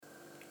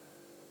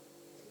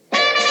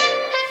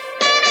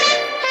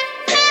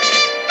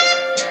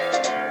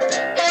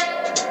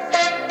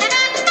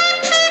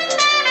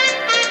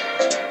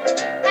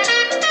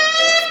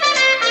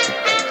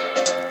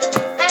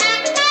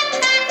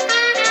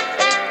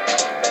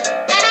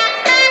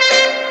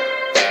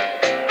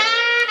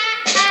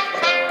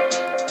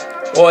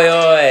Oi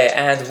oi,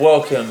 and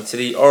welcome to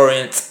the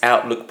Orient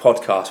Outlook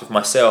podcast with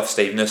myself,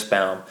 Steve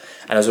Nussbaum,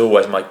 and as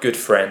always my good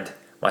friend,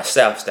 my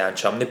Southdown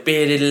chum, the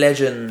bearded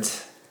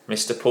legend,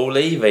 Mr. Paul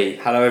Levy.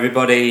 Hello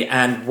everybody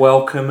and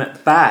welcome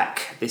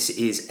back. This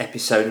is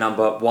episode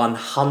number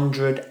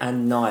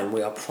 109.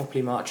 We are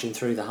properly marching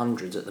through the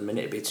hundreds at the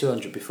minute. It'll be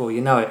 200 before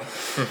you know it.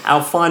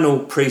 Our final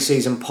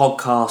pre-season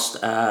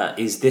podcast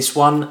is this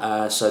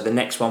one. So the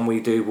next one we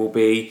do will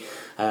be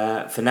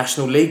for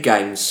National League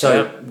games.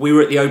 So we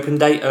were at the open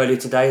date earlier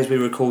today as we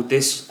record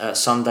this,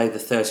 Sunday the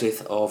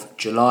 30th of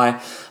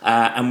July.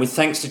 And with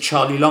thanks to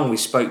Charlie Long, we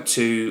spoke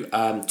to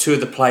two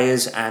of the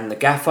players and the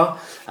gaffer.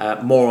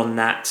 More on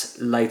that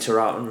later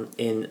on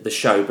in the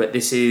show. But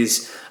this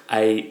is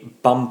a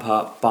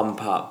bumper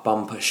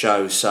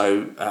show.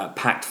 So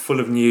packed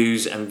full of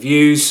news and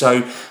views. So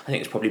I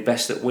think it's probably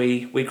best that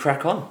we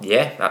crack on.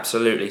 Yeah,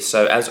 absolutely.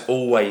 So as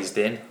always,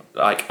 Din,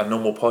 like a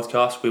normal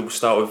podcast, we will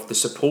start with the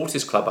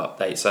Supporters Club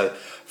update. So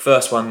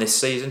first one this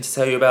season to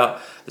tell you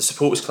about the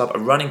Supporters Club are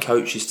running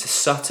coaches to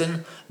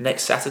Sutton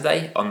next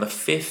Saturday on the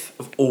 5th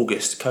of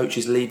August.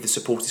 Coaches leave the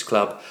Supporters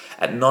Club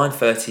at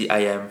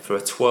 9:30am for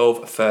a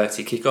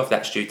 12:30 kickoff.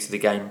 That's due to the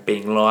game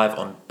being live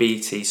on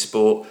BT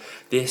Sport.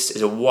 This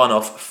is a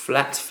one-off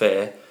flat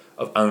fare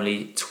of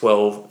only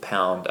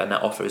 £12, and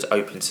that offer is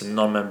open to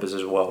non-members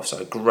as well. So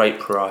a great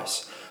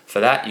price. For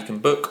that, you can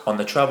book on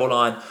the travel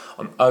line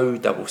on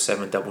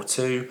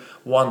 07722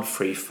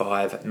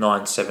 135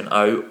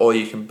 970, or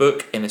you can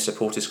book in the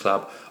Supporters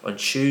Club on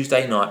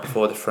Tuesday night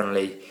before the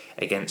friendly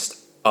against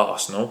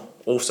Arsenal.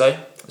 Also,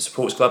 the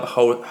Supporters Club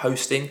are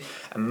hosting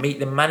a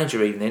Meet the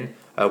Manager evening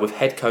with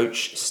head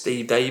coach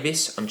Steve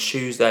Davis on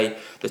Tuesday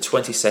the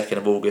 22nd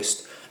of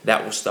August.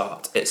 That will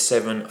start at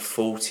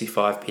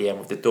 7:45pm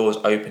with the doors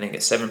opening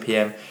at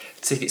 7pm.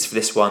 Tickets for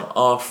this one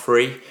are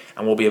free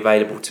and will be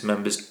available to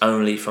members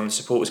only from the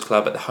Supporters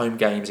Club at the home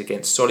games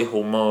against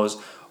Solihull Moors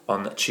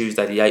on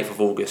Tuesday the 8th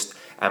of August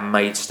and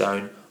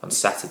Maidstone on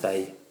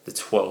Saturday the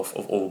 12th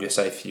of August.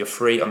 So if you're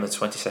free on the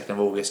 22nd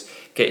of August,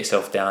 get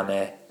yourself down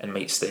there and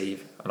meet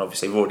Steve. And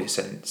obviously we've already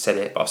said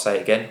it, but I'll say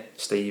it again.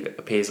 Steve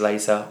appears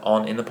later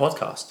on in the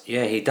podcast.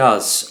 Yeah, he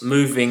does.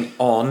 Moving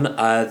on,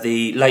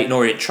 the Leyton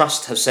Orient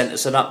Trust have sent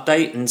us an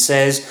update and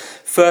says,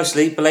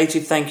 firstly,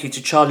 belated thank you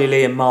to Charlie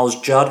Lee and Miles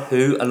Judd,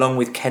 who, along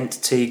with Kent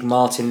Teague,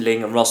 Martin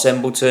Ling and Ross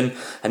Embleton,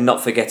 and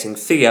not forgetting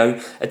Theo,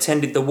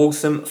 attended the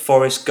Waltham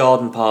Forest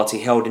Garden Party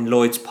held in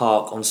Lloyd's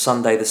Park on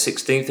Sunday the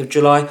 16th of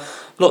July.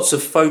 Lots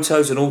of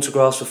photos and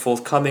autographs were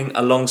forthcoming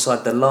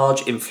alongside the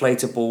large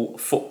inflatable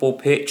football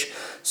pitch,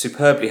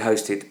 superbly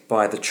hosted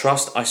by the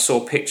Trust. I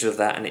saw pictures of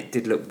that and it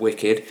did look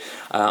wicked.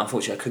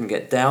 Unfortunately, I couldn't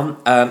get down.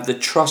 The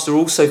Trust are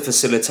also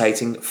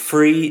facilitating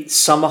free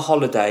summer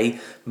holiday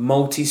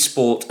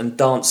multi-sport and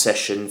dance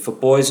session for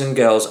boys and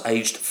girls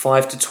aged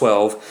 5 to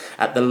 12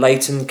 at the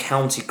Leyton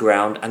County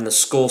Ground and the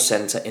Score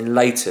Centre in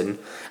Leyton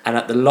and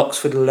at the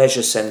Loxford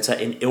Leisure Centre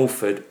in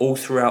Ilford all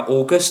throughout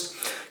August.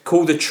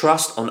 Call the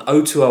Trust on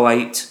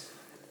 0208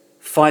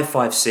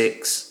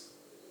 556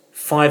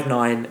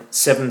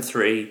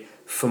 5973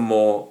 for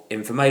more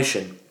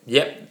information.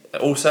 Yep.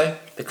 Also,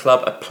 the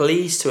club are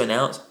pleased to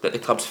announce that the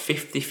club's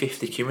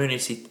 50-50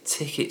 community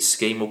ticket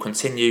scheme will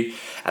continue,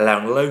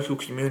 allowing local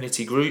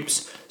community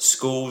groups,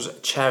 schools,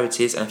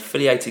 charities and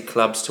affiliated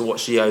clubs to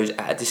watch the O's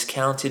at a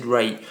discounted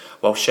rate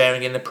while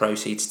sharing in the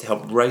proceeds to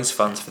help raise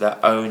funds for their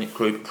own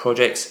group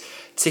projects.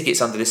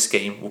 Tickets under this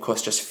scheme will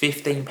cost just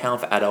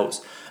 £15 for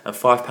adults and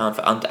 £5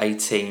 for under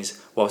 18s,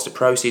 whilst the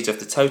proceeds of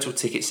the total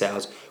ticket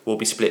sales will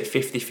be split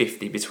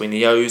 50-50 between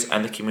the O's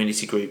and the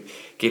community group,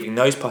 giving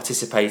those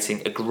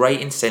participating a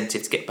great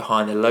incentive to get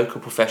behind their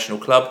local professional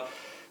club.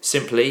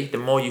 Simply, the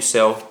more you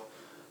sell,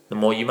 the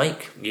more you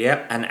make.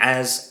 Yeah, and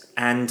as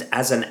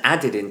an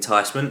added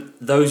enticement,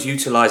 those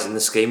utilising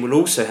the scheme will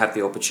also have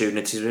the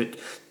opportunity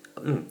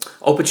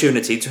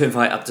to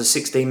invite up to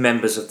 16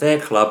 members of their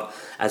club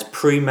as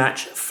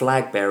pre-match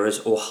flag bearers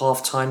or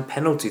half-time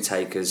penalty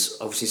takers,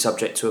 obviously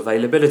subject to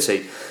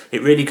availability.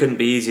 It really couldn't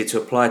be easier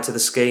to apply to the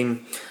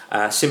scheme.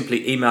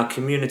 Simply email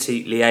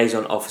Community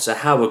Liaison Officer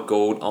Howard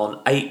Gould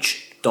on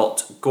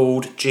h.gould,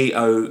 Gould,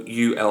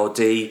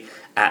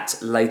 at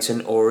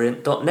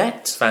leytonorient.net.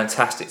 It's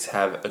fantastic to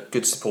have a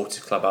good Supporters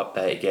Club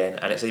update again,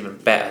 and it's even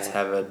better to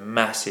have a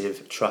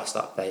massive Trust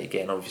update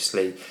again.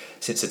 Obviously,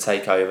 since the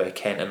takeover,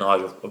 Kent and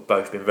Nigel have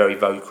both been very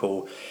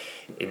vocal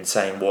in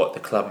saying what the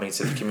club means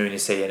to the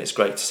community, and it's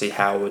great to see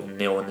Howard and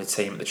Neil and the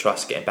team at the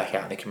Trust getting back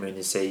out in the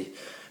community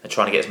and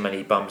trying to get as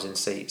many bums in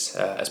seats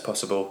as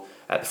possible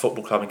at the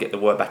football club and get the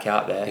word back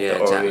out there. Yeah,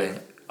 exactly.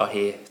 Are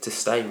here to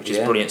stay, which is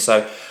brilliant.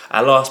 So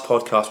our last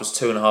podcast was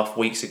 2.5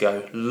 weeks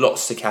ago.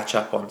 Lots to catch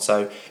up on.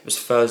 So it was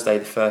Thursday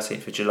the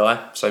 13th of July.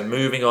 So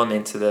moving on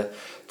into the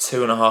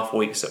 2.5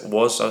 weeks that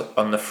was, so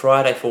on the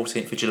Friday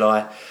 14th of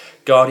July,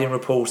 Guardian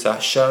reporter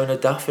Shona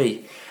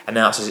Duffy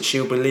announces that she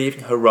will be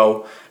leaving her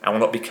role and will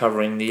not be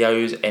covering the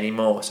O's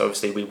anymore. So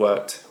obviously we knew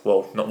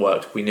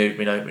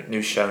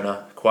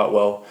Shona quite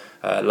well.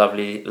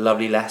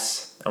 Lovely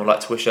lass, and would like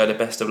to wish her the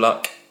best of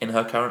luck in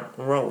her current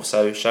role.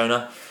 So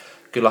Shona,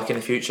 good luck in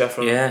the future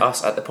from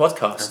us at the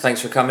podcast. And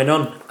thanks for coming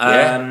on.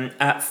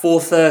 At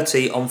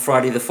 4:30 on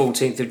Friday the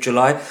 14th of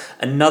July,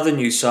 another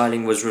new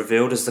signing was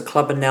revealed as the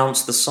club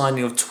announced the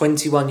signing of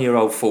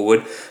 21-year-old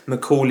forward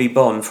Macaulay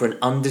Bonne for an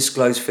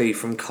undisclosed fee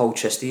from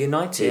Colchester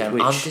United. Yeah,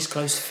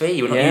 undisclosed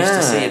fee. We're not used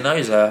to seeing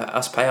those,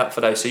 us pay up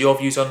for those. So your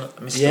views on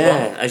Mr.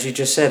 Bonne? As you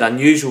just said,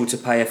 unusual to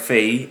pay a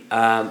fee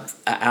at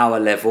our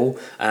level,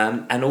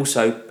 and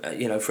also,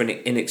 for an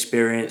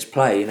inexperienced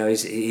player.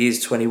 He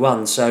is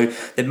 21, so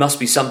there must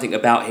be something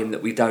about him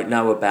that we don't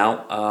know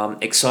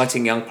about.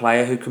 Exciting young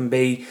player who can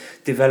be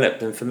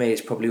developed, and for me,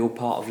 it's probably all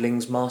part of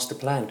Ling's master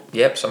plan.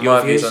 Yep, some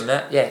my views on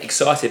that. Yeah,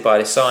 excited by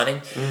this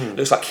signing.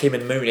 Looks like him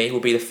and Mooney will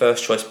be the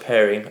first choice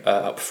pairing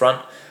up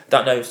front.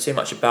 Don't know too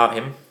much about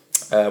him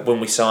when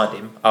we signed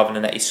him, other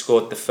than that he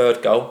scored the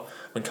third goal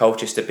when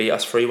Colchester beat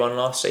us 3-1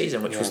 last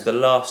season, which was the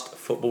last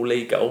Football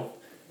League goal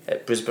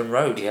at Brisbane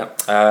Road.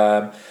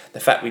 The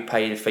fact we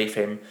paid a fee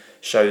for him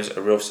shows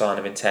a real sign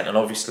of intent, and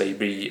obviously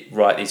we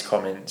write these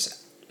comments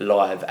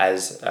live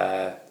as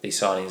these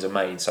signings are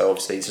made, so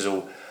obviously this is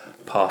all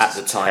past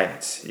at the time.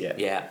 tense.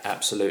 Yeah,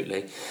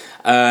 absolutely.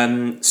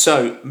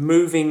 So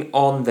moving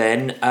on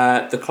then,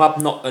 the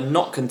club are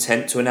not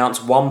content to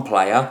announce one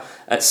player.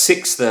 At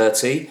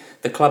 6:30,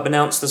 the club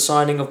announced the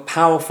signing of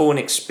powerful and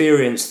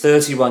experienced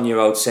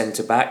 31-year-old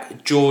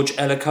centre-back George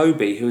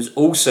Elokobi, who has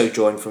also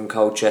joined from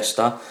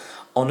Colchester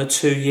on a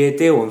 2-year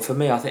deal. And for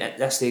me, I think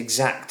that's the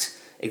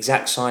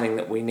exact signing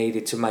that we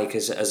needed to make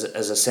as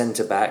a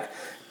centre-back.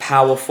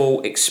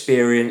 Powerful,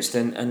 experienced,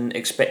 and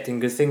expecting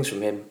good things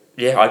from him.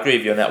 Yeah, I agree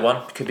with you on that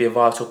one. Could be a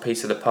vital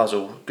piece of the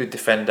puzzle. Good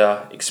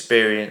defender,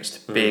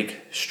 experienced, big,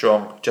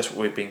 strong, just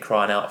what we've been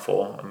crying out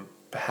for, and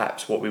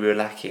perhaps what we were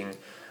lacking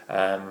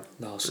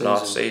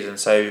last season.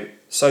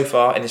 So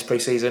far in this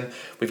pre-season,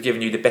 we've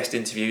given you the best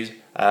interviews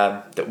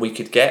that we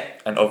could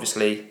get, and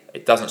obviously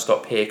it doesn't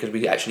stop here because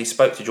we actually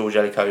spoke to George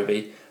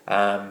Elokobi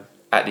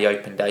at the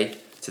open day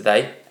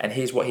today, and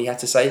here's what he had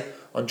to say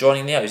on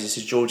joining the O's. This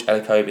is George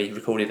Elokobi,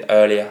 recorded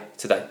earlier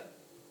today.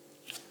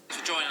 Thanks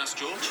for joining us,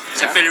 George.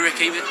 So Billy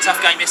Ricky,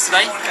 tough game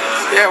yesterday.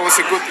 Yeah, it was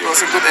a good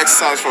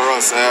exercise for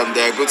us.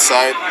 They're a good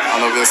side,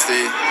 and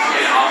obviously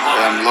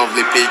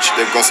lovely pitch.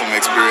 They've got some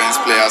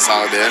experienced players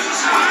out there,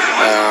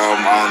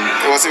 and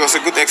it was a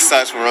good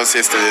exercise for us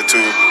yesterday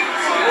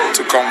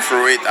to come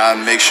through it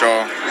and make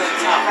sure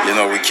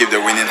we keep the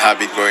winning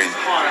habit going.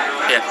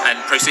 Yeah, and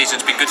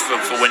pre-season's been good for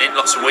winning,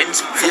 lots of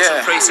wins for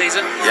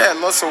pre-season. Yeah,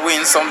 lots of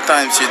wins.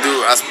 Sometimes you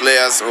do, as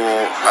players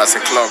or as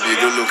a club, you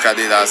do look at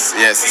it as,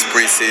 yes, it's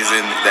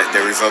pre-season, that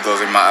the result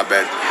doesn't matter,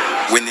 but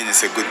winning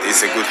is a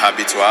good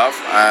habit to have,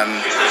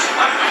 and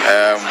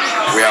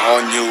we are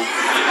all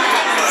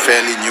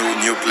fairly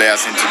new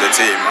players into the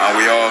team, and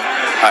we all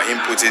are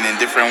inputting in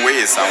different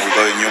ways, and we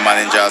got a new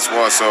manager as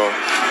well, so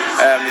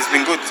it's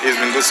been good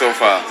so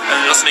far.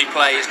 And lots of new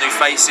players, new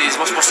faces.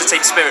 What's the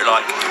team spirit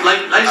like?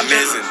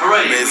 Amazing.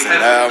 Ladies and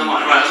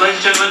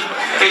gentlemen,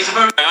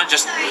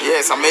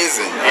 it's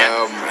amazing.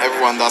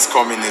 Everyone that's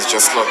coming is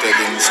just slotted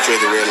in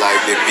straight away, like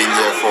they've been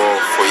here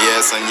for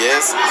years and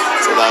years,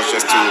 so that's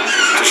just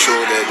to show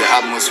the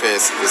atmosphere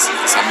is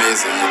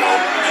amazing.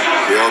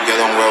 We all get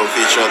on well with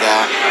each other.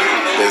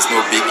 There's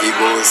no big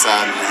egos,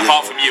 and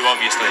apart from you,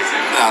 obviously.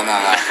 No,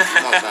 not that.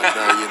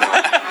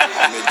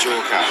 I'm a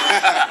joker.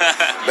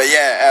 But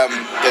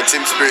the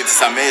team spirit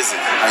is amazing,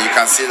 and you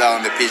can see that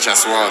on the pitch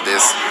as well.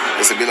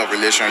 There's a bit of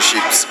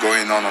relationships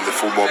going on the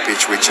football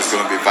pitch, which is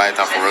going to be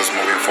vital for us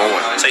moving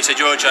forward. So you said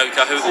you're a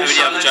joker. Who are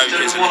the other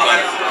jokers in the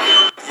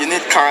club? You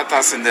need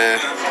characters at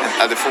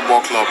the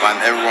football club,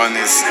 and everyone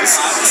is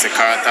a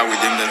character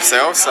within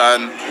themselves,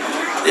 and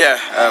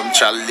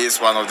Charlie is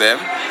one of them.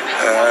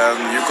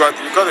 You've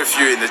got a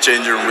few in the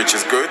changing room, which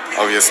is good.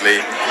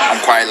 Obviously,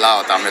 I'm quite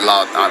loud.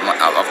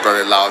 I've got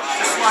a loud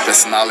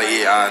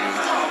personality, and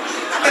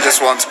I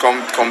just want to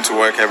come to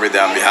work every day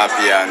and be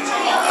happy, and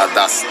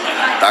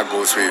that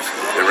goes with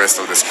the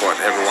rest of the squad.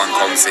 Everyone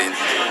comes in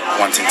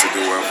wanting to do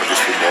well for this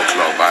football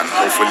club, and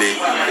hopefully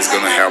it's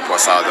going to help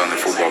us out on the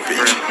football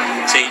pitch.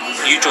 See,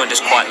 you joined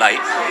us quite late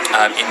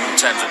in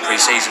terms of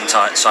pre-season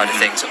side of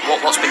things.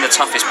 What's been the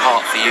toughest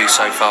part for you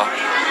so far?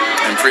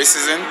 In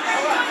pre-season,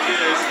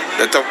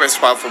 the toughest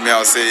part for me,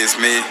 I'll say, is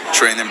me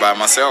training by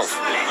myself.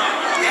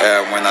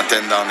 When I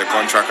turned down the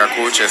contract at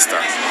Colchester,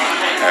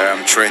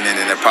 training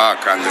in the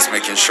park and just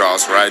making sure I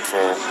was right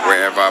for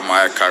wherever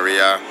my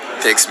career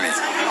takes me.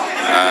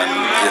 And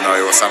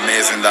it was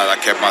amazing that I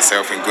kept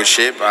myself in good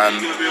shape.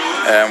 And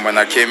when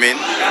I came in,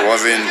 it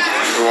wasn't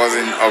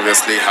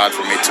obviously hard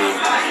for me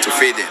to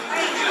fit in.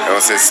 It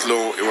was a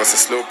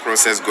slow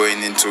process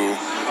going into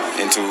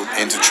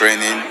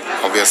training,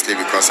 obviously,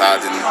 because I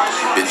hadn't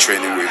been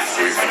training with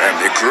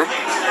a group.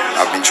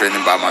 I've been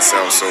training by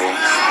myself, so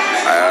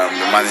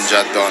the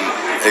manager done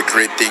a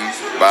great thing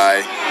by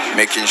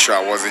making sure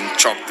I wasn't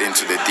chucked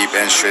into the deep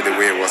end straight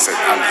away. It was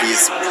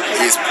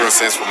his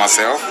process for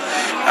myself,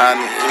 and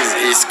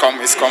it's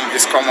come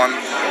on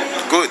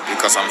good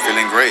because I'm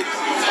feeling great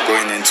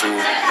going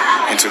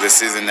into the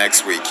season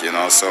next week.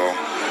 So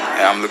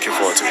I'm looking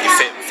forward to it.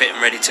 You're fit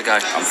and ready to go?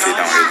 I'm fit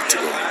and ready to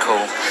go.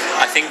 Cool.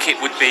 I think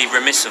it would be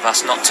remiss of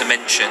us not to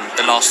mention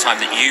the last time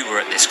that you were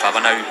at this club.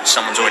 I know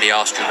someone's already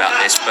asked you about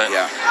this, but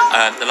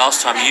the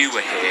last time you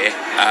were here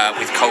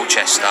with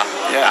Colchester,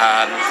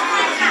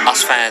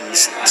 us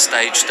fans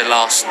staged the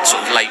last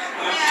sort of late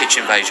pitch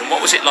invasion.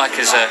 What was it like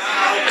as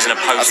an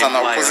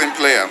opposing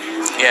player?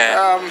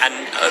 Yeah, and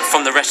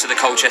from the rest of the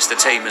Colchester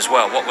team as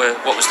well. What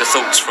was the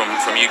thoughts from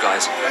you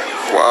guys?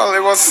 Well,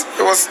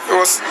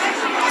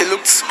 it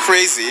looked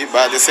crazy,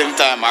 but at the same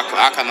time,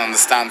 I can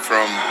understand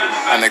from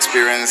an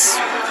experience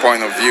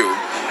point of view.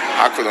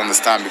 I could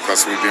understand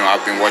because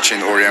I've been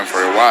watching Orient for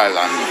a while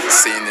and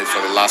seeing it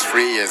for the last 3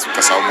 years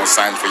because I almost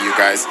signed for you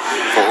guys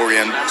for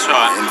Orient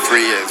in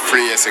 3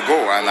 years ago,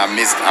 and I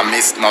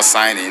missed not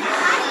signing,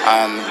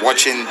 and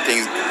watching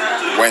things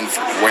went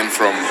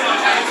from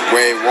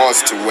where it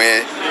was to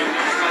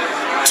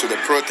the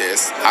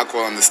protest. I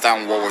could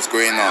understand what was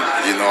going on.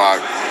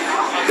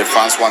 The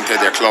fans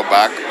wanted their club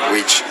back,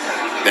 which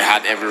they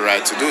had every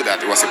right to do that.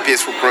 It was a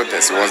peaceful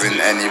protest. It wasn't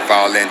any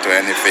violent or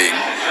anything.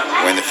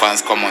 When the fans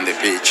come on the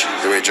pitch,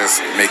 they were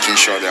just making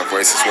sure their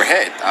voices were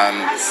heard.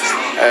 And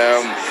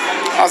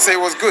I'll say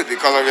it was good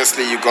because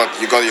obviously you got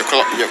your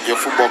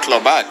football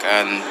club back,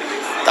 and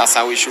that's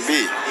how it should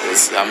be.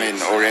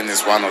 Orient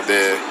is one of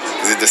the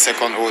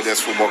second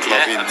oldest football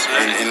club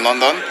in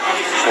London.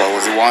 Well,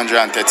 was it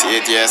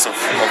 138 years of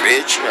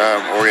age?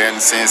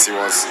 Orient since it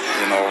was,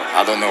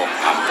 I don't know.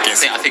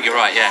 I think you're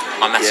right. Yeah,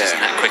 my maths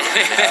isn't that quick.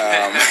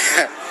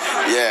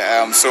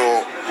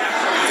 So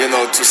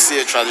to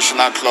see a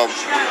traditional club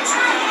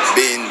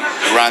being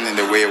run in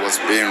the way it was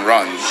being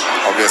run,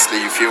 obviously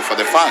you feel for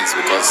the fans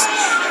because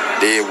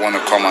they want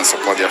to come and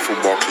support their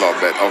football club,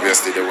 but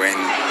obviously they won't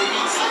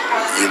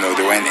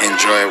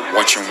enjoy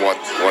watching what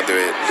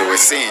they were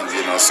seeing.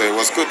 So it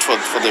was good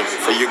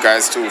for you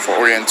guys too, for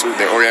Orient too,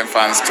 the Orient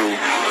fans to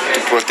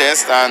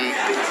protest, and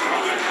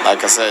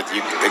like I said,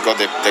 they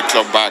got the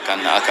club back,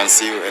 and I can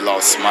see a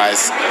lot of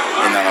smiles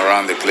in and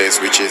around the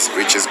place, which is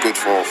good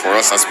for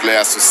us as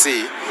players to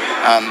see.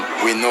 And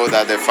we know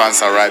that the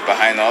fans are right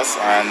behind us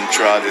and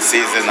throughout the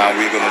season, and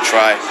we're going to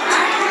try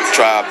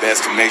our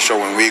best to make sure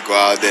when we go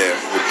out there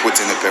we put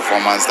in a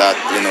performance that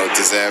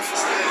deserve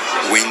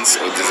wins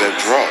or deserve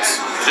draws.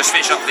 Just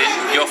finish up then.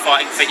 You're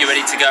fighting fit, you're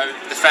ready to go.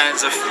 The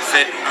fans are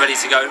fit, ready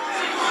to go.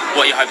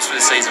 What are your hopes for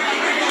the season?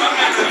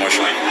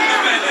 Promotion.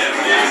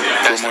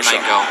 That's the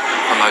main goal.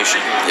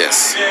 Promotion.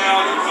 Yes.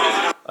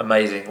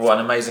 Amazing. What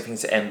an amazing thing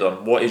to end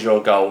on. What is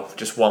your goal?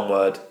 Just one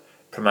word.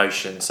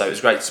 Promotion. So it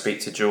was great to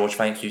speak to George.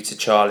 Thank you to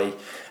Charlie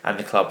and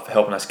the club for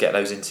helping us get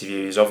those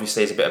interviews.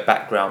 Obviously there's a bit of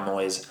background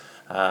noise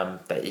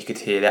that you could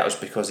hear. That was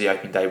because the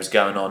opening day was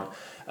going on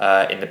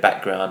in the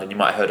background, and you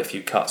might have heard a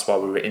few cuts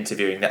while we were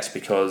interviewing. That's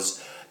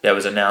because there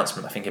was an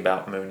announcement, I think,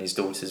 about Mooney's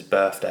daughter's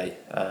birthday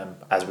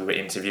as we were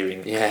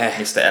interviewing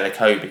Mr.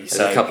 Elokobi.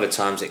 So a couple of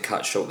times it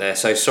cut short there.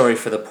 So sorry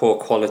for the poor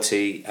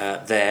quality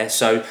there.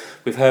 So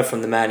we've heard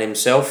from the man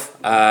himself.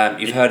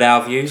 You've heard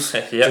our views.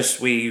 Just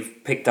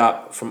we've picked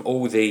up from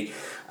all the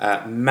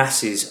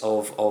masses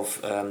of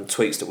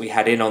tweets that we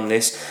had in on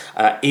this.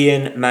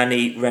 Ian,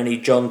 Manny, Rennie,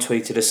 John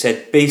tweeted us,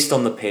 said, beast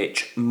on the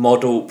pitch,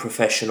 model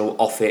professional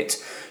off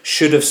it.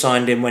 Should have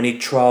signed him when he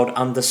trialled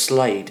under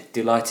Slade.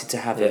 Delighted to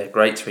have him. Yeah,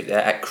 great tweet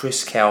there. At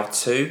Chris Cow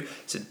 2,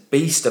 said,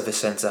 beast of a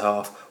centre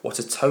half. What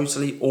a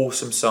totally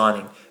awesome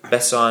signing.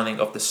 Best signing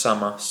of the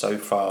summer so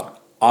far.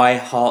 I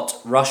Heart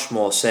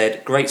Rushmore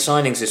said, great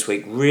signings this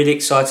week. Really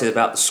excited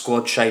about the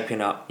squad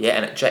shaping up. Yeah,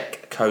 and at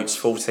Jack Coates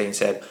 14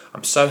 said,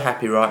 I'm so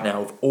happy right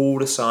now with all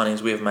the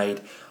signings we have made.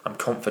 I'm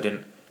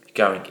confident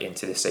going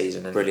into the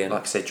season. And brilliant.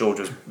 Like I said, George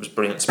was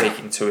brilliant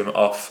speaking to him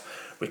off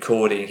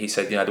recording. He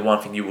said, the one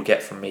thing you will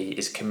get from me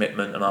is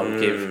commitment, and I will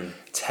give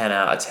 10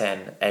 out of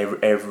 10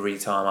 every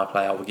time I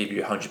play. I will give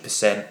you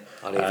 100%.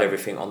 I leave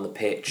everything on the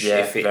pitch. Yeah,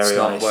 if it's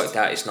not worked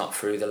out, it's not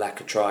through the lack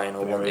of trying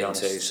or wanting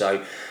to.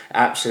 So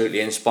absolutely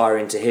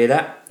inspiring to hear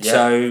that. Yeah.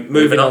 So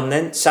moving on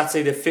then,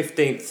 Saturday the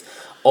 15th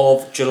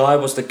of July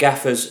was the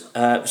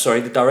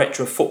the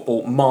director of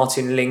football,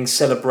 Martin Ling,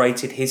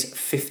 celebrated his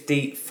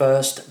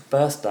 51st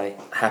birthday.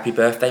 Happy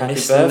birthday,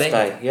 Mr.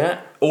 Ling.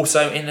 Yeah.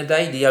 Also in the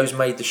day, the O's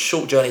made the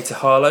short journey to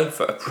Harlow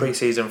for a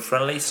pre-season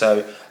friendly.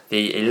 So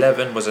the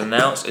 11 was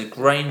announced as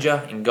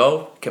Granger in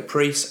goal,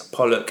 Caprice,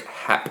 Pollock,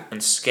 Happ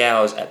and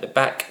Scowers at the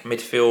back.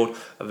 Midfield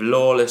of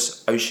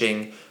Lawless,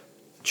 Oshing,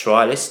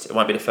 Trialist. It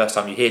won't be the first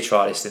time you hear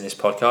Trialist in this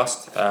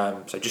podcast.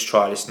 So just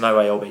Trialist, no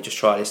ALB, just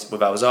Trialist,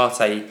 with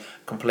Alzate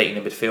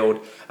completing the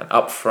midfield. And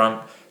up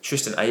front,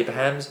 Tristan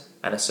Abrahams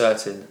and a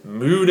certain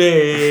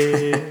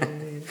Mooney.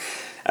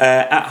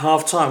 At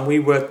half-time, we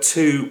were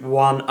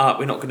 2-1 up.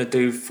 We're not going to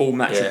do full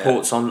match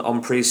reports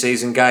on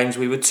pre-season games.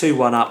 We were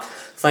 2-1 up,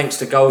 thanks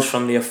to goals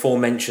from the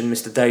aforementioned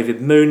Mr.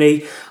 David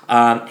Mooney.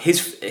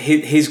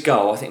 His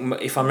goal, I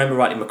think, if I remember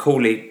rightly,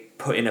 Macaulay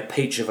put in a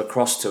peach of a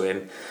cross to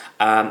him,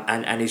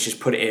 and he's just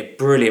put it in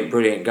a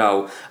brilliant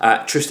goal.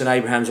 Tristan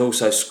Abrahams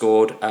also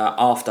scored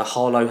after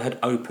Harlow had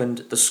opened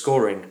the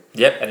scoring.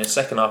 Yep, and in the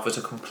second half was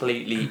a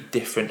completely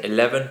different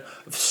 11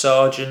 of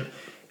Sargent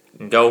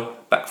in goal,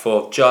 Back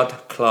four of Judd,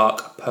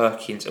 Clark,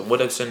 Perkins and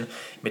Woodowson.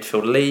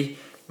 Midfield Lee,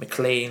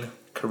 McLean,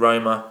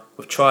 Karoma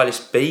with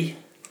trialist B,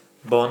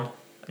 Bon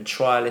and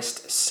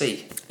trialist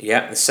C.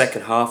 Yeah, the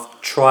second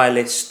half,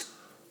 trialist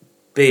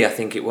B, I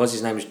think it was.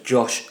 His name was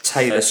Josh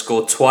Taylor,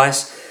 scored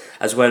twice,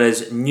 as well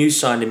as new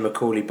signing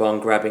Macaulay Bon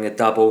grabbing a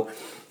double.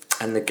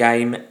 And the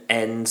game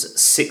ends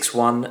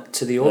 6-1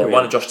 to the Orient. Yeah,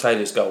 one of Josh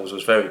Taylor's goals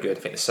was very good. I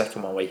think the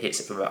second one where he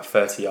hits it from about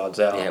 30 yards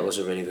out. Yeah, it was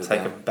a really good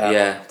Take goal.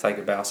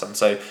 a bow, son.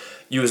 So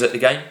you was at the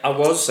game? I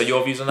was. So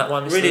your views on that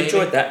one, Mr. Really Levy?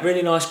 enjoyed that.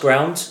 Really nice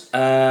ground.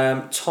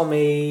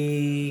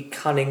 Tommy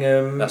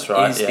Cunningham That's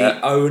right, is the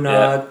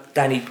owner.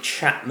 Danny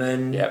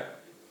Chapman.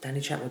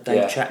 Danny Chapman,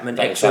 Dave Chapman,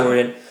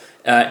 ex-Orient,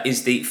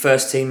 is the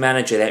first team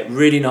manager there.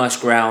 Really nice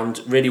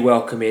ground, really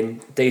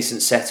welcoming,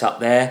 decent setup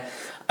there.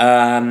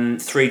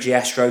 3G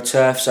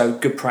AstroTurf, so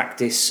good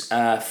practice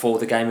for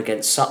the game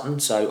against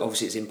Sutton. So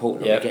obviously it's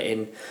important that we get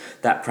in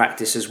that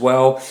practice as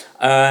well.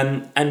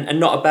 And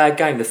not a bad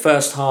game. The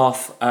first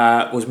half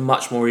was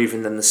much more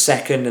even than the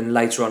second, and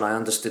later on I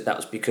understood that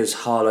was because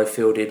Harlow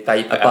fielded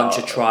a bunch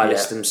of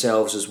trialists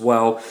themselves as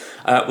well.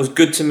 It was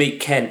good to meet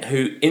Kent,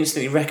 who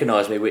instantly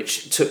recognised me,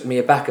 which took me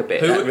aback a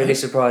bit. That really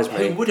surprised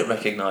me. Who wouldn't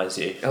recognise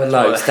you? Oh,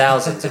 loads,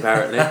 thousands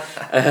apparently.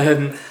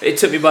 It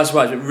took me by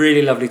surprise, but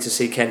really lovely to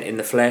see Kent in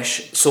the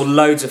flesh. Saw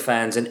loads of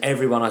fans, and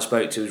everyone I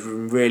spoke to was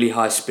in really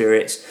high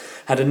spirits.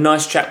 Had a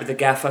nice chat with the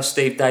gaffer,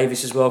 Steve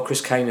Davis as well.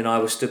 Chris Kane and I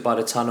were stood by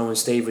the tunnel, and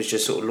Steve was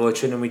just sort of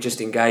loitering, and we just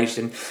engaged,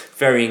 and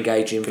very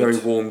engaging, very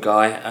warm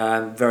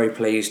guy. Very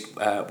pleased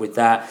with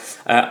that.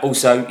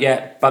 Also,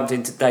 bumped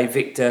into Dave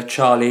Victor,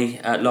 Charlie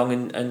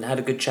Long, and had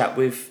a good chat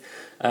with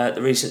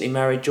the recently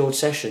married George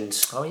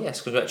Sessions. Oh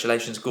yes,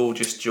 congratulations,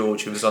 gorgeous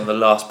George, who was on the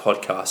last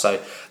podcast.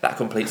 So that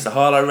completes the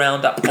Harlow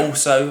roundup.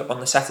 Also on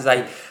the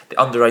Saturday,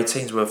 the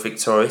under-18s were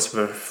victorious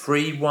with a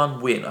 3-1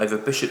 win over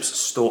Bishop's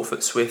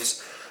Stortford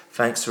Swifts,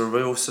 thanks to a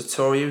real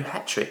Sartoriu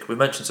hat-trick. We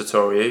mentioned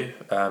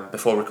Sartoriu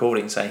before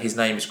recording, saying his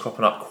name is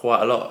cropping up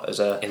quite a lot as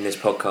in this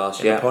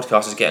podcast. The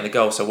podcast is getting a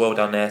goal, so well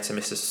done there to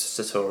Mr.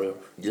 Sartoriu.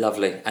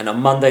 Lovely. And on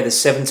Monday the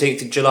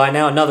 17th of July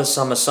now, another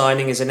summer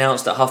signing is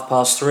announced at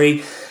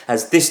 3:30,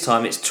 as this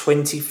time it's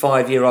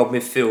 25-year-old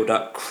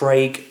midfielder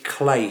Craig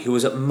Clay, who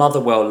was at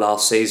Motherwell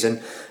last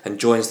season and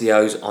joins the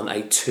O's on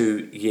a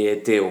 2-year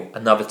deal.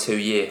 Another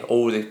 2-year.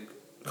 All the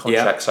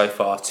contracts so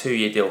far,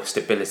 2-year deal,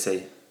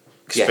 stability.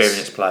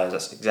 Experienced players,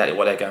 that's exactly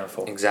what they're going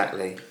for.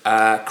 Exactly.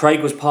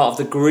 Craig was part of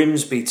the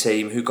Grimsby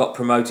team who got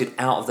promoted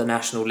out of the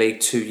National League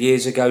 2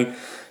 years ago, and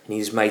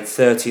he's made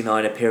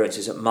 39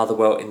 appearances at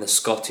Motherwell in the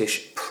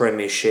Scottish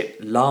Premiership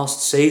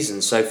last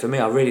season. So for me,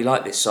 I really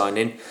like this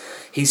signing.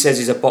 He says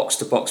he's a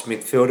box-to-box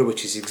midfielder,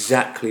 which is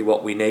exactly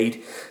what we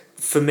need.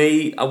 For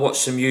me, I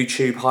watched some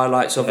YouTube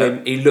highlights of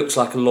him. He looks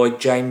like a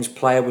Lloyd James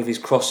player with his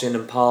crossing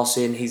and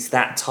passing. He's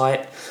that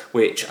type,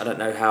 which I don't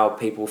know how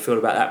people feel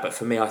about that, but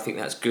for me, I think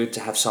that's good to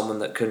have someone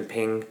that can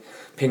ping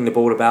the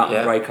ball about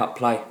and break up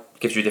play.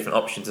 Gives you different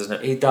options, doesn't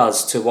it? He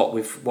does to what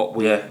we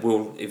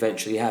will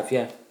eventually have.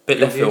 Bit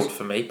left field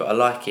for me, but I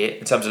like it.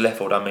 In terms of left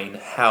field, I mean,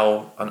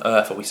 how on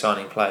earth are we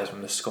signing players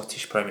from the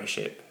Scottish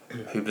Premiership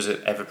who was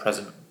ever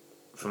present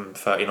from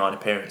 39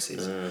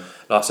 appearances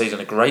last season?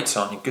 A great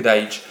signing, good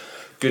age.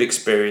 Good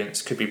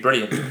experience, could be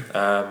brilliant.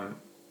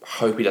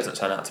 Hope he doesn't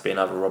turn out to be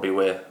another Robbie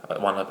Weir,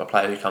 a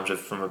player who comes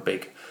from a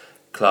big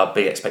club,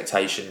 big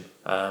expectation.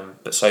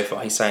 But so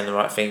far he's saying the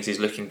right things, he's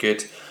looking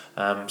good.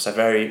 So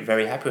very,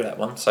 very happy with that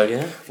one.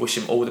 So wish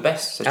him all the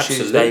best. So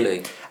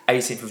absolutely. Tuesday,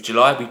 18th of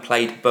July, we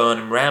played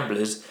Burnham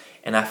Ramblers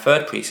in our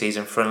third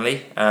pre-season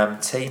friendly.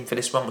 Team for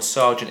this one was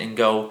Sargent in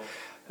goal.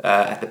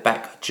 At the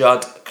back,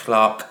 Judd,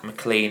 Clark,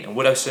 McLean and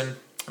Woodowson.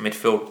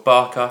 Midfield,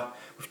 Barker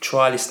with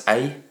trialist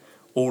A,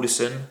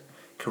 Alderson,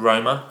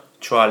 Karoma,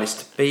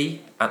 trialist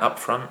B, and up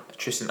front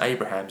Tristan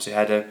Abrahams, who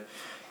had a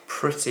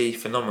pretty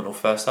phenomenal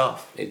first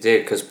half. It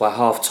did, because by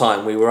half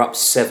time we were up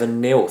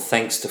 7-0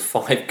 thanks to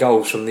 5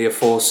 goals from the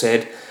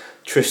aforesaid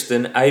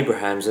Tristan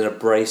Abrahams and a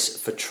brace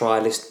for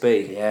trialist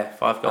B. Yeah,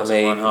 5 goals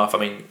in one half. I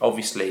mean,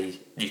 obviously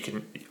you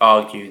can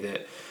argue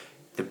that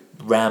the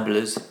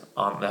Ramblers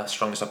aren't their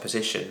strongest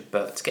opposition,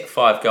 but to get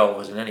 5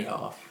 goals in any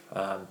half,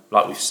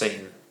 like we've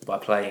seen by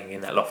playing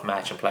in that Loft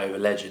match and playing with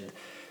a legend,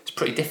 it's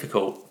pretty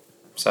difficult.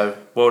 So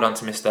well done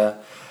to Mr.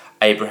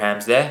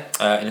 Abrahams there.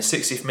 In the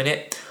 60th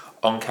minute,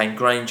 on came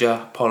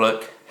Granger,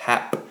 Pollock,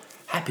 Hap.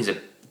 Hap is a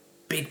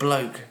big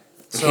bloke.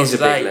 He's a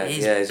big lad.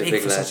 He's big a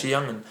big for lad. such a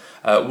young one.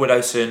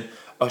 Woodowson,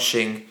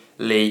 Ushing,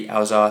 Lee,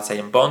 Alzate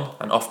and Bond.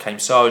 And off came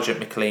Sargent,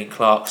 McLean,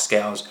 Clark,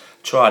 Scales,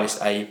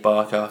 trialist A,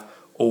 Barker,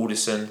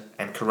 Alderson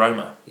and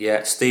Karoma.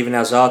 Yeah, Stephen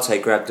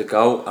Alzate grabbed a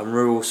goal and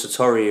Rural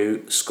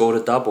Sartoriu scored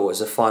a double as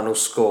the final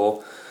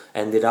score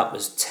ended up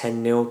as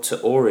 10-0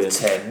 to Orient.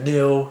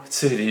 10-0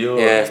 to the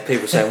Orient. Yeah,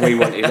 people saying we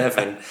want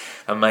 11.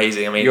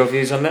 Amazing. I mean, your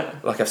views on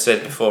that? Like I've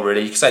said before,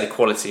 really, you could say the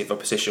quality of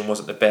opposition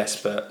wasn't the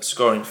best, but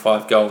scoring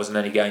 5 goals in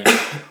any game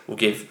will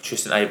give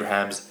Tristan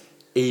Abrahams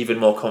even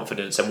more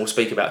confidence, and we'll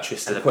speak about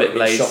Tristan and a bit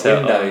later. Shop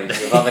windows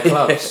with other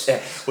clubs.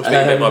 Yeah, we'll speak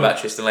a bit more about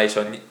Tristan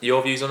later on.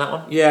 Your views on that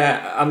one?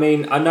 Yeah, I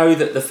mean, I know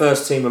that the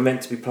first team were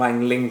meant to be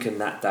playing Lincoln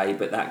that day,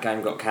 but that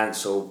game got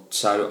cancelled,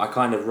 so I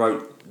kind of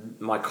wrote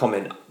my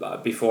comment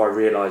before I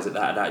realised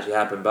that had actually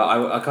happened. But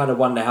I kind of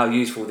wonder how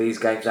useful these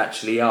games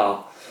actually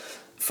are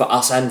for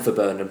us and for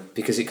Burnham,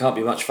 because it can't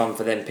be much fun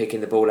for them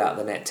picking the ball out of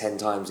the net 10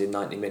 times in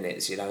 90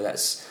 minutes. You know,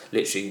 that's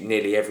literally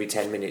nearly every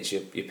 10 minutes you're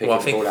picking the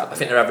ball out. I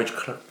think their average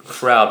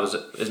crowd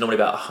is normally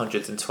about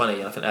 120,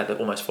 and I think they had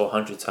almost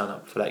 400 turn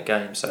up for that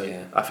game. So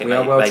yeah. I think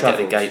they get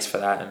the gates for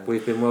that. And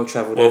we've been well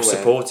travelled, well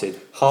supported.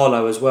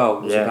 Harlow as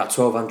well was about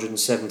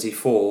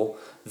 1,274.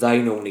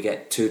 They normally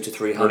get 200 to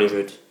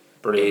 300.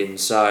 Brilliant.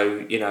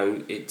 So you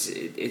know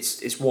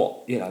it's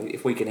what, you know,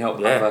 if we can help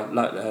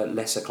other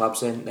lesser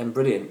clubs, then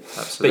brilliant.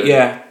 Absolutely.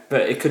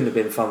 But it couldn't have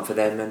been fun for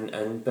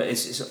them, but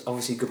it's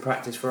obviously good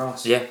practice for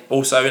us. Yeah.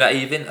 Also that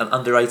evening, an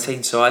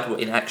under-18 side were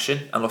in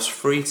action and lost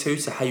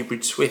 3-2 to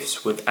Haybridge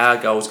Swifts, with our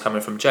goals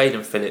coming from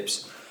Jaden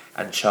Phillips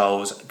and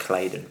Charles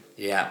Claydon.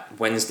 Yeah.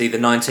 Wednesday the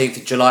 19th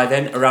of July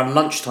then, around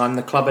lunchtime,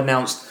 the club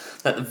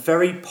announced that the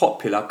very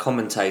popular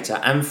commentator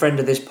and friend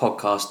of this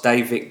podcast,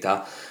 Dave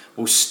Victor,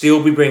 will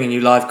still be bringing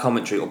you live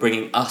commentary, or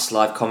bringing us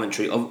live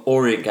commentary of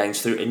Orient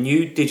games through a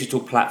new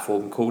digital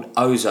platform called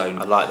Ozone.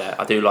 I like that.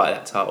 I do like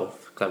that title.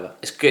 Clever.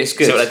 It's good.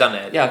 See what they've done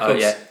there? Yeah, of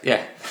course.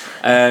 Yeah.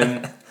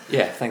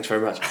 Yeah, thanks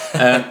very much.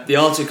 The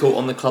article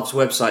on the club's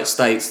website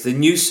states the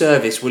new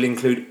service will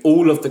include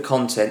all of the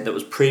content that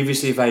was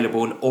previously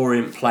available on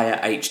Orient Player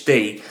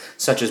HD,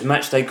 such as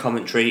matchday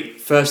commentary,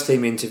 first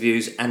team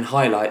interviews and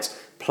highlights,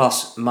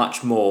 plus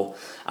much more.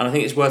 And I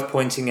think it's worth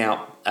pointing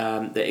out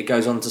that it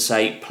goes on to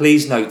say,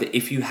 please note that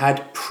if you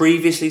had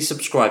previously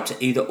subscribed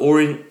to either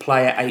Orient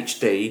Player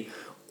HD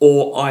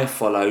or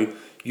iFollow,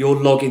 your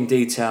login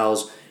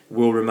details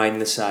will remain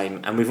the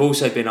same. And we've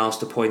also been asked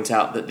to point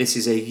out that this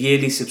is a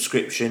yearly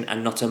subscription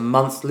and not a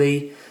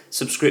monthly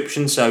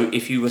subscription. So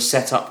if you were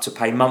set up to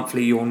pay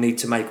monthly, you'll need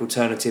to make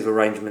alternative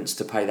arrangements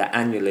to pay that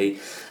annually.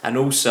 And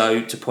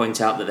also to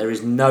point out that there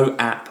is no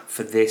app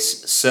for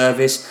this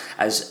service,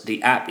 as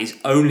the app is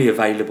only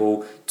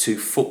available to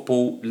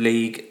Football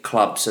League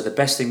clubs. So the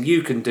best thing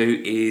you can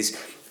do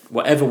is,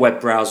 whatever web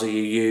browser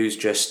you use,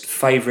 just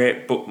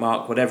favourite,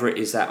 bookmark, whatever it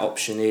is that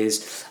option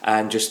is,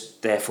 and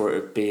just therefore it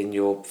would be in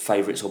your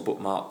favourites or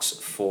bookmarks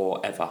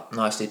forever.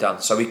 Nicely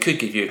done. So we could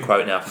give you a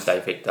quote now from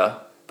Dave Victor,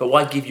 but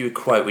why give you a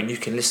quote when you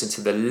can listen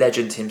to the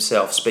legend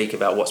himself speak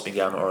about what's been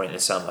going on at Orient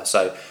this summer?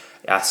 So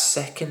our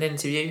second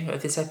interview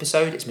of this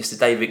episode is Mr.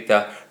 Dave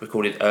Victor,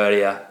 recorded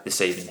earlier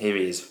this evening. Here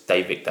he is,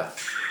 Dave Victor.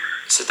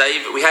 So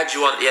Dave, we had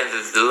you on at the end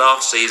of the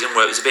last season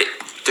where it was a bit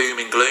doom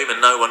and gloom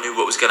and no one knew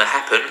what was going to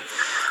happen.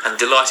 And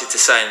delighted to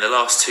say in the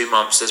last 2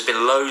 months there's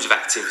been loads of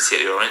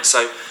activity at Orient.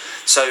 So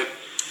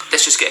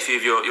let's just get a few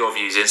of your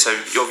views in. So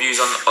your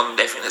views on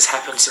everything that's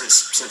happened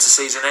since the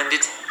season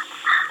ended?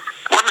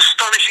 What an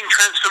astonishing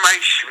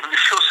transformation. And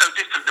it feels so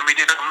different than we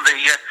did on the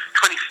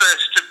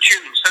 21st of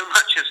June. So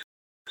much has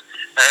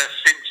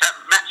since that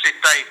massive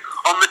day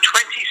on the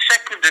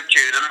 22nd of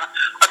June. And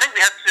I think we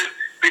have to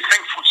be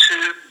thankful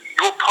to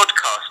your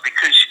podcast,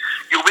 because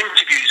your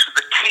interviews with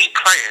the key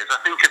players,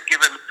 I think, have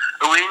given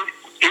a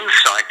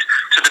insight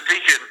to the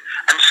vision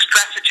and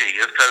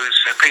strategy of those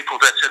people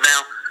that are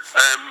now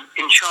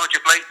in charge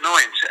of Leyton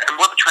Orient, and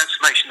what the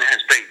transformation there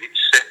has been.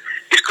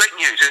 It's great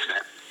news, isn't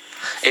it?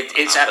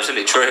 It's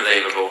absolutely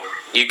terrific.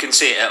 You can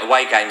see it at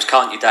away games,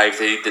 can't you, Dave?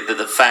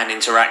 The fan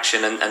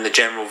interaction and the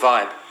general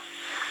vibe.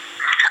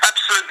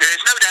 Absolutely.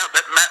 There's no doubt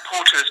that Matt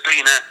Porter has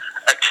been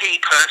a key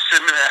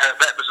person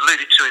that was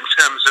alluded to in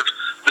terms of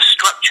the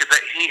structure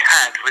that he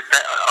had with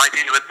that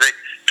idea of the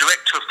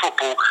director of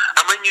football.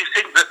 And when you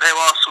think that there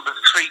are sort of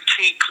three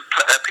key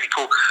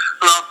people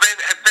who have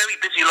very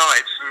busy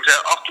lives and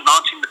often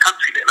aren't in the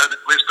country, let alone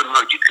at Lisbon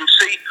Road, you can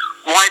see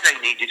why they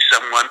needed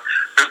someone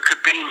who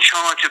could be in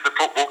charge of the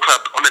football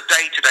club on a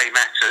day-to-day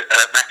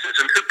matters,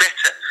 and who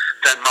better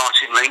than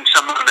Martin Lean,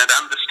 someone that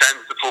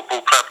understands the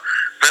football club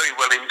very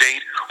well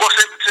indeed. Ross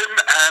Everton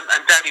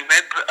and Danny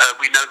Webb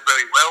we know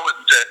very well,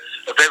 and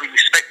are very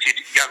respected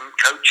young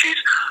coaches.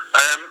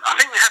 I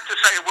think we have to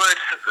say a word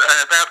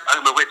about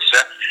Omar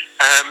Witzer.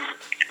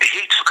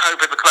 He took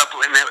over the club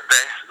when they were at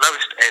their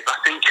lowest ebb. I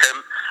think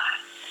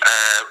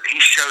he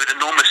showed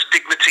enormous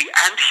dignity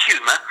and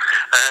humour.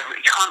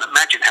 You can't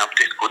imagine how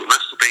difficult it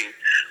must have been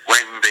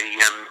when the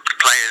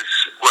players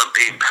weren't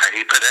being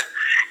paid, but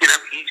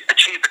he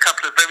achieved a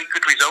couple of very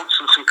good results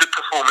and some good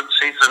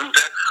performances, and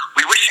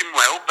we wish him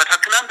well. But I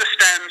can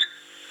understand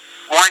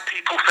why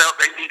people felt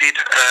they needed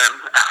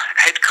a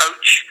head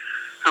coach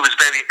who was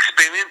very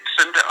experienced,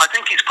 and I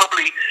think it's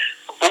probably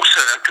also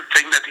a good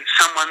thing that it's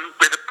someone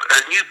with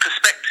a new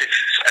perspective.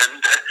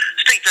 And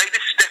Steve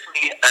Davis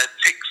definitely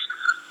ticks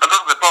a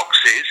lot of the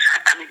boxes,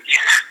 and you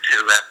have to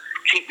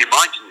keep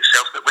reminding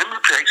yourself that when we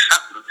play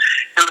Sutton,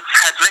 he'll have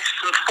had less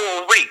than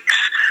 4 weeks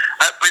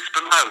at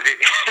Brisbane Road.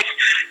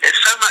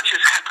 So much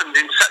has happened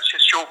in such a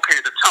short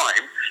period of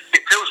time.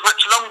 It feels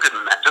much longer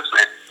than that, doesn't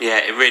it?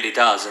 Yeah, it really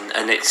does,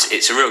 and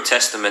it's a real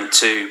testament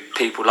to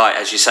people like,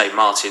 as you say,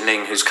 Martin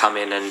Ling, who's come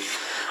in and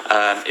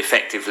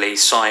effectively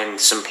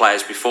signed some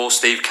players before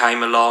Steve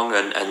came along,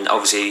 and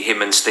obviously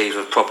him and Steve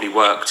have probably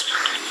worked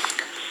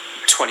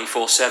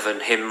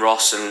 24/7, him,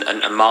 Ross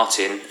and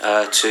Martin,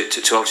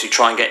 to obviously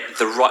try and get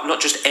the right, not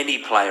just any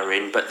player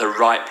in, but the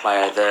right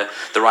player,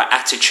 the right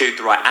attitude,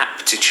 the right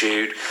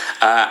aptitude,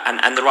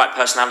 and the right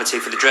personality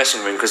for the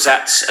dressing room, because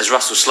that's, as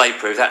Russell Slade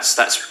proved,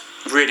 that's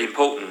really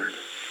important.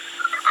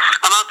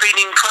 And I've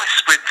been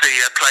impressed with the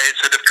players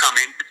that have come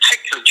in,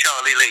 particularly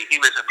Charlie Lee. He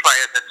was a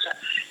player that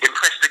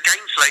impressed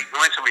against Leyton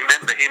Orient. I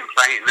remember him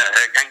playing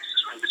against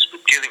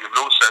Gillingham and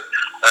also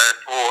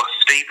for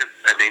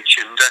Stevenage.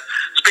 And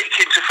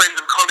speaking to friends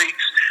and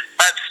colleagues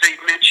at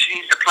Stevenage,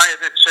 he's a player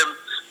that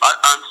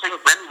I think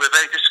many were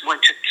very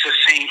disappointed to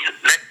see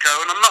let go.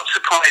 And I'm not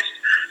surprised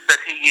that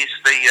he is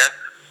the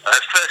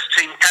first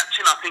team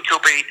captain. I think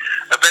he'll be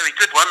a very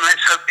good one.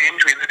 Let's hope the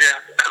injury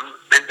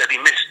that he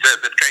missed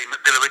the game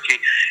at Billericay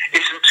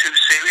isn't too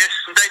serious.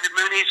 And David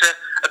Mooney's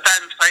a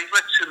fan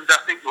favourite, and I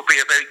think will be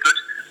a very good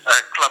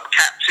club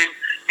captain.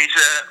 He's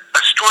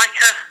a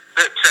striker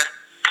that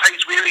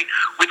plays really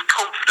with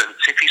confidence.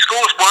 If he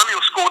scores one,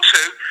 he'll score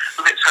two.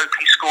 And let's hope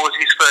he scores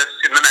his first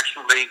in the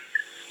National League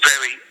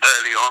very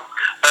early on.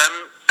 And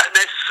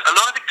there's a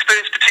lot of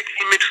experience,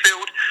 particularly in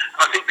midfield.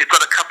 I think they've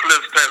got a couple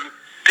of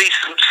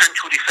decent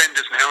central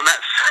defenders now, and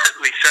that's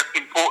certainly so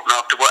important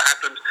after what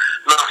happened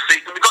last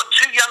season. We've got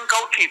two young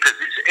goalkeepers.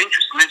 It's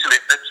interesting, isn't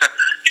it, that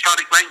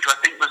Charlie Granger,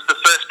 I think, was the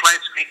first player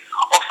to be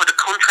offered a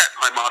contract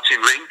by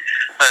Martin Ling.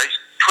 He's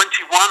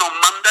 21 on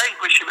Monday.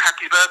 Wish him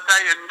happy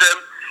birthday, and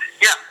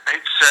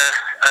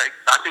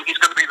I think he's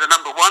going to be the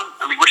number one,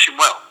 and we wish him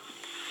well.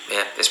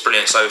 Yeah, it's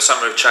brilliant. So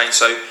summer of change.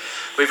 So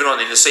moving on,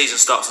 the season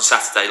starts on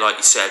Saturday, like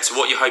you said. So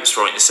what are your hopes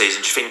for in the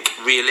season? Do you think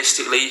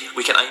realistically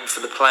we can aim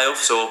for the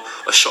playoffs or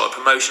a shot at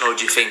promotion, or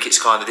do you think it's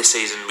kind of this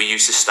season we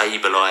used to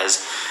stabilise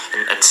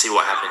and see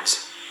what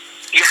happens?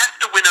 You have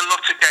to win a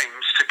lot of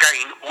games to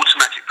gain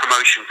automatic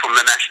promotion from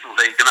the National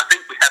League, and I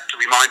think we have to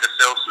remind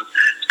ourselves, and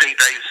Steve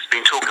Davis has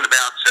been talking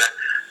about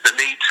the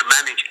need to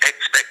manage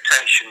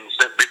expectations,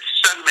 that with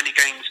so many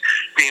games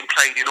being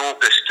played in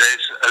August,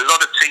 there's a lot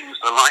of teams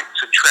that like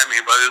to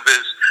Tranmere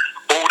Rovers,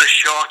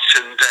 Aldershot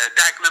and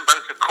Dagenham,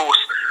 both of course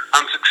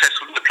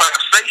unsuccessful in the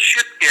playoffs. They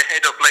should be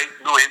ahead of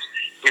Leyton Orient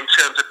in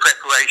terms of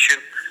preparation,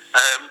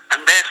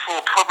 and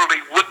therefore probably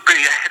would be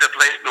ahead of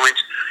Leyton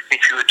Orient if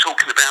you were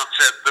talking about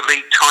the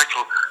league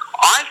title.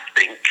 I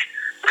think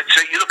that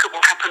you look at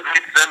what happened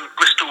with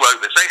Bristol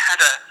Rovers. They had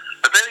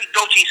a very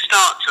dodgy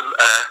start to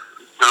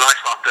the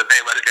life after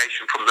their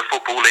relegation from the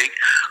Football League,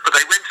 but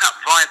they went up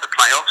via the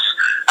playoffs,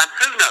 and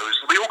who knows,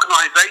 the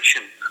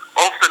organisation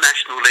of the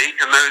National League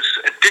and those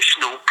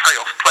additional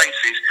playoff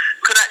places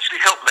could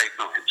actually help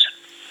Leyton Orient.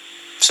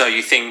 So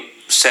you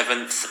think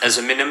 7th as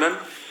a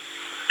minimum?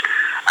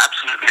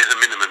 Absolutely as a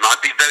minimum. I'd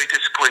be very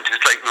disappointed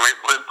if Leyton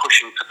Orient weren't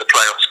pushing for the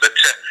playoffs, but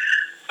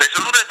there's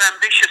a lot of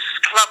ambitious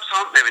clubs,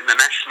 aren't there, in the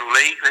National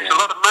League? There's a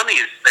lot of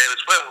money there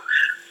as well.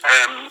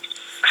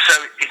 So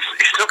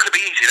it's not going to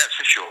be easy, that's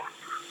for sure.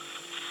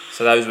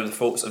 So those were the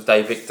thoughts of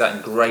Dave Victor,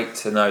 and great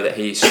to know that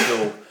he's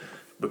still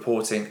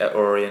reporting at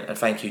Orient. And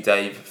thank you,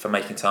 Dave, for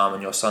making time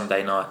on your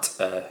Sunday night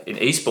in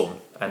Eastbourne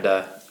and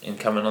in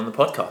coming on the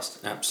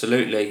podcast.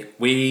 Absolutely.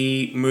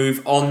 We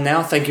move on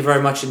now. Thank you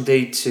very much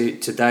indeed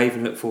to Dave,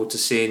 and look forward to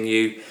seeing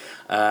you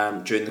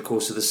during the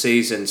course of the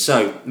season.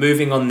 So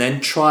moving on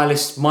then,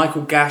 trialists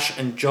Michael Gash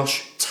and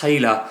Josh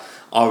Taylor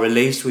are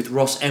released, with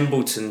Ross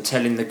Embleton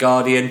telling The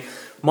Guardian,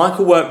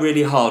 Michael worked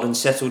really hard and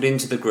settled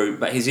into the group,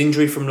 but his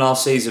injury from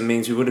last season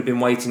means we would have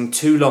been waiting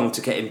too long to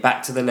get him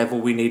back to the level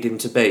we need him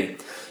to be.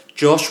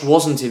 Josh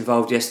wasn't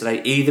involved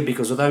yesterday either,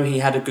 because although he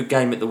had a good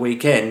game at the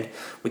weekend,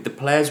 with the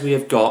players we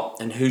have got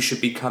and who should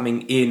be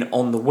coming in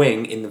on the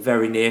wing in the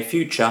very near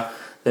future,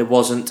 there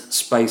wasn't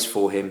space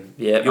for him.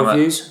 Yeah, Your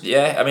views?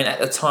 Yeah, I mean, at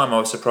the time I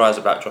was surprised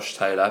about Josh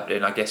Taylor,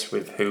 and I guess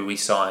with who we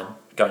sign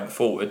going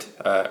forward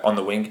on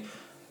the wing,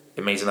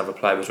 it means another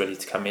player was ready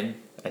to come in,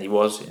 and he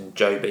was in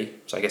Jobi,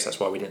 so I guess that's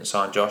why we didn't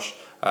sign Josh.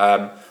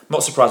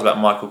 Not surprised about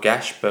Michael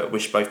Gash, but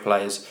wish both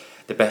players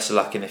the best of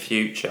luck in the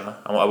future.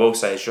 And what I will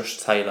say is Josh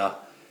Taylor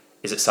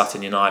is at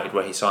Sutton United,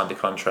 where he signed a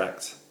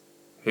contract.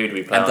 Who do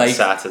we play on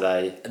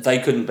Saturday? They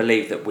couldn't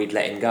believe that we'd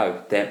let him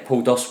go.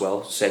 Paul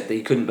Doswell said that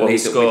he couldn't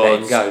believe that we'd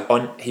let him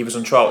go. He was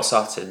on trial at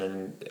Sutton,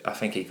 and I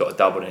think he got a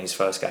double in his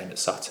first game at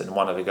Sutton.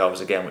 One of the goals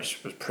again,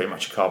 which was pretty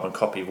much a carbon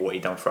copy of what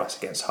he'd done for us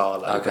against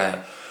Harlow. Okay.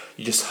 But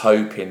you're just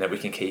hoping that we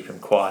can keep him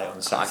quiet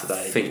on Saturday.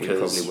 I think we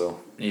probably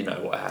will. You know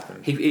what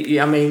happened.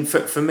 I mean,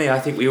 for me, I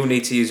think we all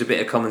need to use a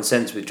bit of common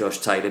sense with Josh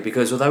Taylor,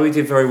 because although he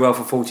did very well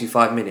for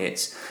 45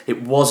 minutes,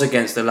 it was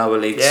against the lower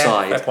league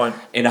side fair point.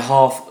 in a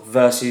half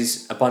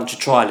versus a bunch of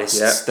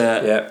trialists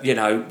that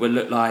will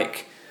look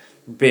like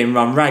being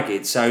run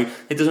ragged. So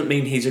it doesn't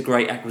mean he's a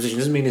great acquisition.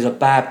 It doesn't mean he's a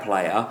bad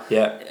player.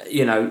 Yeah.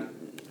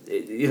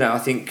 I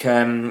think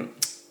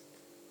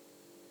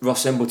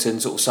Ross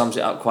Embleton sort of sums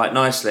it up quite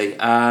nicely.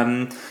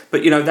 But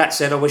that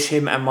said, I wish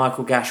him and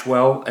Michael Gash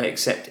well,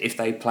 except if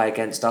they play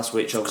against us,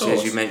 which obviously,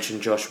 as you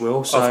mentioned, Josh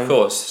will. So. Of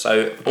course.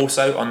 So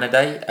also on the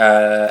day,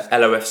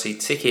 LOFC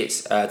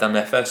Tickets done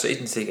their first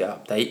season ticket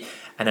update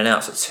and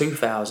announced that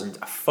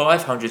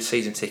 2,500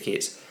 season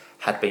tickets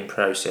had been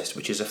processed,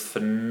 which is a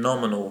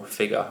phenomenal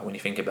figure when you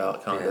think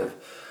about kind of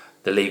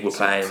the league we're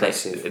playing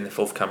in the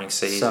forthcoming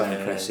season. So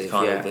impressive, and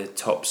kind of the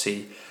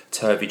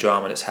topsy-turvy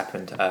drama that's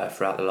happened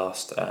throughout the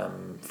last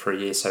 3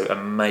 years. So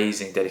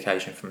amazing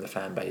dedication from the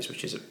fan base,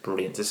 which is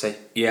brilliant to see.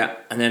 Yeah,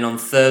 and then on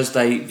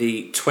Thursday,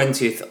 the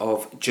 20th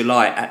of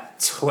July at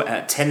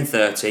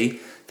 10:30,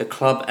 the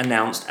club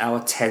announced our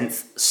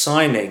 10th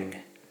signing.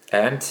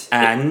 And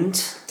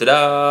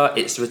ta-da!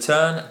 It's the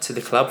return to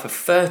the club for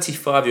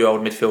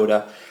 35-year-old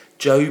midfielder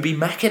Jobi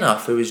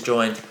McAnuff, who was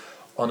joined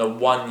on a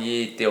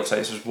 1-year deal. So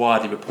this was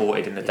widely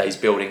reported in the days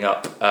building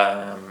up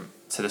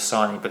to the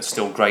signing, but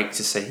still great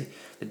to see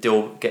the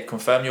deal get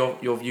confirmed.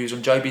 Your views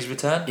on Jobi's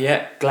return?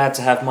 Yeah, glad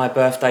to have my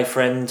birthday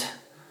friend.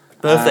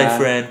 Birthday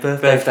friend.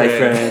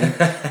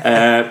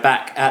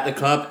 Back at the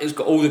club. It's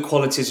got all the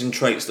qualities and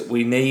traits that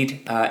we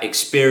need,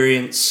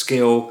 experience,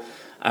 skill,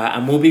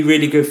 and will be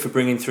really good for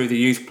bringing through the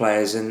youth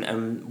players,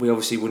 and we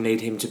obviously will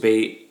need him to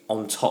be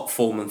on top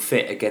form and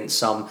fit against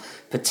some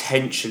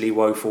potentially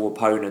woeful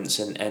opponents,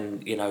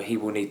 and he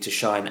will need to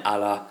shine a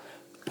la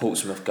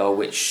Portsmouth goal,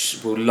 which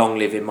will long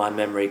live in my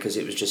memory because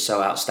it was just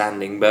so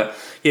outstanding. But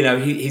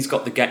he's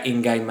got the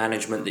in-game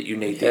management that you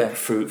need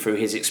through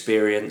his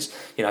experience.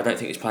 I don't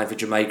think he's playing for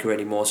Jamaica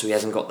anymore, so he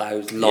hasn't got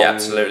those long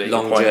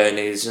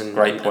journeys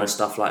and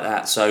stuff like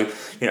that. So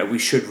we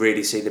should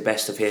really see the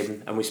best of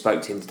him, and we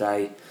spoke to him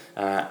today.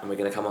 And we're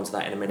going to come on to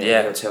that in a minute.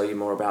 Yeah. He'll tell you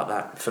more about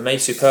that. For me,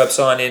 superb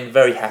signing.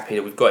 Very happy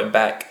that we've got him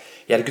back.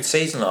 He had a good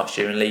season last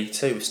year in League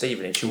 2 with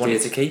Stevenage. He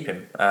wanted to keep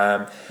him.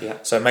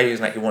 So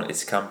amazing that he wanted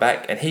to come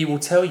back. And he will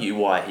tell you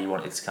why he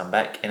wanted to come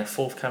back in a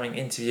forthcoming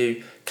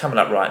interview coming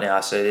up right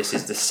now. So this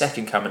is the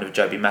second coming of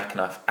Jobi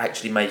McAnuff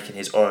actually making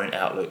his Orient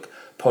Outlook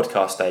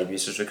podcast debut.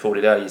 This was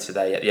recorded earlier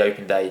today at the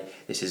open day.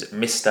 This is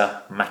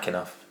Mr.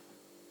 McAnuff.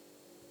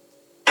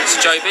 So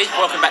Jobi,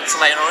 welcome back to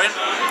Leyton Orient.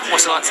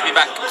 What's it like to be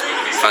back?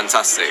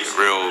 Fantastic,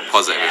 real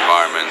positive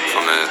environment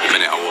from the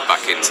minute I walked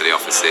back into the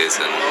offices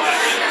and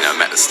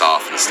met the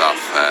staff and stuff.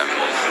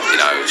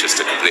 Just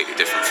a completely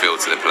different feel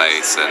to the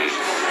place, and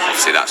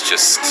obviously that's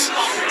just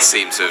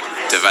seemed to have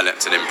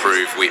developed and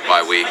improved week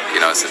by week.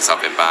 Since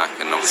I've been back,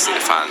 and obviously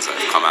the fans that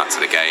have come out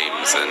to the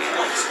games, and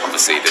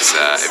obviously this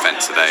event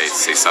today to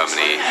see so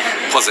many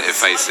positive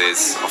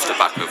faces off the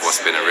back of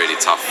what's been a really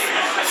tough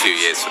few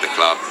years for the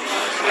club.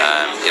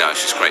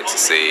 It's just great to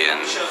see, and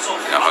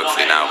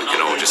hopefully now we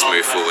can all just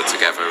move forward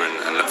together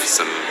and look for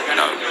some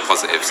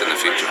positives in the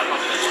future.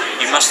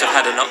 You must have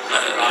had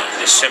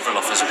there's several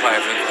offers. A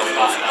player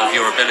of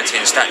your ability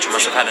and stature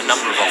must have had a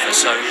number of offers.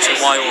 So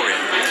why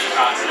Orient?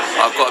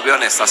 I've got to be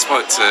honest. I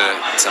spoke to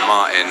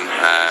Martin.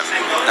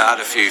 I had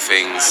a few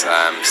things.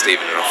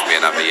 Stephen had offered me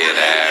another year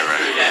there,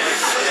 and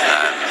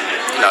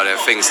there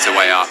are things to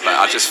weigh up. But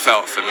I just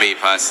felt, for me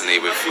personally,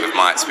 with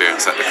my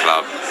experience at the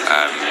club.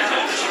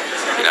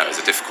 It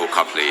was a difficult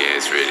couple of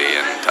years really,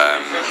 and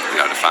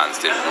the fans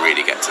didn't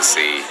really get to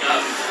see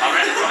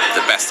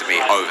the best of me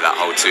over that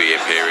whole 2-year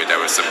period.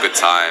 There were some good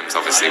times,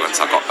 obviously,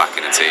 once I got back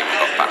in the team and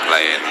got back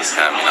playing.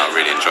 I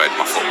really enjoyed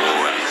my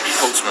football. And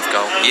Portsmouth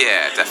goal.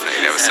 Yeah,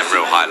 definitely. There were some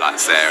real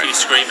highlights there. A few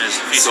screamers.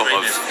 Sort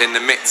of in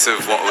the midst of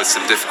what was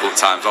some difficult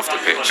times off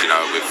the pitch,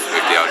 with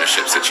the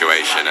ownership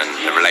situation and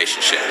the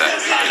relationship that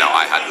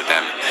I had with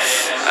them.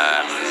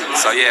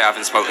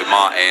 Having spoke with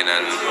Martin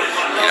and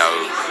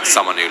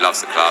someone who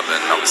loves the club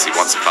and obviously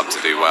wants the club to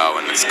do well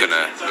and it's going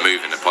to move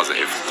in a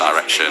positive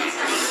direction.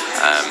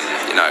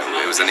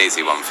 It was an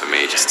easy one for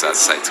me just to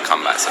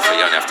come back. So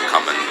you only have to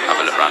come and have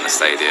a look around the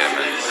stadium,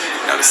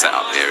 and the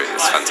setup here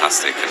is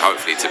fantastic, and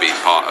hopefully to be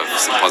part of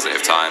some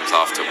positive times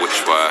after which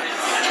were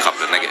a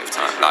couple of negative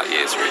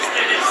years really.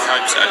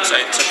 I hope so.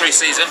 So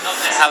pre-season,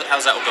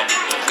 how's that all gone?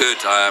 Good.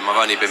 I've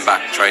only been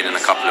back training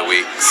a couple of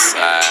weeks.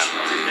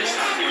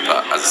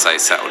 But as I say,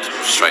 settled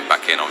straight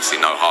back in. Obviously,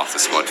 know half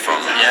the squad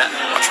from.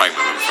 I trained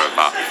with them for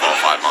about 4 or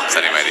 5 months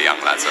anyway. The young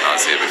lads when I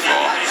was here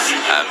before.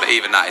 But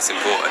even that is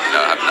important,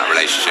 having that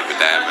relationship with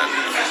them.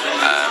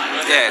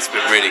 And it's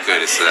been really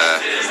good. It's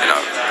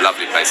a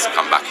lovely place to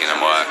come back in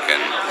and work. And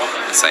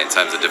I'd say in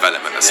terms of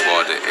development of the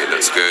squad, it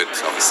looks good.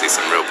 Obviously,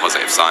 some real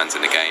positive signs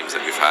in the games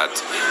that we've had.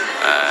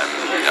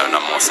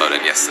 None more so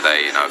than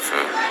yesterday.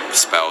 For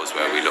spells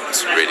where we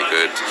looked really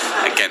good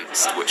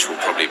against, which will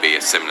probably be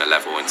a similar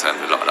level in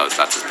terms of a lot of those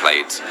lads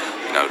played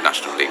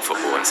National League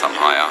football and some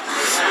higher.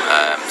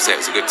 So it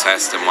was a good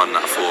test and one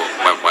that I thought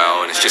went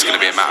well, and it's just going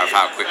to be a matter of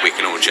how quick we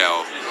can all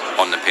gel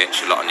on the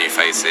pitch. A lot of new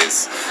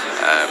faces,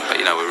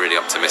 but we're really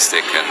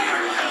optimistic and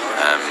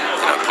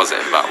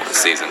positive about what the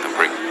season can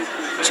bring.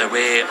 So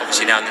we're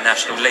obviously now in the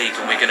National League,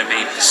 and we're going to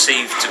be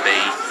perceived to be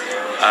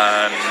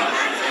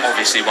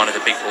obviously one of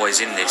the big boys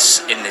in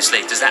this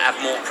league. Does that add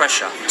more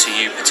pressure to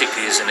you,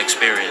 particularly as an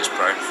experienced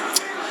pro?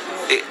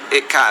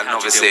 It can,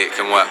 obviously it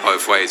can work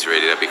both ways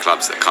really. There'll be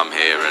clubs that come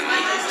here and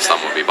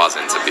some will be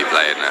buzzing to be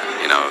playing at,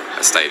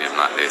 a stadium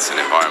like this, an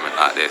environment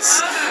like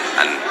this,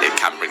 and it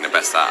can bring the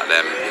best out of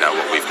them.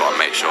 What we've got to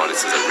make sure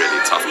this is a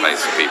really tough place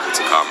for people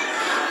to come,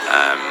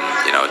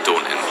 a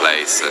daunting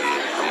place and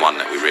one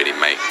that we really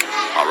make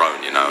our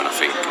own, and I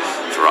think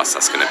for us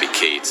that's going to be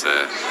key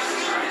to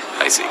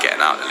basically getting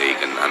out of the league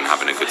and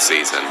having a good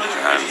season,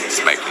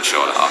 just making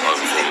sure that our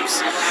home form's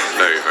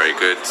very, very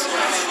good.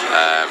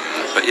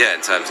 But yeah,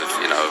 in terms of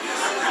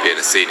being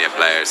a senior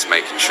player, it's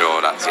making sure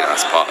that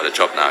that's part of the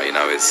job now.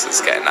 It's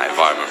getting that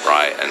environment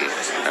right, and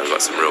we've got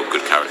some real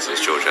good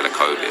characters, George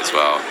Elokobi as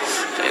well.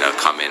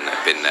 Come in,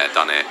 been there,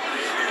 done it.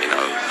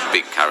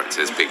 Big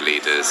characters, big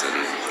leaders, and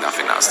I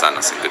think that'll stand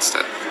us in good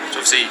stead.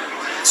 So obviously,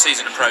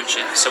 season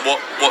approaching. So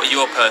what are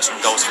your personal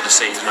goals for the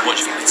season, and what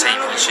do you think the team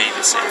can achieve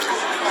this season?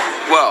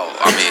 Well,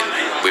 I mean,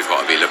 we've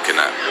got to be looking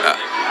at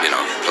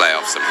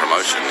playoffs and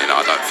promotion. I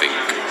don't think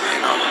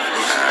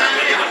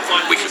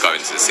we could go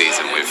into the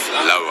season with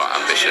lower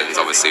ambitions.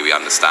 Obviously, we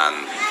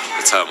understand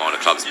the turmoil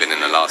the club's been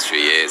in the last few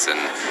years, and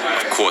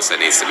of course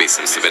there needs to be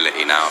some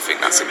stability now. I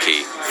think that's a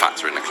key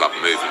factor in the club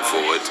moving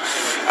forward,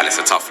 and it's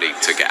a tough league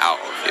to get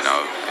out of.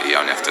 You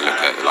only have to look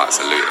at the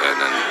likes of Luton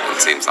and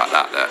teams like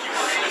that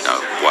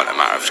weren't a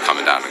matter of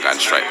coming down and going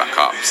straight back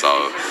up. So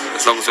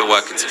as long as we're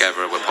working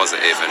together, we're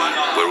positive and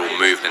we're all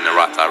moving in the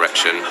right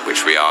direction,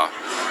 which we are,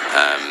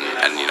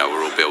 and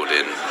we're all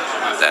building,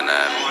 then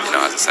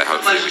as I say,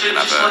 hopefully we can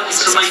have a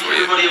successful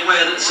year.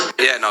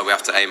 Yeah, no, we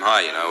have to aim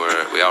high.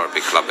 We are a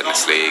big club in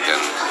this league,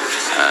 and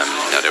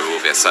there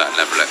will be a certain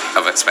level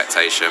of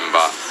expectation,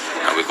 but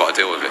we've got to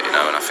deal with it.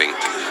 And I think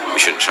we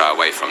shouldn't shy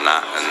away from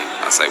that, and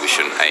I say we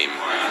shouldn't aim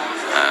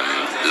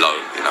low.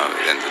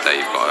 At the end of the day,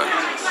 you've got to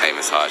aim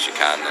as high as you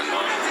can, and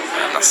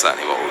that's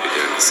certainly what we'll be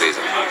doing this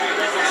season.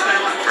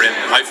 Brilliant.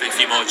 Hopefully a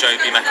few more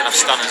Jobi McAnuff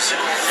stunners.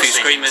 A few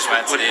screamers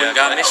wouldn't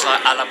go amiss,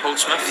 like a la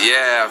Portsmouth.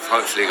 Yeah, I've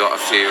hopefully got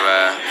a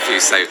few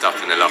saved up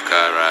in the locker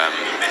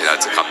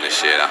to come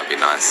this year. That would be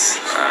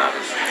nice.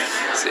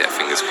 So yeah,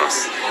 fingers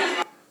crossed.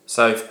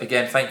 So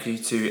again, thank you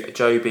to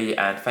Jobi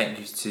and thank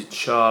you to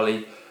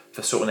Charlie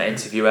for sorting that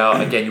interview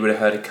out. Again, you would have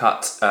heard a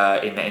cut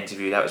in that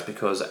interview. That was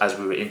because as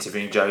we were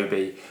interviewing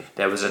Jobi,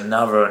 there was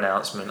another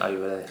announcement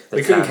over the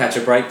We couldn't catch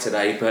a break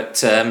today, but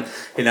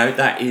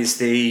that is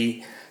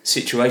the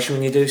situation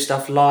when you do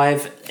stuff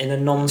live in a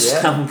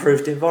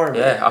non-soundproofed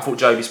environment. Yeah, I thought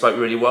Jobi spoke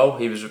really well.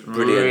 He was a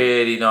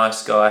really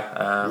nice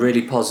guy.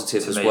 Really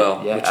positive as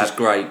well, which is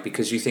great,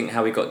 because you think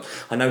how he got...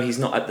 I know he's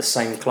not at the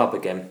same club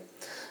again.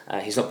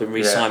 He's not been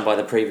re-signed by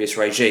the previous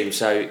regime,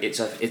 so it's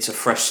a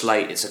fresh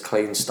slate, it's a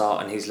clean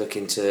start, and he's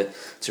looking to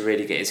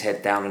really get his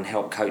head down and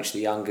help coach the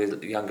younger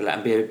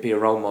lad and be a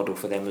role model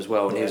for them as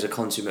well. And he was a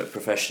consummate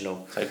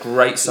professional. A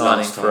great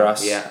signing for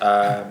us.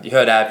 Yeah. You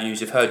heard our views,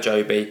 you've heard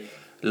Jobi.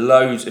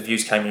 Loads of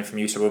views came in from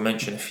you, so we'll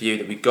mention a few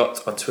that we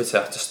got on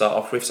Twitter to start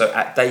off with. So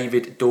at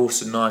David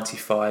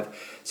Dawson95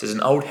 says,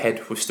 an old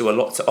head with still a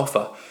lot to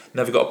offer.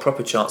 Never got a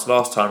proper chance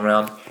last time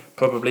round.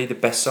 Probably the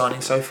best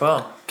signing so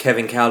far.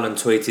 Kevin Cowland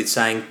tweeted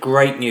saying,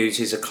 great news,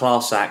 he's a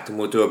class act and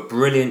will do a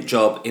brilliant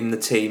job in the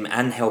team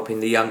and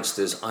helping the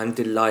youngsters. I'm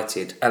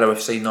delighted.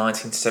 LOFC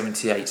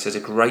 1978 says, a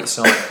great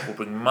signing will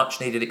bring much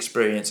needed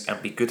experience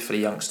and be good for the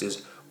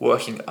youngsters.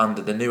 Working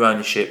under the new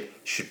ownership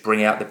should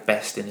bring out the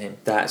best in him.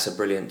 That's a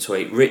brilliant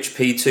tweet. Rich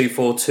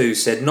P242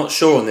 said, not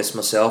sure on this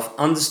myself.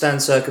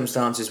 Understand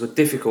circumstances were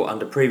difficult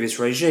under previous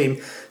regime,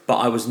 but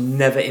I was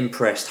never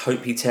impressed.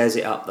 Hope he tears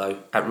it up though.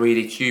 At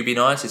Really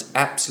QB9 is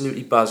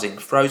absolutely buzzing.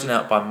 Frozen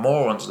out by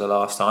morons the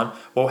last time.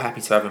 Well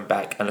happy to have him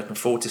back and looking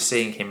forward to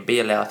seeing him be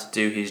allowed to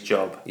do his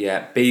job.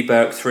 Yeah, B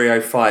Burke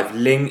 305.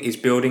 Ling is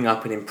building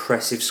up an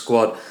impressive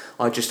squad.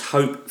 I just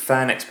hope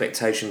fan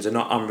expectations are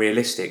not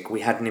unrealistic.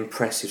 We had an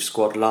impressive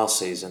squad last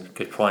season.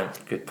 Good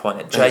point.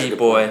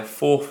 J-Boy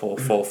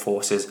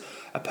 4444 says,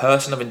 a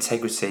person of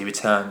integrity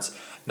returns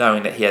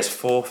knowing that he has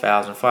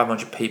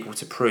 4,500 people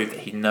to prove that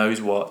he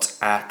knows what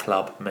our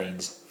club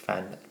means.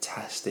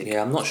 Fantastic.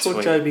 Yeah, I'm not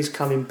sure Jobi's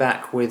coming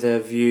back with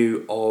a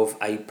view of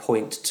a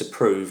point to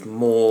prove,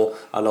 more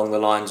along the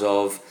lines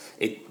of,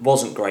 it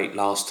wasn't great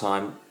last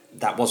time,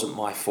 that wasn't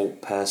my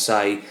fault per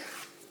se,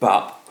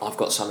 but I've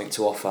got something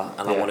to offer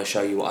and I want to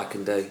show you what I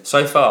can do.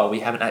 So far, we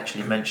haven't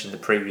actually mentioned the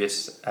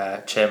previous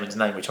chairman's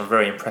name, which I'm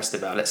very impressed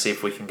about. Let's see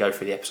if we can go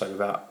through the episode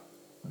without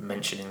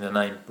mentioning the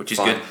name, which is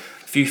good.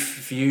 A few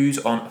views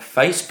on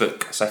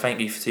Facebook. So thank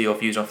you to your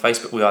views on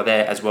Facebook. We are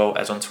there as well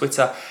as on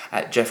Twitter.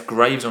 At Jeff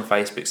Graves on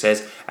Facebook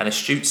says, an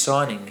astute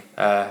signing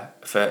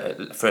for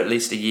at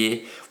least a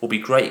year will be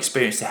great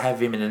experience to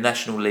have him in the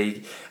National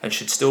League and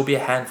should still be a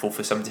handful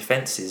for some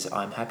defences.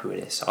 I'm happy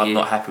with this. I'm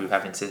not happy with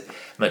having to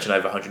mention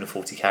over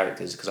 140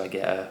 characters because I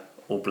get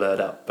all blurred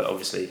up, but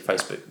obviously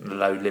Facebook, the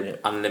low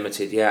limit.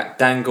 Unlimited, yeah.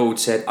 Dan Gould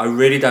said, I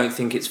really don't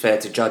think it's fair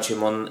to judge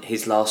him on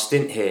his last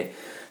stint here.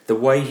 The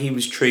way he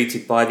was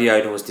treated by the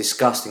owner was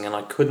disgusting and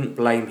I couldn't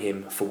blame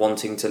him for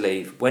wanting to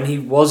leave. When he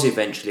was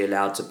eventually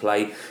allowed to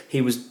play,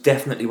 he was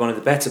definitely one of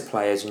the better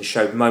players and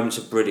showed moments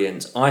of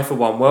brilliance. I, for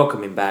one,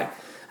 welcome him back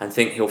and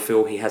think he'll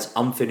feel he has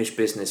unfinished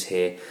business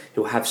here.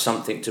 He'll have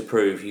something to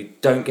prove. You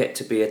don't get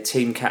to be a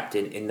team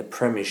captain in the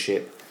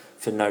Premiership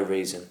for no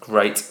reason.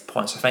 Great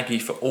point. So thank you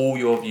for all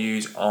your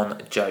views on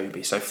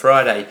Jobi. So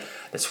Friday,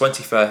 the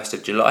 21st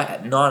of July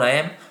at 9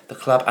 a.m, the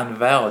club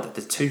unveiled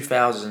the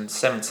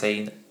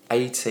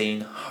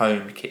 2017-18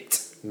 home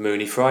kit.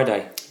 Mooney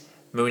Friday,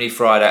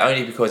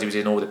 only because he was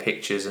in all the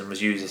pictures and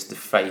was used as the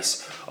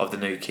face of the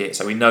new kit.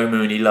 So we know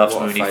Mooney loves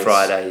Mooney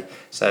Friday.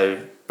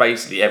 So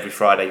basically every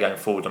Friday going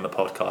forward on the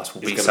podcast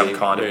will be some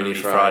kind of Mooney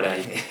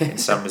Friday in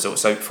some resort.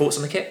 So thoughts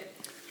on the kit?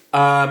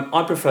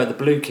 I prefer the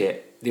blue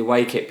kit, the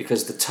away kit,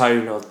 because the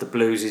tone of the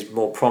blues is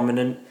more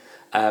prominent,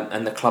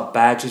 and the club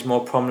badge is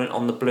more prominent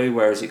on the blue,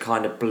 whereas it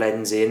kind of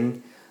blends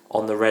in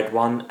on the red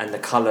one, and the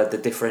colour, the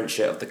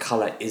differentiate of the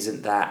colour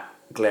isn't that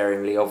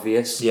glaringly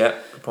obvious. Yeah,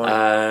 good point.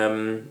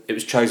 It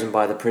was chosen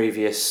by the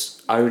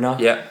previous owner.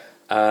 Yeah.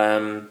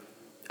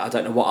 I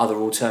don't know what other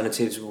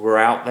alternatives were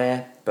out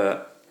there,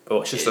 but...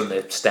 Well, it's just on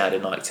the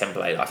standard Nike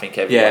template, I think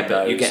everyone knows.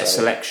 But you get a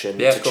selection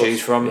to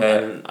choose from,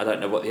 and I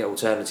don't know what the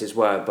alternatives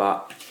were,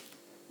 but...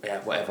 Yeah,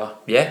 whatever.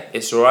 Yeah,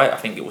 it's alright. I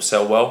think it will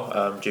sell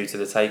well due to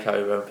the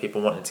takeover and people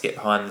wanting to get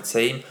behind the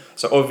team.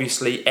 So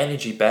obviously,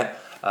 Energybet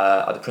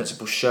are the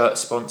principal shirt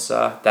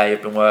sponsor. They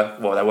have been they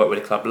worked with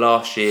the club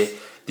last year.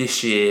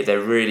 This year,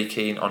 they're really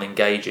keen on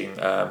engaging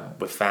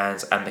with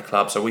fans and the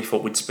club. So we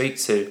thought we'd speak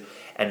to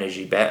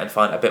Energybet and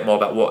find out a bit more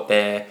about what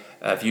their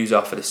views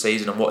are for the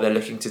season and what they're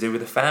looking to do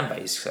with the fan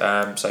base.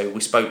 So we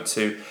spoke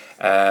to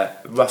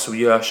Russell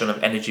Yershon of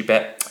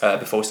Energybet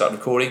before we started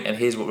recording, and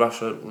here's what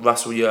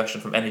Russell Yershon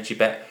from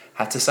Energybet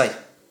had to say.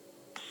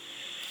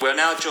 We're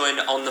now joined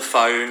on the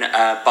phone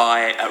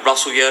by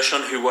Russell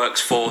Yershon, who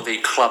works for the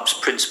club's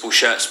principal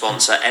shirt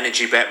sponsor,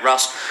 Energybet.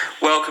 Russ,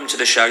 welcome to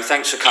the show.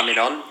 Thanks for coming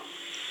on.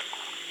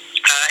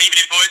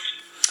 Evening, boys.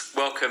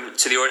 Welcome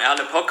to the Orient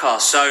Outlet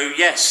Podcast. So,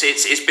 yes,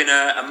 it's been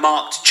a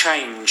marked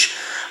change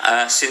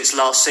since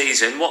last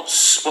season.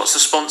 What's the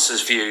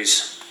sponsors'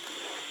 views?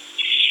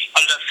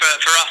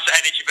 For us at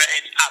Energybet,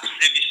 it's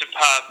absolutely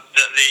superb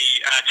that the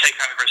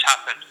takeover has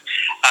happened.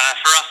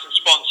 For us as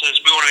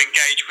sponsors, we want to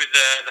engage with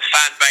the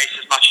fan base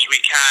as much as we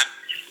can.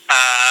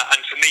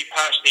 And for me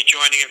personally,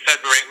 joining in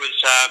February,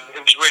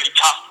 it was really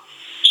tough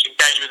to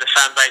engage with the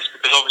fan base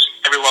because obviously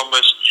everyone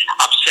was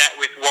upset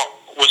with what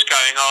was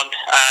going on.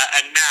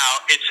 And now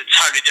it's a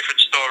totally different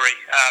story.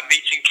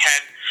 Meeting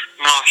Ken,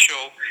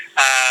 Marshall,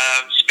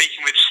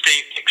 speaking with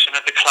Steve Dixon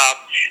at the club,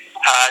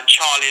 and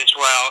Charlie as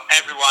well,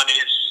 everyone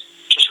is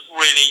just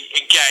really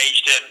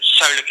engaged and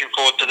so looking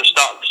forward to the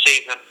start of the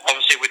season.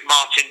 Obviously with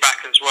Martin back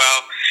as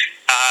well.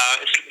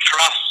 For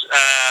us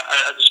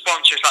as a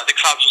sponsor, it's like the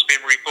club's just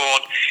been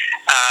reborn,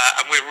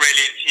 and we're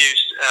really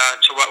enthused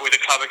to work with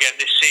the club again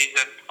this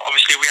season.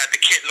 Obviously we had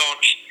the kit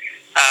launch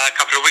a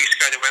couple of weeks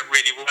ago that went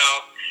really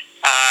well,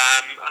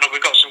 and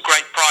we've got some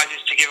great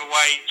prizes to give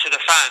away to the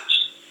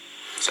fans.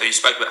 So you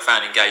spoke about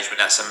fan engagement.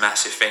 That's a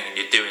massive thing, and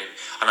you're doing.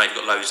 I know you've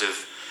got loads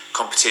of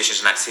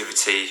competitions and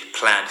activity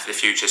planned for the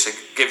future. So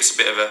give us a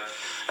bit of an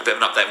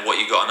update on what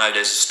you got. I know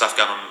there's stuff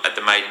going on at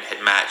the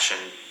Maidenhead match,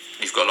 and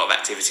you've got a lot of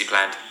activity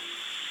planned.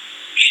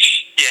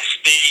 Yes,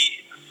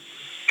 the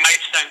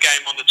Maidstone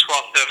game on the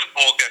 12th of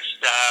August.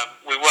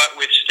 We work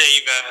with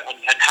Steve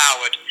and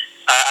Howard,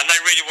 and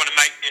they really want to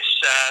make this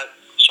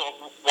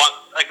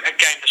a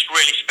game that's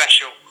really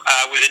special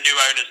with the new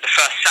owners, the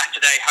first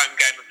Saturday home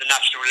game of the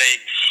National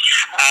League.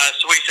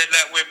 So we said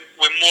that we're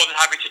more than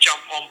happy to jump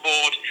on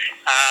board,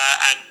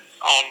 and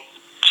on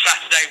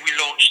Saturday we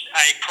launched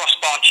a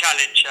crossbar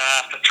challenge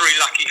for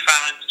 3 lucky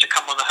fans to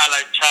come on the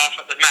hallowed turf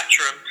at the match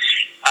room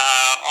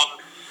at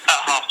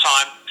half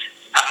time,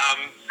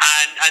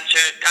 and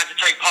to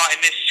take part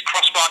in this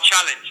crossbar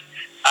challenge.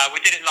 We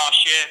did it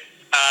last year.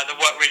 That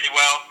worked really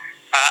well,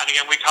 and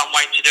again we can't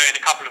wait to do it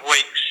in a couple of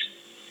weeks.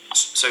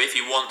 So if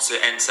you want to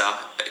enter,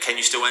 can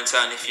you still enter?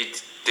 And if you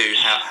do,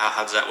 how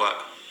does that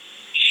work?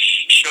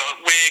 Sure.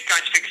 We're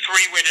going to pick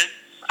 3 winners,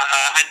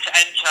 and to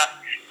enter,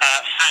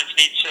 fans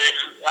need to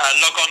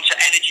log on to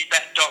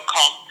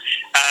energybet.com,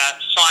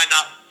 sign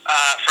up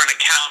for an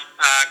account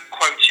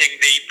quoting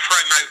the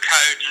promo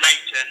code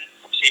Leyton,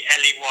 obviously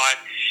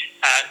LEYTON,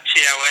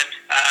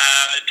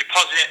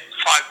 deposit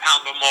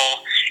 £5 or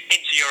more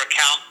into your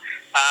account.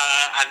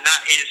 And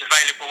that is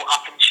available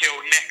up until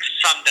next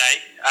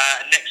Sunday.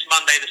 Next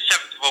Monday, the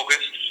 7th of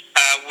August,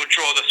 we'll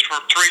draw the 3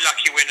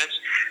 lucky winners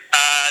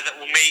that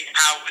will meet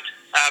Howard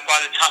by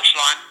the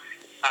touchline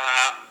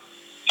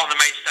on the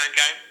Maidstone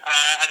game,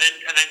 and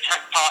then take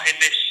part in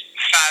this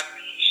fab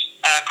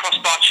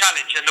crossbar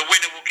challenge. And the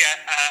winner will get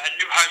a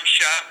new home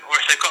shirt, or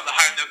if they've got the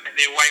home, they'll get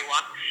the away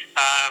one,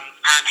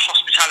 and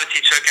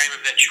hospitality to a game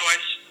of their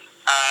choice.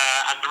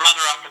 And the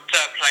runner-up and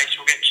 3rd place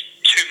will get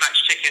 2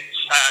 match tickets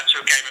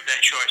to a game of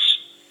their choice.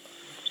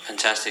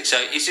 Fantastic.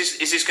 So is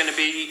this going to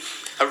be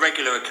a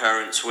regular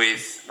occurrence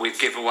with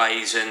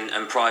giveaways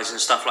and prizes and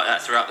stuff like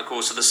that throughout the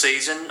course of the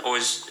season, or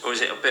is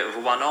it a bit of a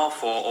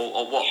one-off,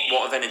 or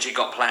what have Energybet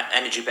got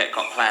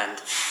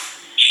planned?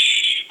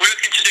 We're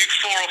looking to do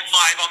 4 or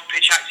 5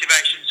 on-pitch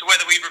activations. So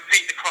whether we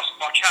repeat the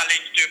crossbar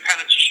challenge, do a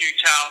penalty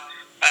shootout,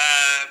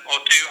 or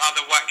do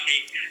other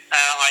wacky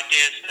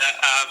ideas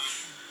that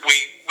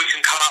we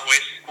can come up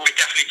with. We're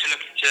definitely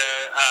looking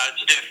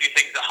to do a few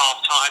things at half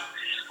time.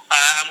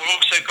 And we've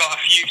also got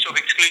a few sort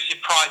of exclusive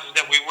prizes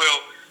that we will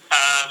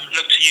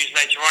look to use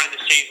later on in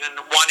the season.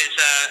 One is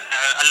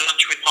a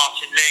lunch with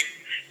Martin Ling,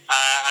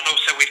 and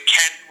also with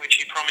Ken, which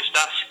he promised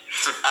us.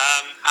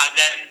 And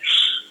then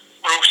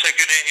we're also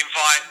going to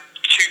invite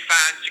 2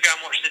 fans to go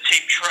and watch the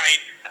team train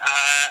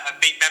and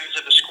meet members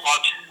of the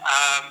squad.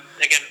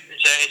 Again,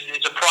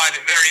 it's a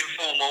private, very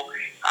informal,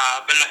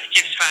 but it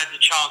gives fans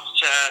a chance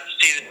to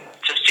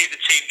see the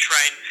team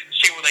train,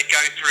 see what they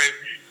go through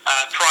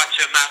prior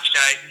to a match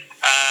day,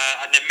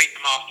 and then meet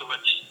them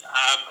afterwards.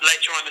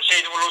 Later on in the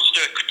season, we'll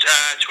also do a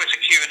Twitter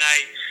Q&A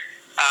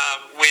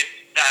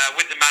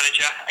with the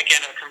manager, again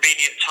at a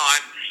convenient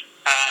time,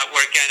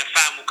 where again a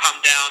fan will come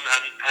down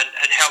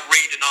and help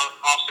read and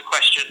ask the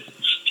questions.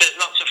 So there's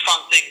lots of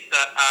fun things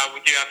that we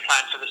do have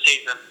planned for the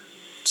season.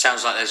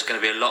 Sounds like there's going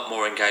to be a lot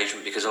more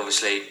engagement because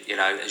obviously,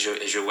 as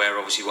you're aware,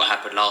 obviously what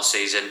happened last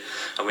season,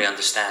 and we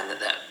understand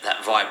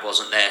that vibe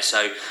wasn't there.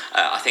 So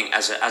I think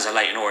as a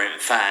Leyton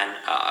Orient fan,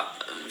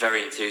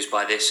 very enthused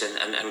by this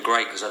and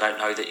great, because I don't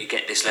know that you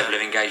get this level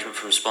of engagement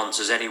from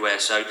sponsors anywhere.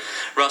 So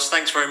Russ,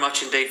 thanks very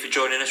much indeed for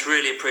joining us.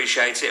 Really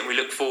appreciate it, and we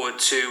look forward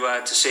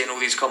to seeing all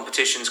these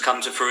competitions come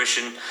to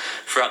fruition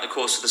throughout the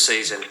course of the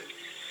season.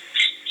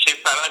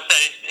 Super. As I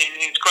said,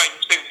 it's great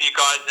to speak with you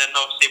guys, and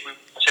obviously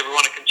we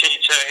want to continue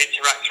to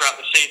interact throughout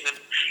the season.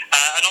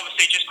 And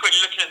obviously, just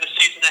quickly looking at the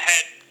season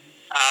ahead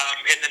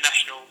in the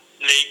National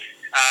League,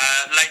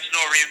 Leyton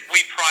Orient,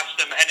 we priced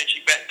them at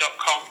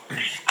Energybet.com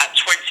at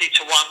 20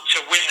 to 1 to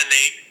win the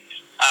league.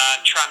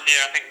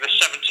 Tranmere, I think, the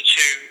 7 to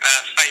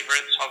 2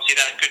 favourites. Obviously,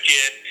 they had a good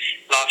year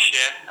last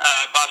year,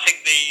 but I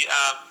think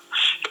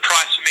the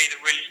price for me that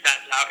really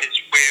stands out is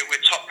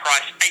we're top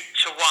price 8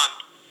 to 1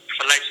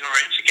 for Leyton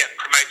Orient to get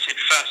promoted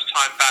first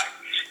time back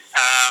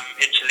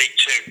into League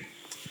 2.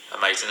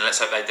 Amazing. Let's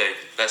hope they do.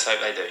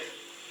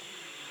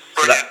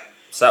 Brilliant.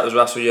 So that was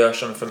Russell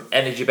Yershon from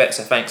Energybet.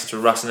 So thanks to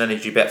Russ and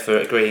Energybet for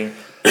agreeing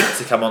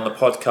to come on the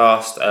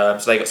podcast.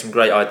 So they got some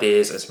great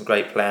ideas and some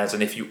great plans.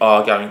 And if you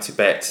are going to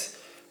bet,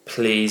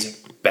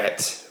 please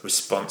bet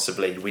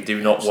responsibly. We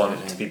do not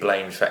want to be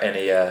blamed for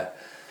any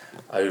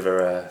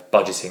over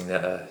budgeting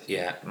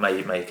that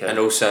may make. And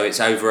also, it's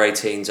over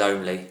 18s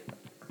only.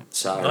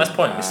 So nice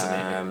point,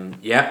 Mr.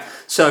 Yeah.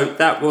 So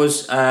that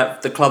was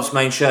the club's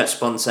main shirt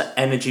sponsor,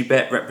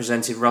 Energybet,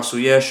 representing Russell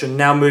Yershon.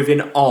 Now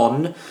moving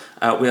on,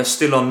 we are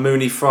still on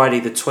Mooney Friday,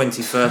 the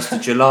 21st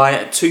of July.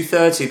 At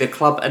 2:30, the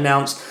club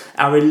announced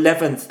our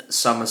 11th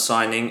summer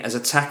signing as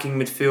attacking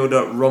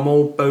midfielder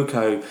Rommel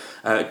Boko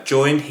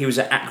joined. He was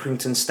at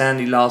Accrington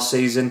Stanley last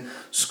season,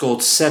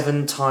 scored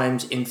 7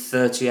 times in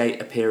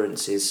 38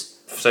 appearances.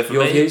 So for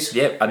Your me, views?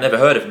 Yep, I never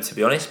heard of him to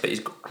be honest, but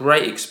he's got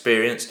great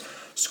experience.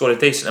 Scored a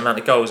decent amount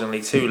of goals in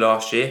League 2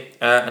 last year,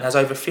 and has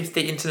over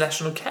 50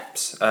 international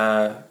caps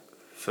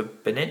for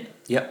Benin.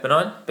 Yep.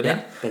 Benin.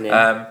 Yeah,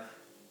 Benin.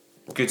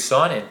 Good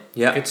signing.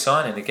 Yeah. Good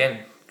signing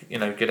again.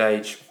 Good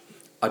age.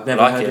 I'd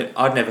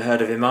never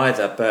heard of him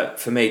either, but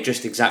for me,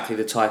 just exactly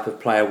the type of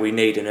player we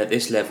need, and at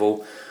this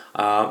level,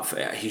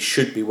 he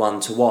should be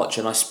one to watch.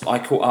 And I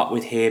caught up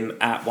with him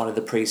at one of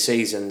the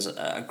pre-seasons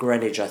at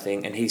Greenwich, I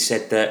think, and he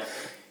said that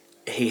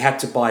he had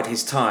to bide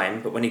his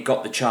time, but when he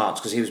got the chance,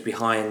 because he was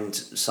behind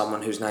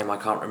someone whose name I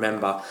can't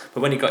remember,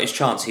 but when he got his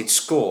chance, he'd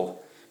score.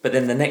 But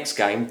then the next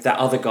game, that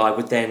other guy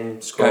would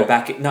then go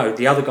back. No,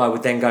 the other guy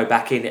would then go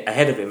back in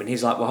ahead of him, and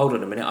he's like, "Well, hold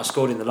on a minute, I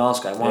scored in the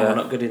last game. Why am I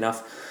not good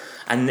enough?"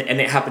 And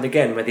it happened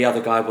again, where the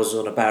other guy was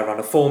on a bad run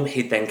of form.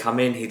 He'd then come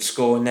in, he'd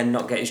score, and then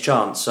not get his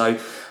chance. So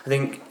I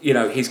think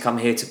he's come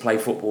here to play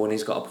football, and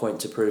he's got a point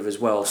to prove as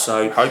well.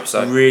 So hope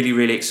so. Really,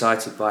 really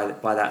excited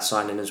by that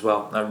signing as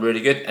well. No, really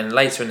good. And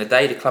later in the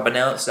day, the club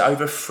announced that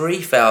over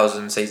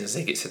 3,000 season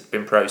tickets had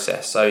been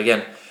processed. So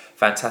again,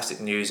 fantastic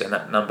news, and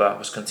that number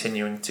was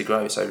continuing to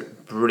grow. So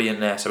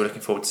brilliant there. So we're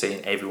looking forward to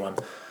seeing everyone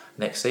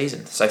next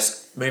season. So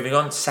moving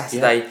on,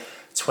 Saturday,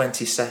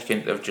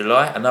 22nd of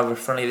July, another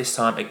friendly, this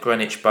time at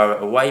Greenwich Borough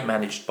away,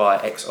 managed by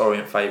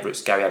ex-Orient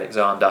favourites Gary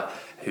Alexander,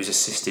 who's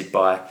assisted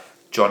by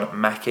John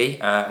Mackey,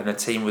 and the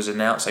team was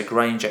announced. So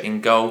Granger in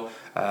goal,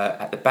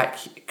 at the back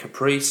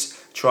Caprice,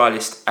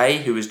 trialist A,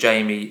 who was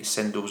Jamie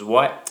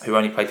Sendles-White, who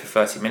only played for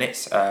 30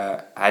 minutes.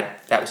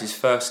 That was his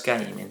first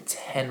game in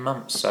 10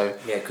 months. So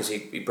yeah, because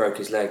he broke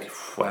his leg.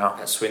 Wow,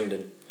 at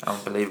Swindon,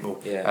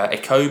 unbelievable. Yeah.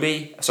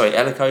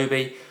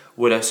 Elokobi,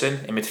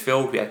 Wooderson in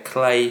midfield. We had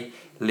Clay,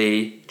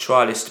 Lee,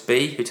 trialist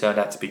B, who turned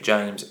out to be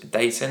James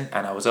Dayton,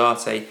 and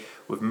Alzate,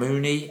 with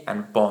Mooney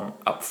and Bont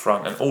up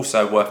front. And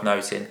also worth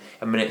noting,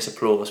 a minute's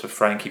applause for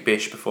Frankie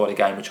Bish before the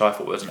game, which I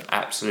thought was an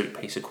absolute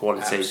piece of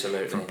quality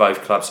from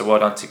both clubs. So well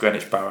done to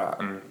Greenwich Borough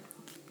and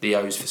the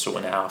O's for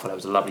sorting it out. I thought that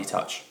was a lovely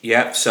touch.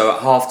 Yeah, so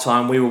at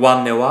half-time we were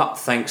 1-0 up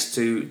thanks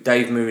to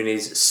Dave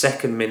Mooney's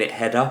second-minute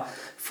header,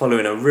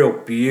 following a real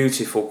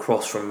beautiful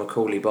cross from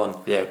Macaulay Bond.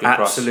 Yeah, good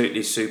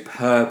Absolutely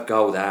superb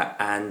goal that,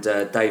 and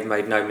Dave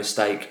made no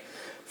mistake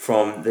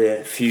from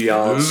the few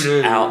yards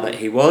out that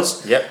he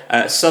was.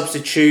 Yep.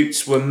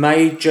 Substitutes were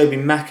made.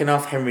 Jobi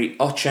McAnuff, Henry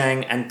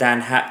Ochang and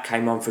Dan Happ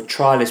came on for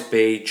Trialist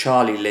B,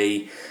 Charlie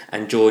Lee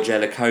and George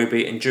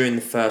Elokobi. And during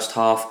the first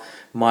half,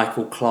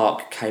 Michael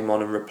Clark came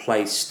on and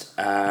replaced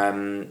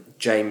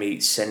Jamie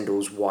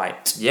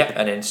Sendles-White. Yep,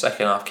 and then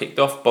second half kicked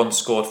off. Bond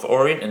scored for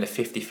Orient in the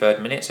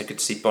 53rd minute, so good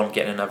to see Bond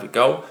getting another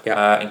goal. Yep.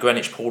 And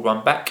Greenwich pulled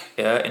one back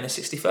in the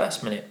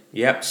 61st minute.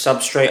 Yep,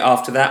 sub straight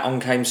after that, on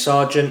came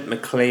Sargent,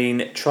 McLean,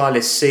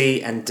 Trialist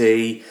C and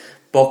D,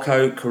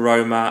 Bocco,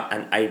 Karoma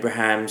and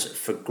Abrahams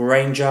for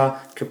Granger,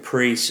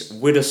 Caprice,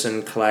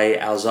 Widdowson, Clay,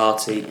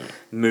 Alzati,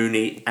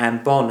 Mooney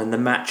and Bon. And the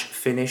match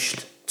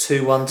finished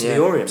 2-1 to the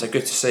Orient. So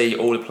good to see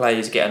all the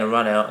players getting a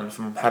run out, and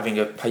from having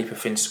a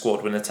paper-thin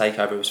squad when the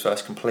takeover was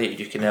first completed,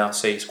 you can now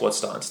see squad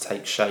starting to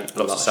take shape.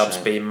 Lots of subs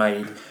being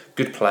made,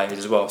 good players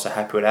as well, so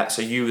happy with that.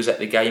 So you was at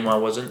the game, I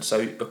wasn't,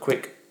 so a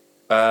quick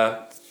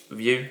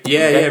view?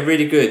 Yeah,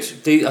 really good.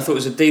 I thought it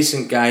was a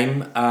decent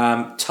game.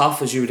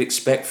 Tough, as you would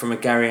expect from a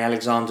Gary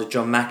Alexander,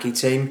 John Mackey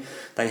team.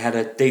 They had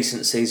a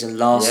decent season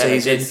last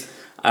season.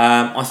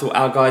 I thought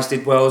our guys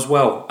did well as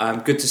well.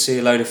 Good to see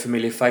a load of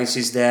familiar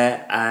faces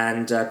there,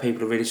 and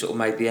people have really sort of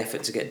made the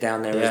effort to get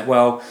down there as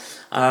well.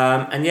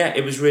 And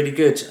it was really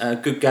good.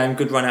 Good game,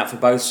 good run out for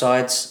both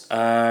sides.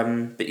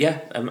 And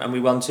we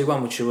won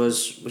 2-1, which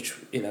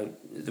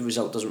the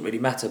result doesn't really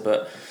matter,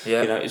 but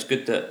it's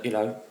good that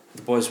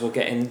the boys were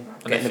getting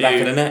the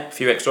back of the net. A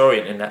few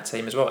ex-Orient in that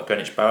team as well at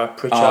Greenwich Borough.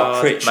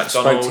 Pritchard, McDonald.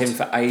 Spoke to him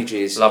for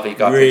ages. Lovely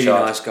guy, really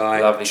Pritchard. Nice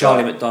guy. Lovely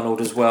Charlie guy.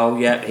 McDonald as well.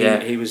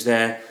 He was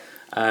there.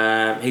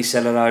 He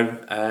said hello,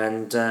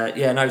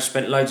 and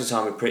spent loads of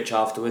time with Pritch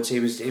afterwards.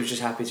 He was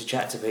just happy to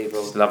chat to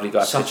people. Lovely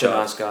guy, such Pritchard. A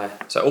nice guy.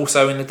 So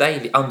also in the day,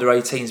 the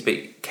under-18s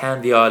beat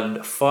Candy Island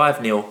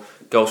 5-0.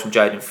 Goals from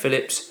Jaden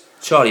Phillips,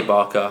 Charlie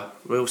Barker,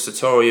 Real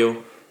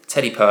Sartorial,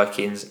 Teddy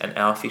Perkins and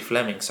Alfie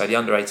Fleming. So the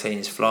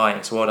under-18s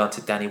flying. So well done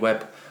to Danny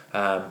Webb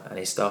and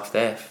his staff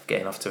there,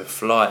 getting off to a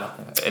flyer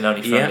in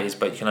only friendlies,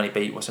 but you can only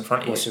beat what's in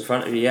front of you. What's in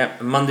front of you, yeah.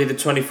 Monday the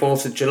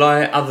 24th of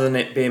July, other than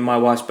it being my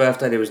wife's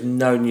birthday, there was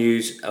no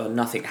news or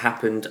nothing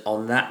happened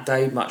on that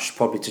day, much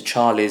probably to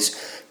Charlie's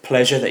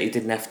pleasure that he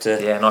didn't have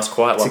to nice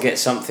quiet one. to get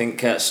something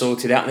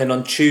sorted out. And then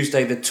on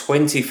Tuesday the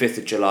 25th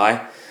of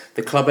July,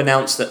 the club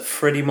announced that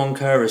Freddie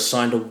Moncur has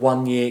signed a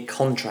 1-year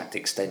contract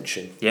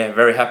extension. Yeah,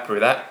 very happy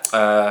with that.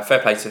 Fair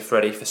play to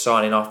Freddie for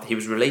signing after he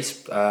was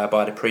released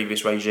by the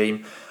previous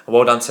regime. And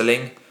well done to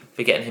Ling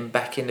for getting him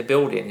back in the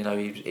building.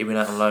 He went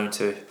out on loan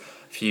to a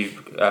few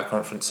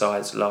conference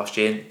sides last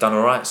year and done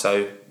all right.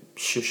 So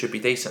should be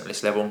decent at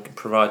this level and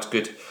provides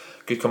good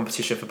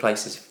competition for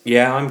places.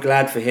 Yeah, I'm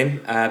glad for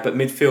him. But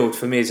midfield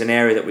for me is an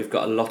area that we've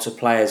got a lot of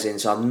players in,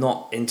 so I'm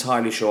not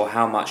entirely sure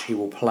how much he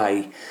will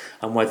play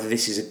and whether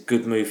this is a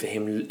good move for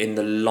him in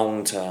the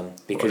long term,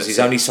 because he's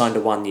only signed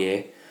a 1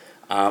 year.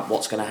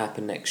 What's going to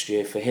happen next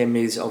year for him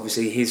is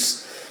obviously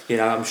his.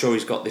 I'm sure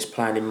he's got this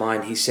plan in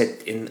mind. He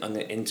said in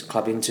the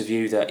club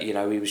interview that he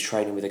was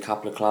training with a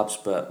couple of clubs,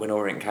 but when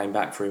Orient came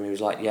back for him, he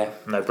was like,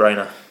 no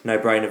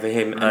brainer for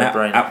him.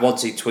 At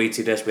Wadsey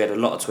tweeted us. We had a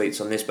lot of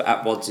tweets on this, but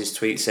at Wadsey's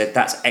tweet said,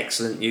 "That's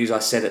excellent news. I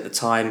said at the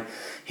time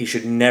he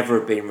should never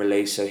have been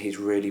released, so he's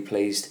really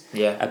pleased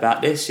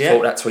about this." Yeah,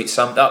 thought that tweet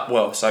summed up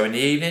well. So in the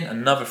evening,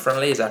 another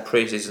friendly as our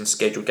pre-season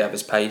schedule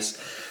gathers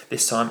pace.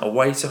 This time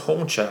away to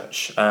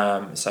Hornchurch.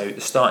 So the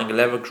starting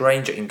 11,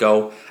 Granger in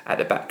goal, at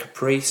the back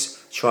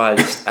Caprice,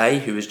 Trialist A,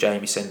 who was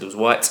Jamie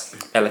Sendles-White,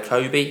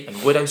 Elokobi and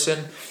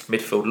Widdowson,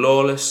 midfield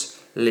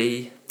Lawless,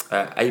 Lee,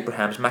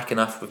 Abrahams,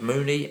 McAnuff with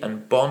Mooney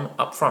and Bon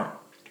up front.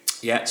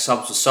 Yeah,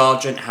 subs were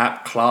Sargent,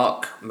 Happ,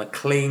 Clark,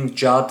 McLean,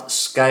 Judd,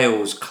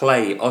 Scales,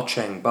 Clay,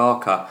 Ocheng,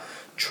 Barker,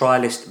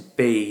 Trialist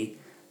B,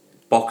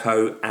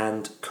 Bocco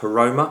and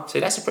Karoma.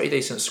 See, that's a pretty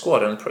decent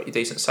squad and a pretty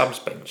decent subs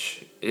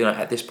bench.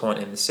 At this point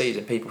in the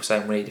season, people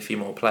saying we need a few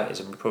more players,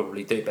 and we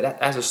probably do. But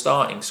as a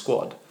starting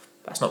squad,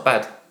 that's not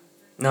bad.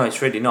 No,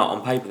 it's really not.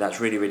 On paper, that's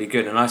really, really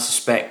good. And I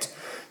suspect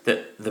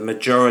that the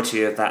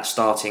majority of that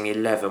starting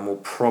 11 will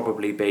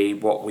probably be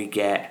what we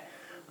get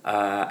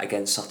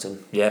against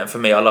Sutton. Yeah, and for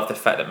me, I love the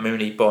fact that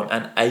Mooney, Bon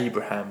and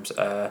Abrahams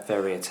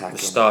very attacking.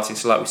 Starting.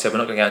 So like we said, we're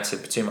not going to go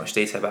into too much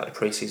detail about the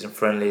pre-season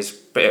friendlies.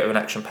 Bit of an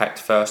action-packed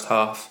first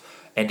half.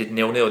 Ended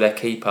 0-0. Their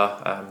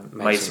keeper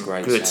made some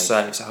good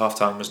saves. At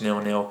half-time was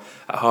 0-0.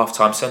 At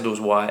half-time,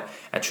 Sendles-White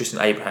and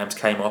Tristan Abrahams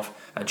came off,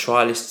 and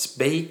Trialists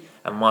B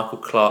and Michael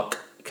Clark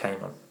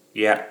came on.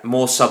 Yeah,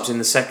 more subs in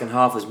the second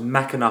half as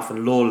McAnuff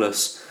and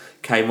Lawless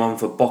came on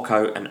for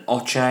Bocco and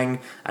Ochang,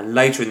 and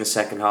later in the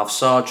second half,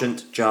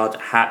 Sargent, Judd,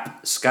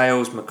 Happ,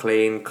 Scales,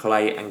 McLean,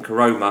 Clay and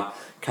Karoma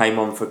came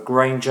on for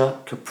Granger,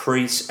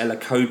 Caprice,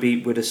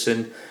 Elokobi,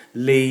 Widdowson,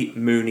 Lee,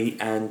 Mooney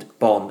and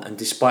Bon. And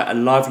despite a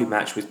lively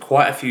match with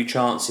quite a few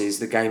chances,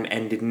 the game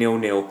ended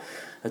 0-0.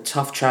 A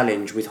tough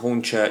challenge, with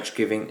Hornchurch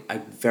giving a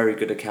very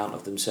good account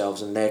of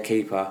themselves, and their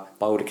keeper,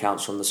 by all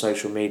accounts on the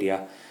social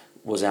media,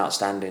 was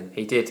outstanding.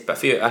 He did,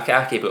 but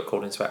our keeper got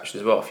called into action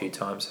as well a few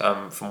times.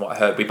 From what I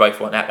heard, we both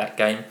weren't at that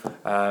game.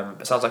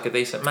 But sounds like a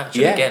decent match.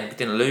 And again, we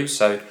didn't lose,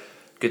 so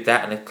good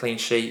that, and a clean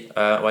sheet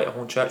away at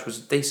Hornchurch was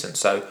decent.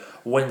 So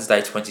Wednesday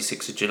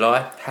 26th of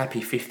July,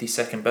 happy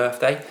 52nd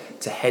birthday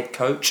to head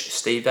coach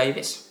Steve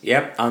Davis.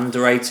 Yep, under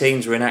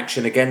 18s were in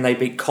action again. They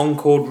beat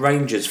Concord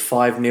Rangers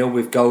 5-0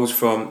 with goals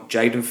from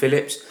Jaden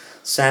Phillips,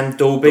 Sam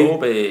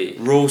Dalby,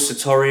 Raul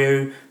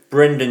Sartoriu,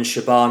 Brendan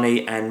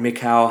Shabani and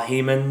Mikhail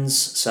Hemans.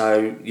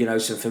 So,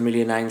 some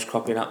familiar names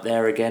cropping up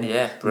there again.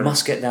 Yeah, brilliant.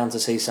 Must get down to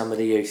see some of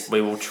the youth.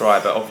 We will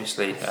try, but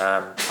obviously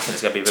I think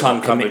there's going to be a bit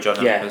more coverage on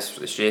them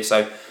this year.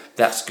 So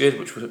that's good,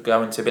 which we'll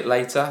go into a bit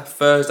later.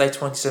 Thursday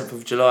 27th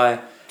of July,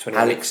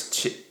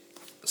 Thursday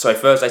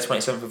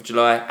 27th of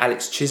July,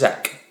 Alex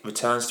Chisak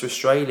returns to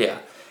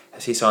Australia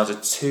as he signs a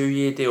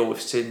 2-year deal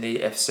with Sydney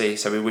FC.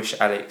 So we wish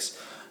Alex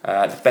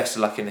the best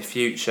of luck in the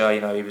future.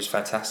 He was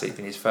fantastic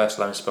in his first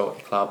loan spell at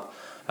the club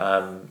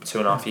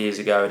 2.5 years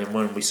ago, and then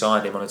when we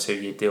signed him on a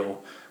 2-year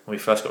deal, when we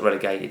first got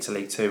relegated to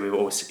League Two, we were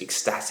always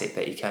ecstatic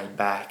that he came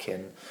back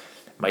and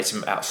made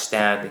some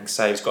outstanding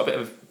saves. Got a bit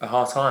of a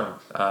hard time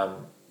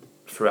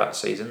throughout the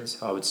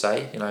seasons, I would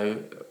say.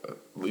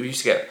 We used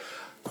to get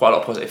quite a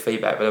lot of positive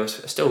feedback, but there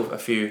was still a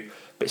few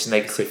bits of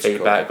negative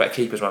feedback. But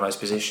keeper's one of those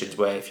positions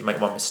where if you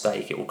make one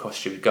mistake, it will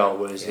cost you a goal.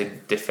 Whereas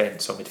in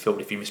defence or midfield,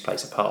 if you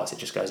misplace a pass, it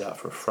just goes out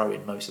for a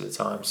throw-in most of the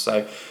time.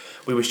 So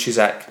we wish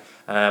Chisak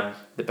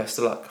the best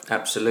of luck.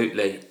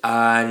 Absolutely.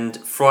 And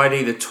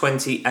Friday the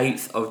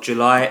 28th of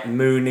July,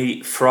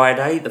 Mooney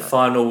Friday, the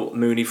final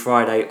Mooney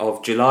Friday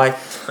of July.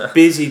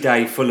 Busy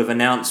day full of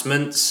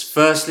announcements.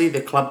 Firstly,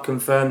 the club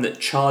confirmed that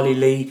Charlie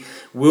Lee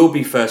will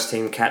be first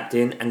team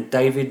captain and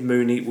David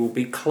Mooney will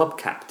be club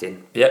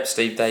captain. Yep,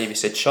 Steve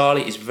Davis said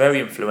Charlie is very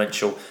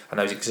influential and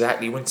knows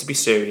exactly when to be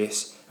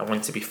serious and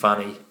when to be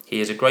funny.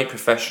 He is a great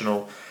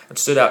professional and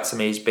stood out to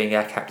me as being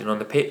our captain on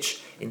the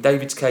pitch. In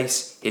David's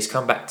case, he's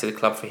come back to the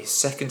club for his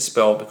second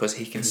spell because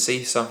he can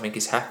see something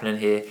is happening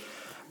here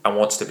and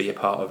wants to be a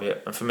part of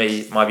it. And for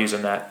me, my views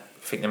on that,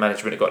 I think the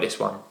management have got this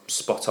one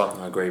spot on.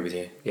 I agree with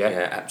you.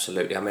 Yeah,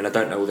 absolutely. I mean, I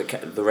don't know all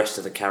the rest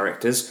of the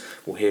characters.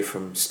 We'll hear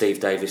from Steve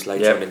Davis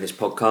later on in this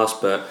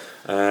podcast, but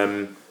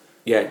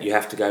you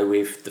have to go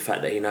with the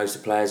fact that he knows the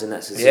players and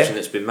that's the decision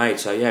that's been made.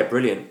 So,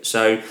 brilliant.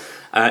 So,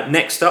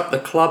 next up, the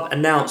club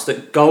announced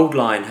that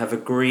Goldline have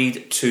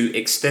agreed to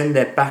extend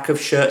their back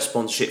of shirt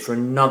sponsorship for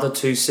another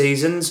 2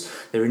 seasons.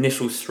 Their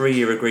initial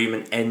 3-year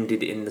agreement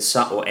ended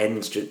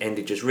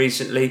ended just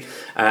recently.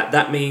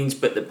 That means,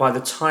 that by the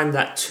time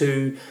that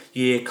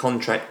 2-year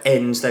contract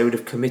ends, they would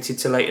have committed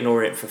to Leyton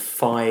Orient for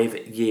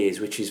 5 years,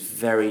 which is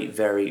very,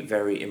 very,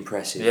 very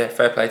impressive. Yeah,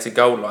 fair play to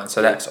Goldline.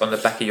 So that's on the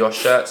back of your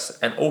shirts.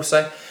 And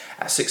also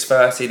at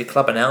 6:30, the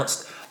club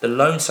announced the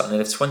loan signing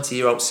of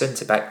 20-year-old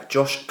centre-back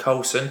Josh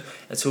Coulson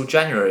until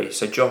January.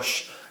 So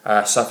Josh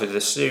suffered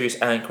a serious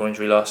ankle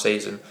injury last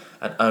season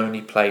and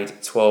only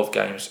played 12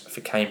 games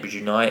for Cambridge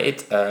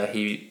United.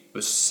 He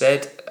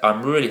said,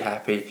 "I'm really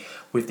happy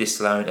with this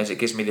loan as it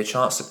gives me the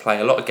chance to play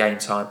a lot of game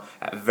time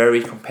at a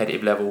very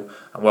competitive level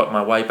and work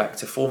my way back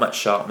to full-match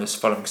sharpness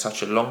following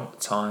such a long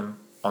time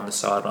on the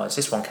sidelines."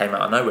 This one came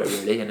out of nowhere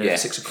really, and then at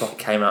 6 o'clock it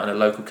came out in a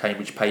local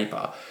Cambridge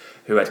paper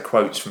who had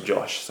quotes from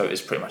Josh, so it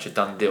was pretty much a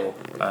done deal,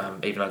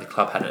 even though the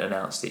club hadn't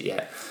announced it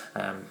yet.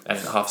 And at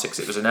 6:30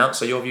 it was announced.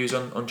 So your views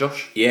on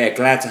Josh? Yeah,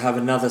 glad to have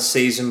another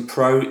season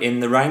pro in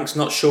the ranks.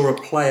 Not sure a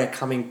player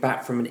coming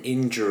back from an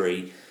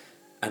injury,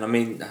 and I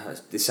mean,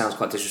 this sounds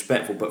quite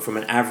disrespectful, but from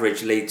an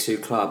average League 2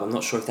 club, I'm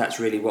not sure if that's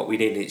really what we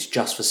need. It's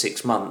just for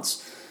 6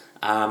 months.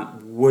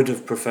 Would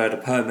have preferred a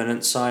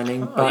permanent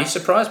signing. But you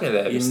surprised me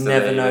there. You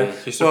never know.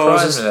 You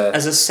surprised me there.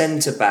 As a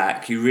centre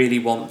back, you really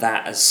want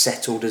that as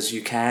settled as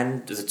you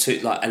can. The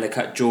two, like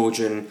Elokobi, George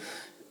and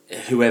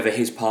whoever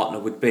his partner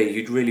would be,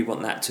 you'd really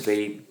want that to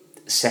be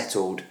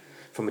settled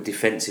from a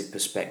defensive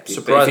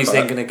perspective. But if he's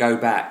then going to go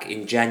back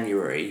in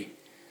January,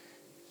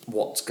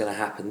 what's going to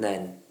happen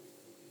then?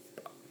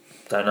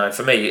 Don't know.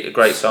 For me, a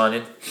great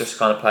signing. Just the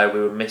kind of player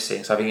we were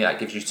missing. So I think that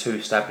gives you 2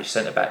 established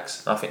centre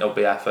backs. I think they'll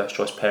be our first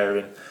choice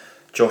pairing.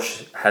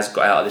 Josh has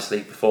got out of this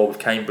league before with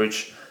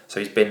Cambridge, so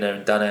he's been there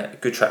and done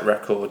it. Good track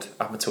record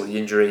up until the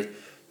injury.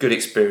 Good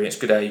experience,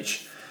 good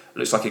age.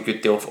 Looks like a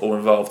good deal for all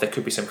involved. There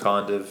could be some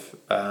kind of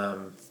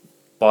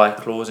buy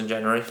clause in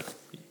January.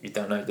 You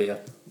don't know, do you?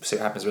 We'll see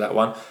what happens with that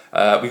one.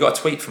 We got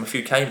a tweet from a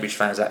few Cambridge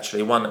fans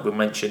actually. One that we'll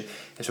mention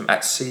is from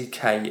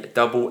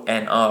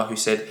 @CKNNR, who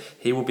said,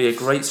 "He will be a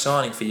great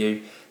signing for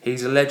you.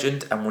 He's a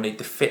legend and will need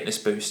the fitness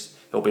boost.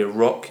 He'll be a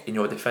rock in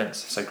your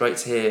defence." So great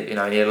to hear. He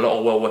had a lot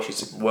of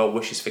well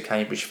wishes for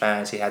Cambridge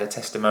fans. He had a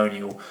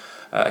testimonial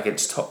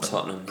against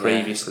Tottenham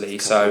previously, a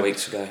couple of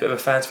weeks ago. Bit of a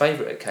fan's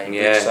favourite at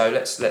Cambridge. Yeah. So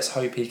let's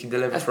hope he can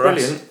deliver for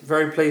brilliant. us.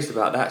 Very pleased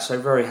about that. So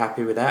very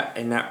happy with that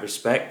in that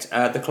respect.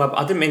 The club.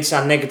 I didn't mean to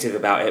sound negative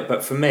about it,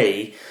 but for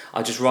me,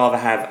 I'd just rather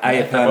have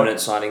a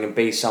permanent signing and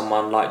B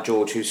someone like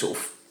George who's sort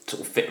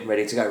of fit and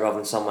ready to go, rather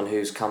than someone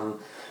who's come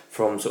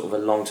from sort of a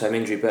long-term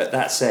injury. But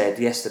that said,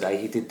 yesterday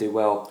he did do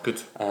well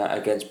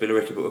against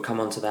Billericay, but we'll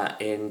come on to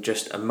that in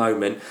just a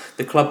moment.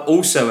 The club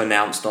also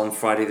announced on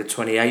Friday the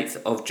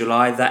 28th of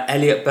July that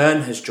Elliot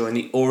Byrne has joined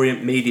the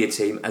Orient media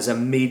team as a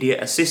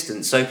media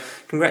assistant. So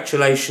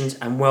congratulations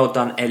and well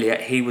done,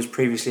 Elliot. He was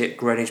previously at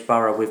Greenwich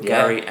Borough with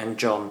Gary and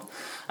John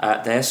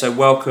there. So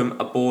welcome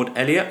aboard,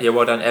 Elliot. Yeah,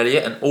 well done,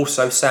 Elliot. And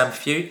also Sam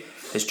Few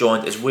has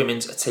joined as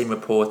women's team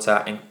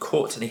reporter, and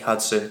Courtney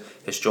Hudson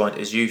has joined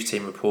as youth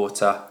team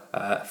reporter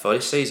for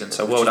this season.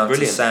 So well done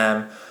to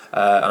Sam,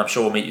 and I'm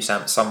sure we'll meet you,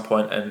 Sam, at some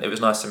point. And it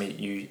was nice to meet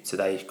you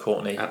today,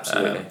 Courtney.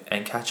 Absolutely.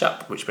 And catch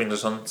up, which brings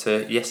us on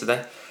to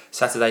yesterday,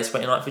 Saturday,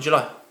 29th of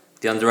July.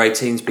 The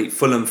under-18s beat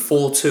Fulham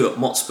 4-2 at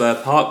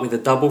Motspur Park with a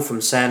double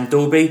from Sam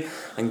Dalby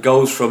and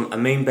goals from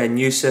Amin Ben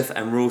Youssef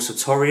and Rule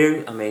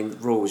Satoriu. I mean,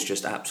 Rule's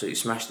just absolutely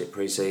smashed it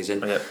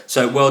pre-season. Yep.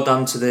 So well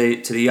done to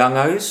the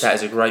youngos. That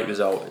is a great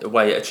result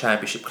away at a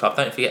championship club.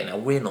 Don't forget now,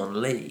 win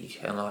on league,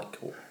 and like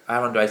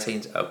our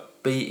under-18s are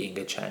beating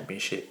a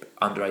championship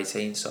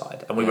under-18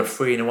 side, and we were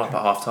 3-0 up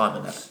at half-time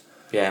in that.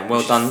 Yeah, and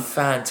well done.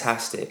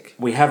 Fantastic.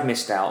 We have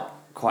missed out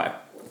quite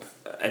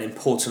an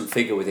important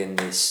figure within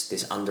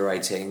this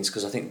under-18s,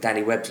 because I think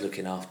Danny Webb's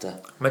looking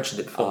after. I mentioned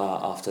it before.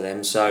 After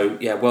them. So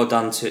yeah, well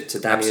done to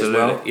Danny absolutely.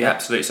 as well. Yeah,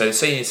 absolutely. So the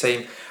senior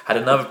team had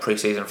another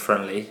pre-season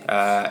friendly,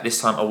 this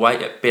time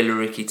away at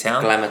Billericay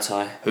Town,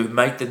 Glamour, who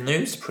made the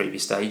news the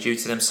previous day due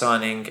to them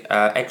signing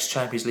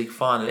ex-Champions League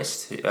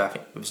finalist, I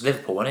think it was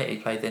Liverpool, wasn't it? He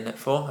played in it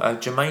for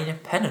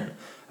Jermaine Pennant.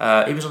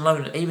 He was on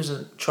loan. He was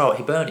a trial at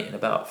Hibernian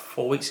about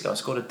 4 weeks ago and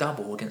scored a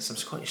double against some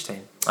Scottish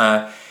team.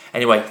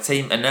 Anyway,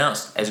 team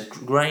announced as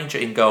Granger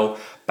in goal,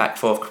 back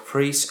four of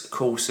Caprice,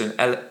 Coulson,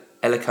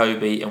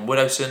 Elokobi and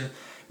Widowson.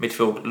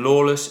 Midfield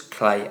Lawless,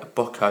 Clay,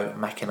 Bocco,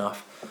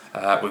 McAnuff,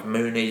 with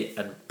Mooney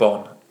and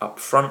Bon up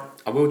front.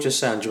 I will just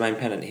say on Jermaine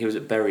Pennant, he was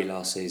at Bury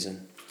last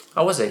season.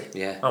 Oh, was he?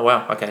 Yeah. Oh,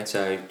 wow. Okay.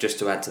 So just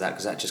to add to that,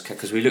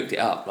 because we looked it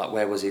up, like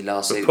where was he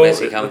last season? Where's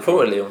he come from?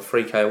 Reportedly on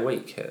 3k a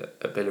week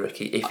at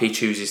Billericay if he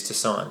chooses to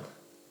sign.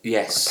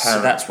 Yes,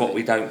 apparently. So that's what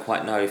we don't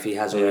quite know if he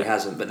has or he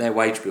hasn't. But their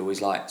wage bill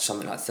is like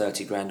something like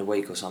 30 grand a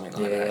week or something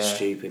like that.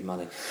 Stupid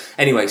money.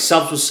 Anyway,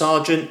 subs was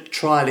Sargent,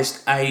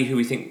 trialist A, who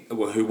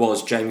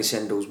was Jamie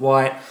Sendall's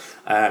White,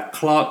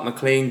 Clark,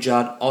 McLean,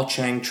 Judd,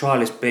 Ocheng,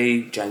 trialist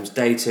B, James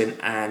Dayton,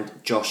 and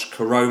Josh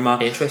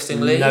Karoma.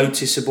 Interestingly,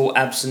 noticeable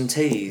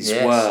absentees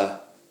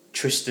were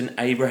Tristan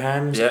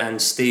Abrahams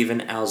and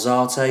Stephen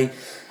Alzate.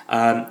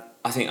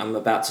 I think I'm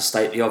about to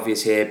state the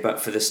obvious here, but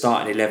for the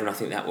starting 11, I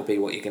think that will be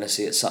what you're going to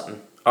see at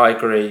Sutton. I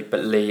agree,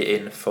 but Lee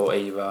in for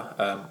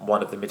either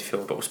one of the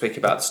midfield. But we'll speak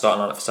about the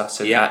starting lineup for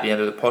Saturday at the end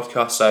of the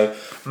podcast. So,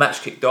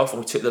 match kicked off and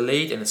we took the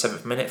lead in the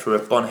 7th minute through a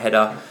Bon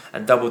header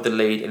and doubled the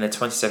lead in the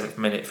 27th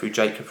minute through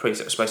Jake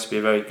Caprice. It was supposed to be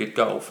a very good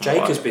goal.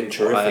 Jake has been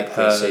terrific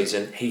this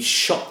season. He's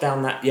shot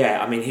down that.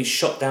 He's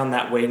shot down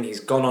that win.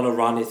 He's gone on a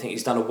run. I think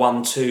he's done a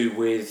 1-2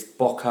 with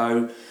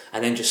Bocco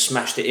and then just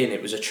smashed it in.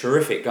 It was a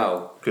terrific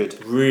goal.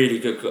 Good. Really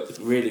good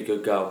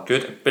goal.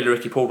 Good.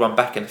 Billericay pulled one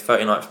back in the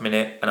 39th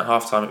minute, and at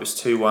half-time it was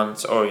 2-1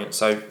 to Orient.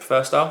 So,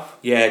 first half?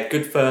 Yeah,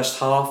 good first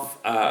half.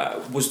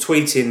 Was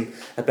tweeting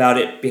about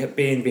it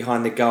being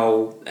behind the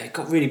goal. It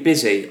got really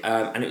busy,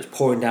 and it was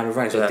pouring down with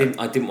rain, so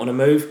I didn't want to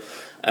move.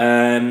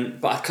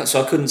 But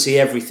I couldn't see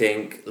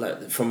everything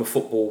like, from a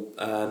football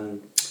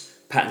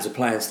patterns of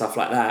play and stuff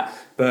like that.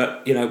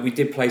 But we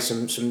did play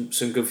some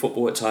good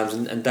football at times,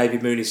 and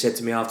David Mooney said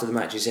to me after the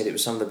match, he said it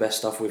was some of the best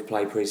stuff we've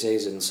played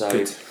pre-season. So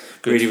good.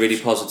 Really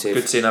positive.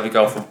 Good to see another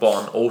goal from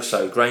Bon.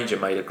 Also, Granger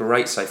made a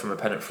great save from a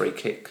penalty free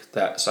kick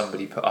that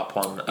somebody put up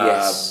on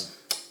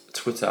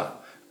Twitter.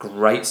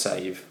 Great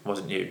save,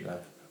 wasn't you? No.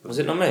 Was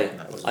it not me?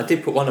 No, it wasn't. I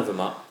did put one of them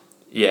up.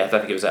 Yeah, I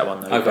don't think it was that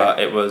one though. Okay. But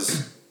it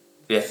was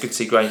good to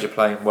see Granger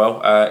playing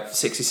well.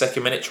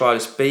 62nd minute,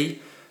 trialist B.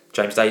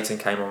 James Dayton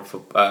came on for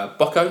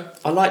Bocco.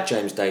 I like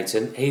James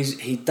Dayton.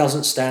 He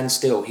doesn't stand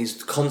still.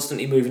 He's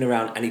constantly moving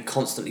around and he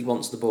constantly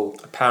wants the ball.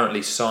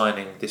 Apparently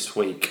signing this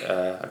week,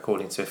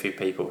 according to a few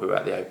people who were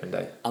at the open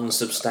day.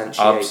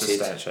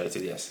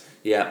 Unsubstantiated, yes.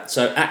 Yeah,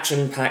 so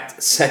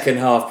action-packed second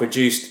half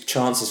produced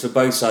chances for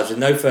both sides with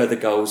no further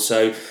goals,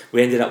 so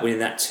we ended up winning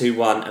that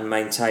 2-1 and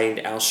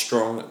maintained our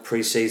strong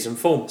pre-season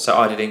form. So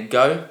I didn't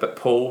go, but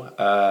Paul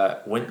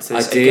Winters,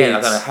 I did. Again, I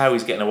don't know how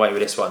he's getting away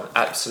with this one.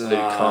 Absolute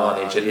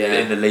carnage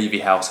in the Levy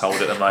household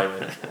at the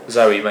moment.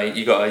 Zoe, mate,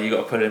 you got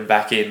to put him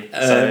back in.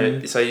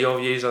 So your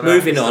views on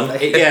moving that?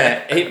 Moving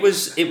on, it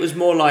was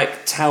more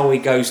like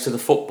Towie goes to the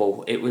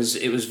football. It was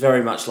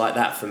very much like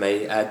that for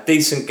me. A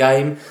decent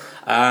game,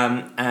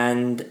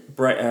 and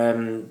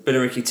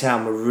Billericay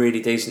Town were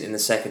really decent in the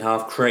second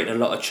half, creating a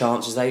lot of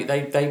chances. They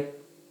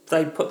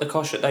put the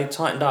caution. They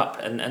tightened up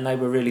and they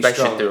were really strong.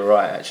 They should do it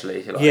right,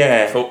 actually.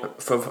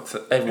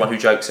 For everyone who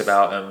jokes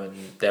about them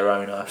and their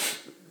owner,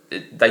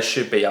 they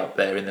should be up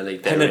there in the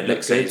league. Pennant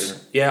looked good.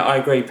 Yeah, I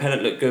agree.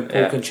 Pennant looked good.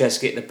 Paul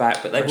Konchesky at the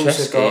back, but they've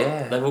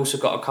also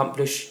got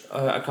accomplished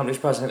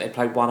players. I think they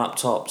played one up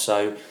top.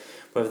 So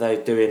Whether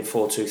they're doing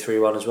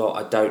 4-2-3-1 as well,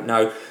 I don't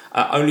know.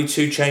 Only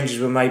 2 changes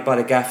were made by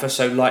the gaffer,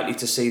 so likely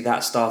to see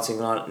that starting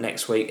lineup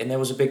next week. And there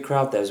was a big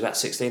crowd there. There was about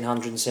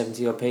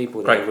 1,670 odd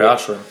people. Great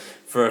crowd for them.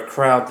 For a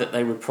crowd that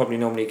they would probably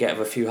normally get of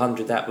a few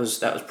hundred, that was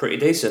pretty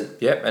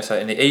decent. Yep, and so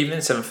in the evening,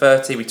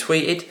 7:30, we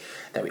tweeted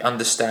that we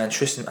understand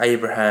Tristan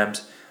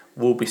Abrahams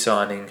will be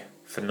signing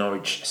for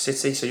Norwich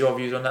City. So your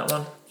views on that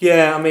one?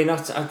 Yeah, I mean,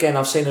 again,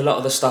 I've seen a lot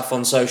of the stuff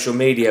on social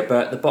media,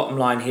 but the bottom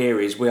line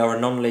here is we are a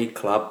non-league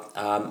club.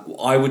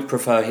 I would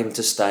prefer him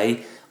to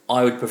stay.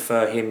 I would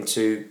prefer him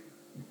to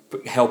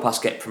help us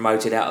get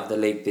promoted out of the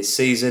league this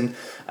season,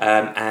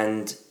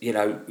 and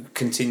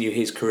continue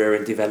his career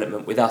and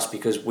development with us,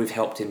 because we've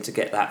helped him to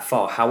get that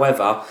far.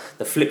 However,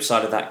 the flip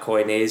side of that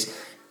coin is,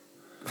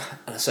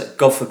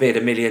 God forbid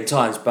a million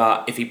times,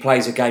 but if he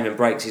plays a game and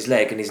breaks his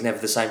leg and he's never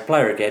the same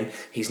player again,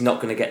 he's not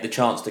going to get the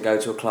chance to go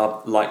to a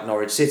club like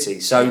Norwich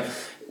City. So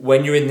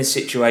when you're in this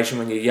situation,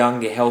 when you're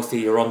young, you're healthy,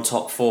 you're on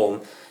top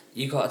form,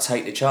 you got to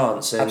take the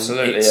chance. And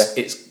absolutely,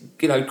 it's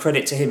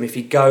credit to him. If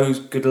he goes,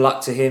 good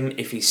luck to him.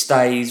 If he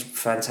stays,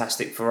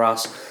 fantastic for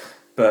us.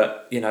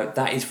 But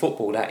that is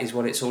football. That is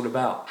what it's all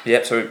about.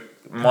 Yep. So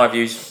my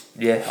views,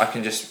 I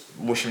can just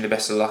wish him the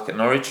best of luck at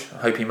Norwich. I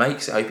hope he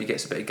makes it. I hope he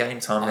gets a bit of game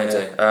time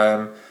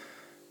there.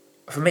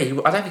 For me,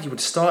 I don't think he would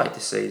have started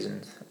this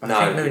season. I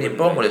think Mooney and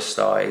Bond would have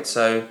started.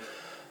 So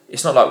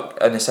it's not like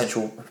an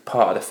essential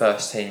part of the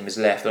first team is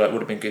left. It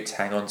would have been good to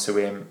hang on to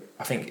him.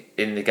 I think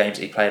in the games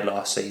that he played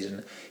last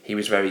season, he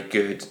was very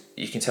good.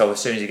 You can tell as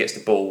soon as he gets the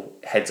ball,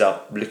 heads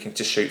up, looking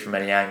to shoot from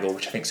any angle,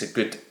 which I think is a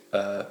good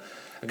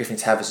thing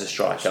to have as a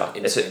striker.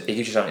 It gives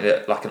you something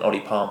that, like an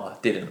Ollie Palmer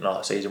didn't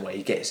last season, where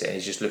he gets it and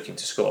he's just looking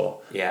to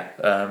score. Yeah.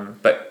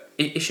 But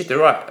he should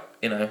do right.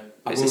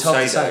 It's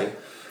hard to say.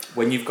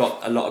 When you've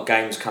got a lot of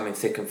games coming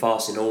thick and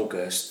fast in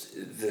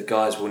August, the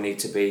guys will need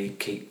to be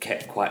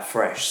kept quite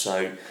fresh.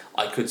 So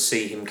I could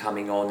see him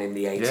coming on in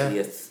the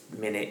 80th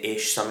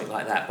minute-ish, something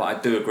like that. But I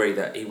do agree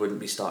that he wouldn't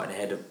be starting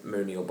ahead of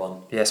Mooney or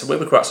Bond. Yeah, so we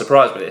were quite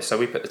surprised with this. So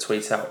we put the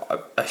tweet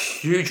out. A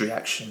huge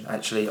reaction,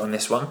 actually, on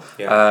this one.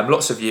 Yeah.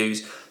 Lots of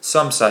views.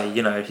 Some say,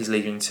 he's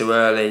leaving too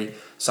early.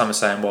 Some are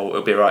saying, well, it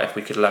would be right if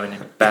we could loan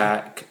him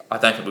back. I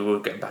don't think we will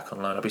get him back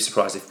on loan. I'd be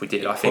surprised if we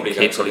did. I think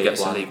he'd probably get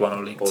to League 1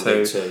 or League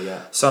 2.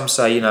 Yeah. Some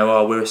say,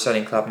 we're a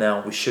selling club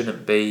now, we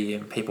shouldn't be.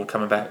 And people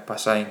coming back by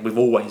saying, we've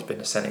always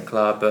been a selling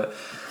club. But,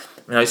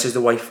 this is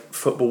the way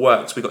football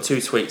works. We got 2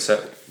 tweets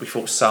that we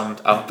thought summed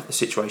up the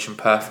situation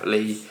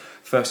perfectly.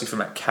 Firstly,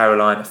 from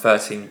Caroline at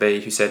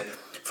 13B, who said,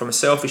 from a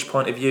selfish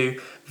point of view,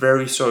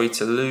 very sorry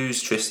to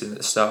lose Tristan at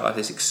the start of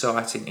this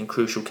exciting and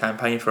crucial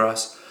campaign for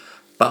us.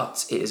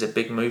 But it is a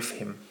big move for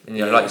him. And,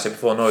 like you said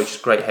before,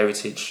 Norwich, great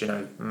heritage,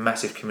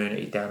 massive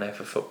community down there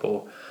for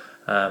football.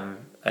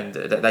 And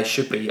they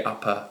should be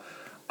upper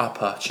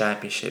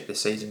championship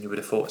this season, you would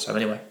have thought. So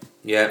anyway.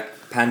 Yeah,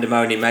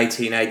 Pandemonium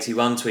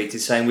 1881 tweeted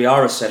saying, we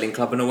are a selling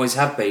club and always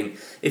have been.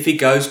 If he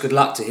goes, good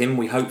luck to him.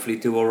 We hopefully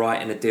do all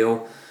right in a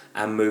deal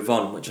and move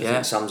on, which I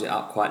think sums it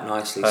up quite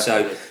nicely.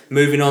 Perfect. So,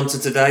 moving on to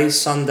today,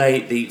 Sunday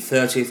the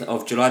 30th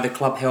of July, the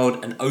club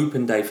held an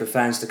open day for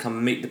fans to come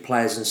and meet the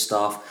players and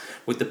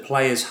staff, with the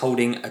players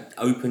holding an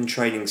open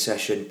training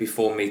session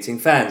before meeting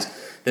fans.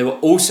 There were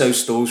also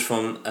stalls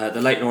from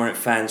the Leyton Orient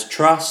Fans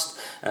Trust,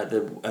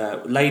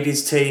 the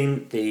ladies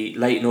team, the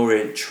Leyton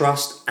Orient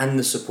Trust and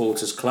the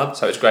Supporters Club.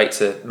 So it's great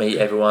to meet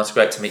everyone. It's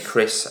great to meet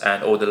Chris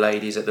and all the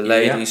ladies at the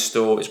ladies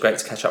stall. It's great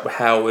to catch up with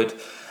Howard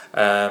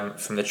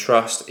from the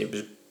Trust. It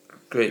was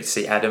great to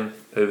see Adam,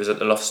 who was at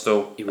the loft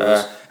stall. He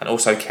was. And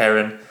also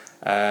Karen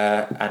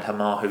and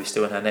Hamar, who was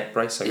still in her neck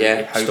brace. So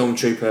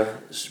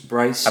Stormtrooper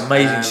brace.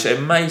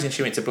 Amazing.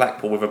 She went to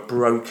Blackpool with a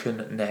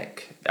broken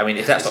neck. I mean,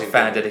 if that's not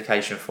fan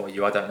dedication for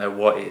you, I don't know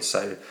what is.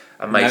 So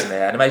amazing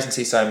there. And amazing to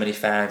see so many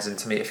fans and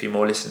to meet a few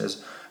more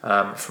listeners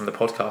from the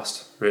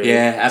podcast. Really.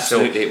 Yeah,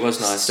 absolutely. It was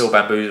nice. Still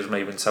bamboozles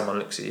me when someone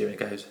looks at you and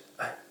goes,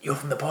 you're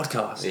from the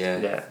podcast.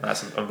 Yeah,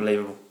 that's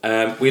unbelievable.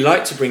 We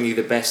like to bring you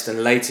the best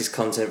and latest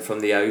content from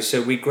the O,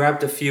 so we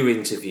grabbed a few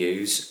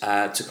interviews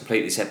to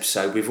complete this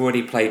episode. We've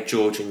already played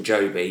George and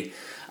Jobi,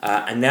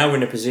 and now we're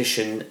in a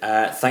position,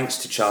 thanks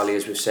to Charlie,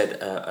 as we've said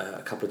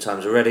a couple of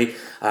times already,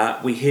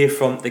 we hear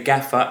from the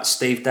gaffer,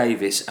 Steve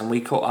Davis, and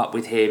we caught up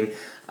with him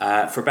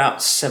for about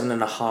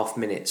 7.5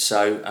 minutes.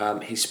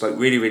 So he spoke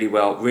really, really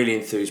well, really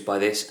enthused by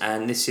this,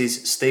 and this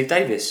is Steve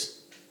Davis.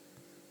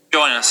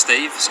 Joining us,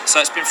 Steve.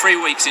 So it's been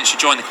 3 weeks since you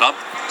joined the club.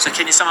 So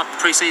can you sum up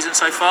the pre-season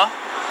so far?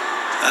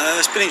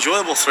 It's been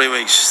enjoyable 3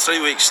 weeks.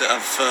 3 weeks that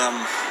have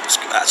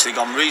actually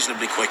gone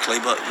reasonably quickly,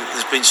 but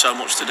there's been so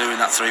much to do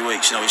in that 3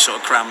 weeks. We sort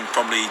of crammed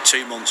probably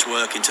 2 months'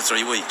 work into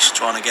 3 weeks,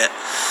 trying to get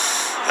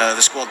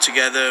the squad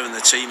together and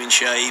the team in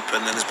shape,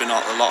 and then there's been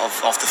a lot of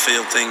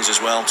off-the-field things as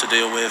well to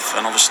deal with,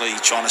 and obviously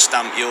trying to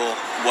stamp your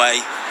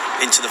way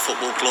into the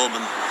football club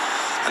and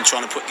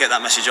trying to get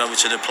that message over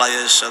to the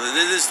players. So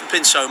there's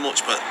been so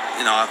much, but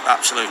I've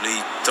absolutely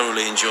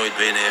thoroughly enjoyed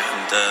being here,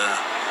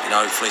 and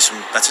hopefully some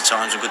better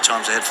times and good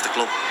times ahead for the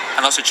club.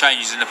 And lots of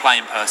changes in the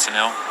playing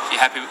personnel. Are you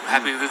happy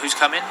with who's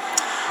come in?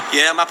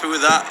 Yeah, I'm happy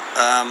with that.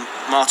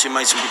 Martin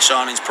made some good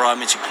signings prior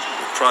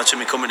prior to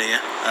me coming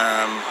here.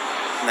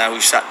 Now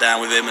we've sat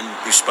down with him and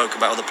we've spoke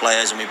about other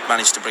players and we've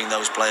managed to bring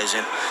those players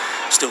in.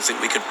 Still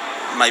think we could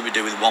maybe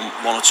do with one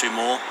or two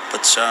more,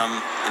 but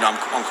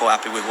I'm quite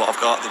happy with what I've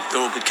got. They're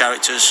all good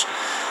characters.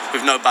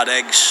 We've no bad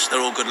eggs.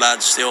 They're all good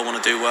lads. They all want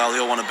to do well. They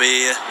all want to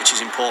be here, which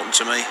is important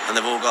to me. And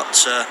they've all got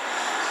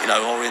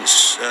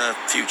Orient's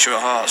future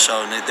at heart.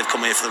 So they've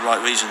come here for the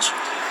right reasons.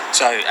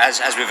 So,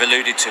 as we've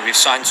alluded to, we've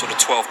signed sort of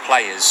 12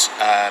 players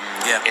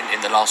in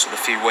the last sort of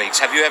few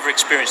weeks. Have you ever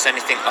experienced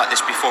anything like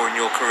this before in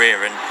your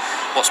career, and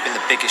what's been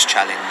the biggest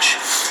challenge?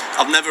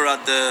 I've never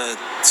had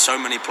so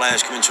many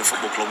players come into a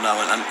football club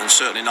now, and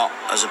certainly not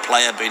as a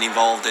player being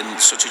involved in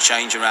such a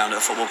change around at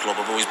a football club.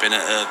 I've always been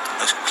at a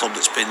club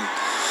that's been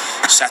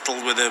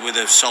settled with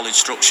a solid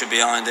structure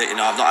behind it.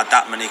 I've not had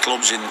that many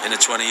clubs in a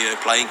 20-year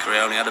playing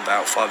career. I only had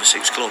about 5 or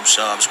 6 clubs,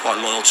 so I was quite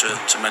loyal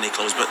to many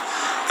clubs, but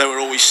they were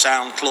always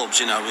sound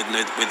clubs,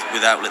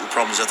 without little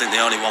problems. I think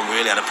the only one we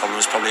really had a problem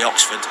was probably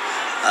Oxford.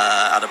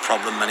 Had a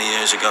problem many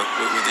years ago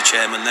with the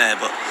chairman there,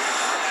 but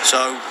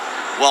so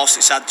whilst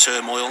it's had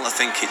turmoil, I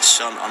think it's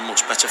on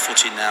much better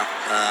footing now.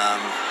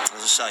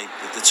 As I say,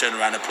 the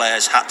turnaround of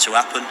players had to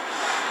happen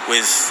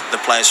with the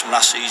players from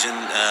last season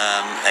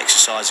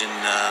exercising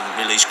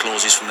release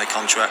clauses from their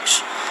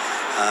contracts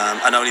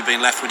and only being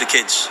left with the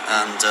kids,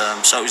 and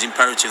so it was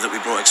imperative that we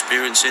brought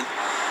experience in,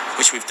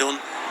 which we've done,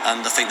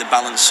 and I think the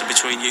balance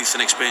between youth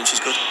and experience is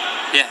good.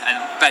 Yeah,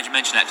 and glad you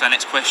mentioned that, because our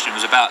next question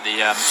was about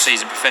the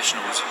seasoned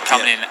professionals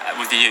coming in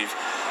with the youth.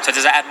 So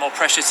does that add more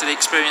pressure to the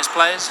experienced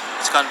players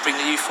to kind of bring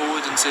the youth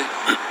forward and to?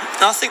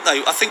 No, I think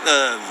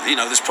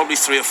there's probably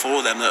 3 or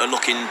 4 of them that are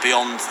looking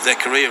beyond their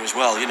career as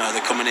well.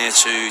 They're coming here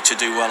to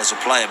do well as a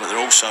player, but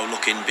they're also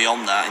looking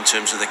beyond that in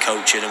terms of their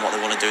coaching and what they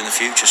want to do in the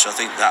future. So I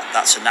think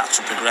that's a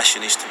natural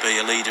progression, is to be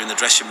a leader in the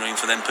dressing room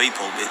for them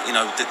people.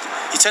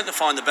 You tend to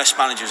find the best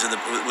managers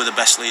were the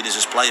best leaders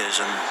as players,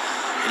 and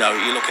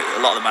you look at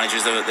a lot of the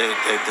managers.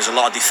 There's a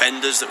lot of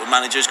defenders that were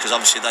managers, because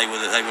obviously they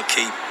were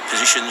key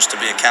positions to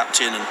be a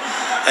captain, and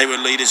they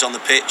were leaders on the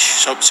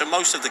pitch. So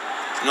most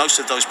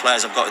of those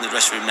players I've got in the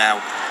dressing room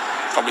now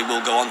probably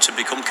will go on to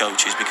become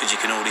coaches, because you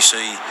can already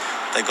see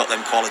they've got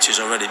them qualities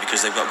already,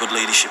 because they've got good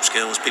leadership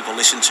skills. People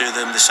listen to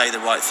them. They say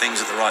the right things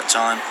at the right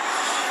time,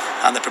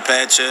 and they're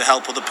prepared to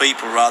help other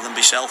people rather than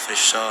be selfish.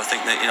 So I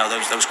think that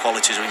those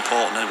qualities are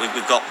important, and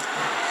we've got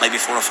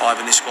maybe 4 or 5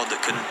 in this squad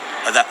that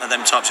are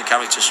them types of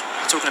characters.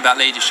 Talking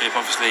about leadership,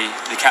 obviously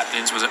the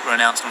captains were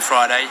announced on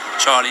Friday.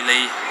 Charlie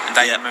Lee and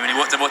David Mooney.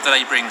 What do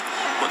they bring?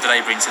 What do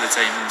they bring to the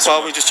team?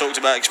 Well, we just talked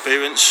about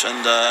experience,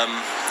 and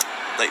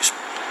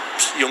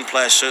young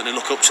players certainly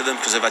look up to them,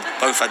 because they've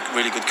both had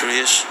really good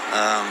careers.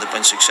 They've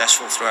been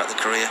successful throughout the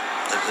career.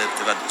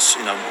 They've had,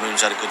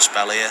 Moon's had a good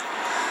spell here.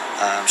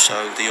 So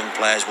the young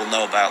players will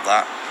know about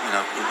that.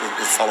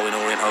 With following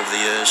Orient over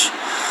the years.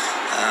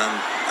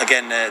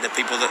 Again, they're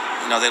people that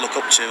they look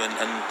up to and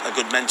are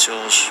good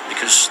mentors,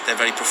 because they're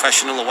very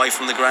professional away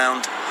from the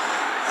ground.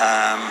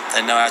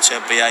 They know how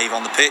to behave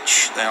on the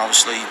pitch. They're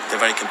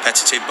very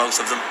competitive, both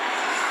of them.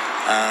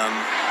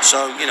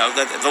 So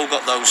they've all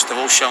got those. They've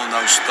all shown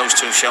those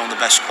 2 have shown the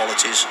best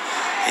qualities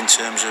in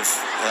terms of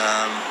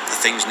the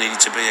things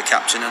needed to be a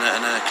captain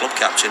and a club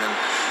captain. And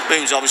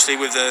Moon's obviously,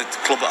 with the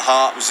club at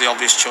heart, was the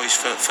obvious choice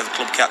for the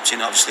club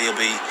captain. Obviously, he'll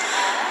be,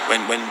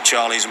 when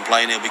Charlie isn't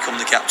playing, he'll become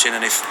the captain,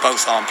 and if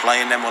both aren't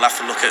playing, then we'll have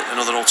to look at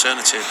another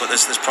alternative. But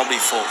there's probably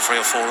 3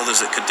 or 4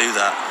 others that could do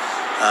that.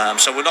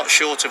 So we're not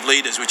short of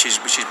leaders, which is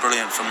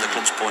brilliant from the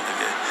club's point of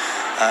view.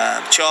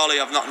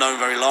 Charlie, I've not known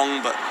very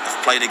long, but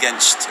I've played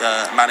against,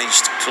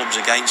 managed clubs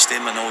against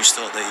him, and always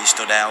thought that he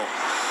stood out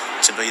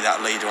to be that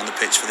leader on the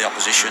pitch for the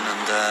opposition,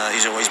 and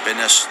he's always been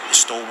a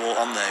stalwart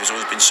on there. He's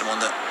always been someone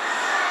that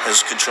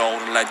has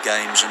controlled and led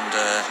games and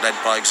led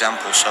by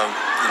example. So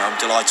I'm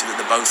delighted that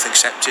they're both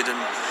accepted and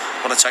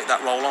want to take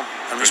that role on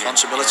and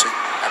responsibility.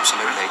 Yeah,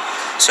 absolutely.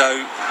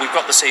 So we've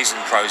got the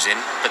seasoned pros in,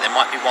 but there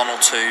might be 1 or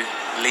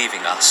 2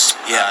 leaving us.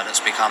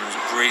 That's become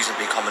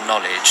reasonably common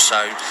knowledge. So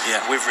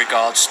with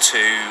regards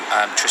to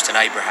Tristan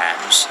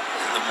Abrahams,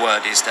 the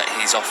word is that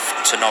he's off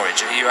to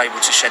Norwich. Are you able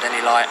to shed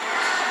any light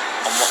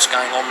on what's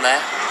going on there?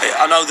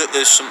 I know that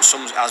there's some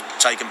has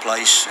taken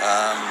place.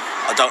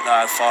 I don't know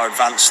how far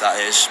advanced that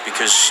is,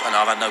 because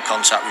I've had no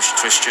contact with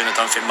Tristan. I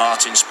don't think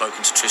Martin's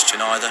spoken to Tristan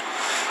either.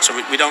 So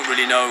we don't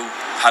really know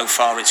how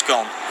far it's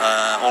gone.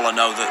 All I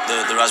know that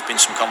there has been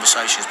some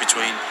conversations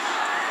between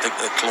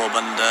the club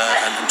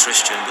and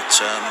Tristan, but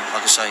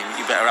like I say,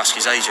 you better ask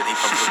his agent. He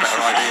probably has a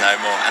better idea.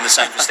 No more. And the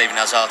same for Stephen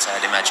Hazard,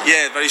 I'd imagine.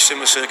 Yeah, very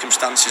similar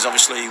circumstances.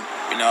 Obviously,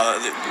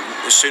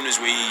 as soon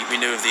as we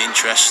knew of the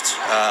interest,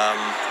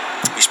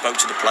 we spoke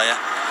to the player,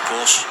 of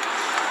course.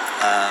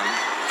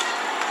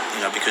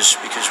 Because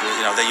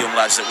they're young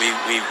lads that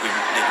we've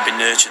been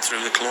nurtured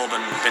through the club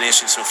and been here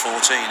since they were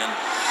 14. And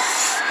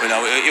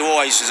you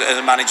always, as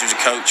a manager, as a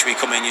coach, we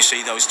come in, you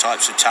see those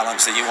types of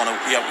talents that you're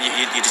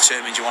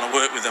determined you want to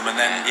work with them, and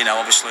then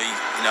obviously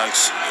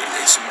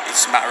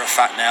it's a matter of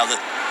fact now that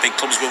big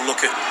clubs will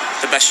look at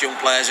the best young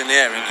players in the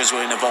area, because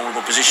we're in a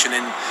vulnerable position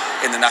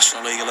in the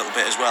National League a little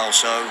bit as well.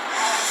 So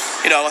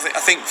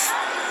I think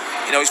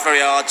it's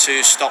very hard to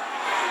stop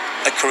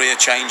a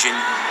career-changing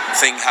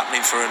thing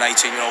happening for an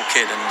 18-year-old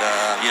kid, and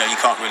you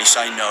can't really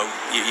say no.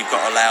 You've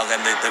got to allow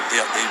them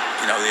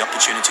the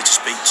opportunity to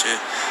speak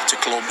to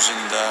clubs,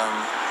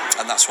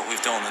 and that's what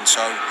we've done. And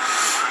so,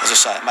 as I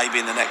say, maybe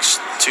in the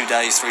next 2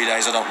 days, 3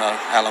 days, I don't know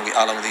how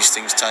long these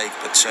things take,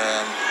 but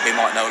we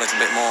might know a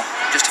little bit more.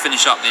 Just to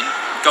finish up then,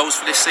 goals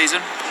for this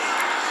season?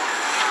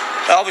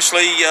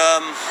 Obviously,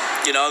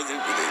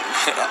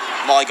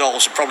 my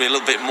goals are probably a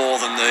little bit more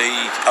than the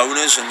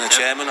owners and the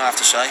chairman, I have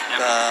to say.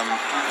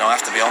 I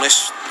have to be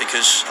honest,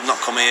 because I've not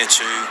come here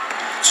to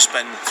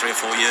spend 3 or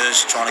 4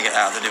 years trying to get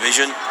out of the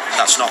division.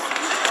 That's not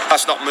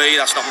me,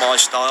 that's not my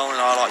style, and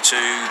I like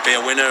to be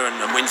a winner and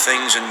win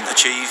things and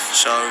achieve.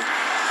 So,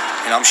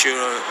 I'm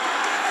sure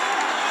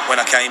when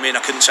I came in,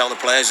 I couldn't tell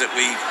the players that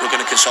we were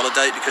going to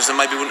consolidate, because then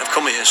maybe we wouldn't have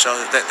come here. So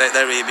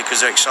they're here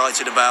because they're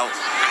excited about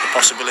the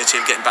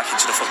possibility of getting back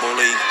into the Football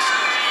League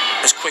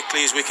as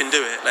quickly as we can do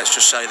it, let's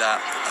just say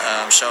that.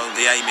 So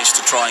the aim is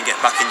to try and get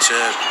back into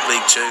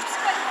League 2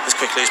 as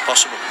quickly as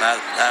possible. Now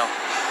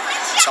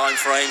time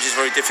frames is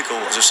very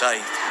difficult, as I say.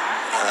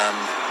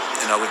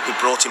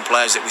 We've brought in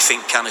players that we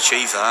think can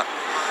achieve that,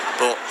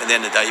 but at the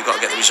end of the day, you've got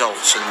to get the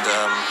results, and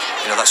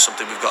that's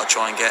something we've got to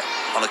try and get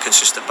on a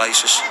consistent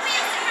basis.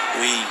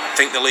 We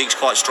think the league's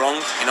quite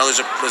strong. There's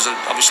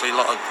obviously a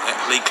lot of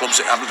league clubs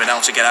that haven't been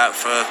able to get out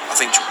for, I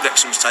think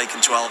Wrexham's taken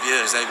 12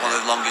 years. They're one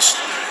of the longest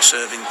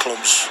serving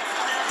clubs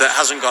that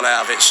hasn't got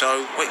out of it.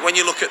 So when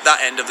you look at that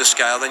end of the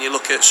scale, then you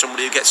look at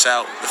somebody who gets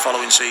out the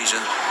following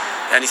season,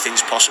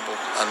 anything's possible.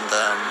 And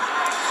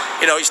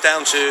it's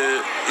down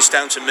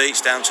to me, it's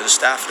down to the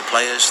staff, the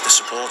players, the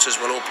supporters.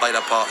 We'll all play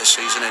our part this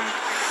season in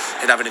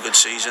having a good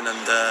season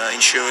and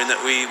ensuring that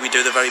we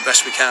do the very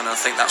best we can. And I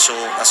think that's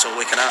all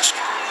we can ask.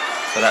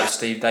 So that was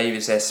Steve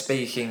Davis there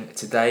speaking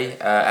today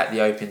at the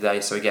open day.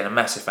 So again, a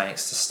massive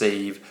thanks to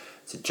Steve,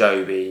 to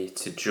Jobi,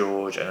 to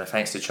George, and a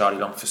thanks to Charlie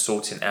Long for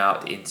sorting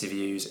out the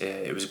interviews.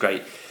 It was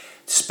great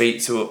to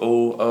speak to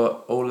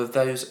all of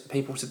those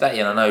people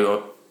today. And I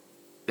know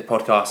the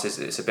podcast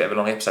it's a bit of a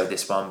long episode,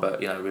 this one, but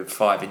with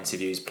 5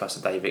 interviews plus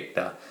a Dave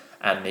Victor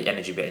and the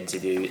Energybet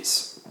interview,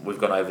 we've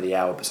gone over the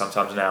hour, but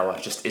sometimes an hour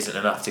just isn't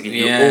enough to give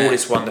you all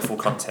this wonderful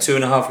content.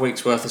 2.5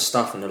 weeks worth of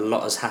stuff, and a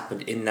lot has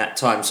happened in that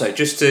time. So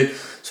just to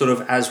sort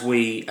of, as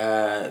we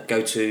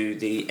go to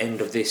the end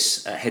of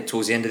this, head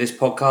towards the end of this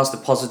podcast, the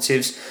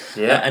positives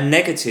and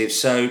negatives.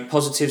 So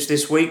positives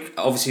this week,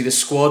 obviously the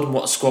squad and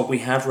what squad we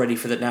have ready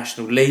for the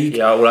National League.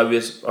 Yeah, well,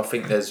 I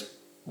think there's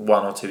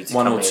one or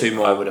two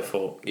more, I would have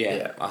thought.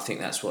 Yeah, I think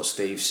that's what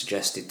Steve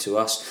suggested to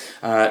us.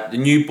 The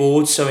new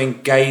board, so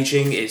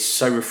engaging, it's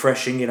so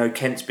refreshing.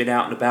 Kent's been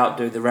out and about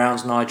doing the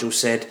rounds. Nigel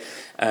said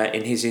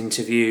in his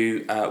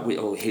interview,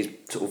 or his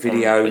sort of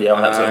video.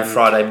 On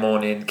Friday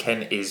morning,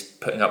 Kent is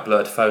putting up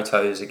blurred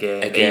photos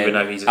again, even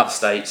though he's in the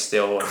States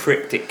still.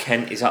 Cryptic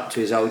Kent is up to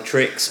his old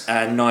tricks,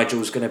 and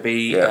Nigel's going to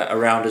be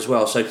around as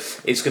well. So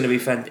it's going to be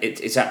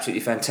it's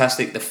absolutely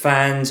fantastic. The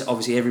fans,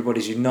 obviously,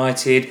 everybody's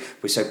united.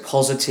 We're so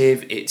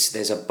positive.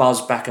 There's a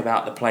buzz back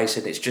about the place,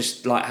 and it's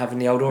just like having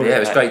the old Orient. Yeah,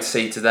 it was great to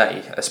see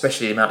today,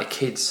 especially the amount of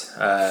kids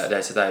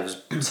there today. It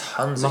was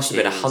tons. Must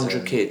have been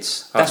 100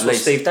 kids. That's what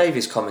Steve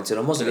Davis commented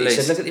on, wasn't it? He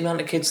said, "Look at the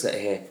amount of kids that are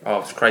here." Oh,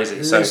 it's crazy.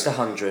 At least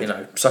 100.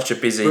 Such a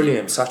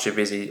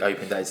busy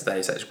open day today.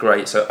 So it's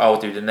great. So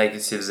I'll do the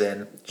negatives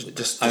then.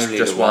 Just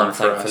one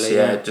for us.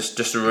 Yeah,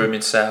 just a room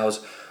in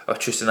sales of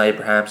Tristan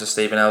Abrahams and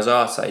Stephen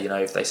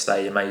Alzate. If they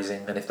stay,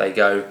 amazing, and if they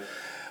go,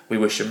 we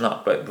wish them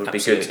luck. But it would be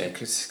good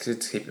to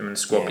keep them in the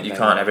squad. But you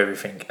can't have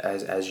everything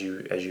as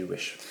you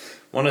wish.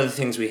 One of the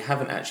things we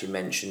haven't actually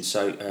mentioned,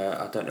 so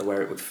I don't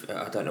know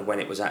I don't know when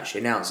it was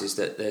actually announced, is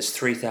that there's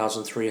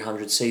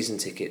 3,300 season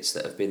tickets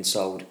that have been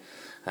sold.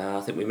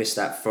 I think we missed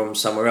that from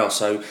somewhere else.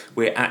 So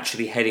we're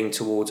actually heading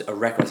towards a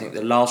record. I think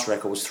the last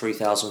record was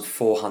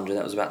 3,400.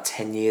 That was about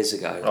 10 years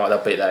ago. Oh,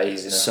 they'll beat that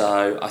easy.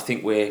 So I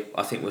think we'll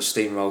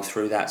steamroll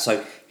through that.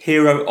 So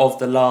hero of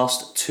the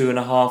last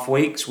 2.5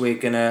 weeks, we're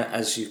gonna,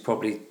 as you've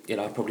probably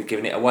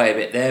given it away a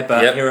bit there,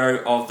 but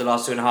hero of the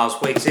last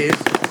 2.5 weeks is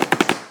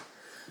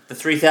the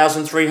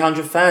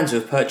 3,300 fans who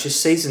have purchased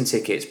season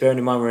tickets. Bearing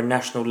in mind we're a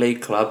National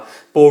League club,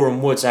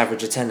 Boreham Wood's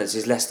average attendance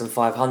is less than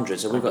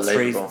 500, so we've got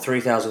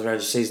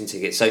 3,300 season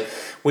tickets. So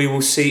we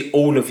will see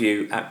all of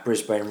you at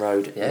Brisbane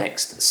Road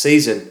next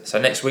season.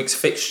 So next week's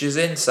fixtures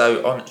in.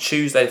 So on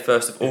Tuesday,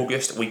 1st of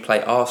August, we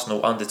play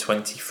Arsenal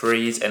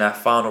under-23s in our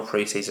final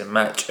pre-season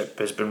match at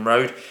Brisbane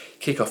Road.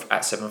 Kick-off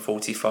at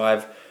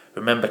 7:45.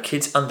 Remember,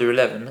 kids under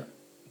 11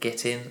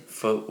 get in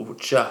for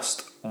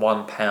just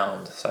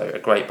 £1, so a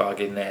great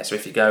bargain there. So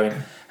if you're going,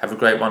 have a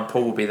great one.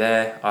 Paul will be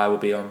there, I will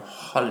be on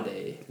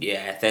holiday.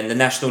 Yeah, then the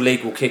National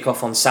League will kick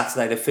off on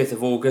Saturday the 5th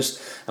of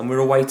August, and we're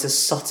away to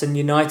Sutton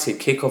United.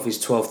 Kick-off is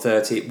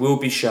 12:30. It will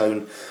be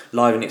shown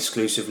live and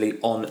exclusively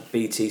on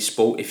BT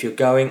Sport. If you're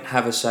going,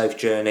 have a safe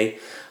journey,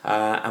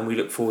 and we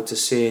look forward to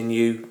seeing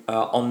you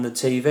on the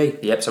TV.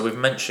 Yep, so we've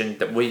mentioned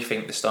that we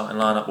think the starting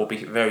lineup will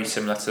be very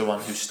similar to the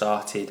one who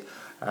started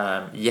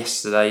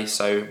yesterday.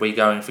 So we're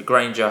going for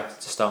Granger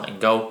to start in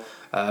goal.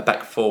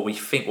 Back four we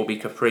think will be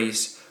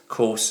Caprice,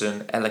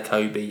 Coulson,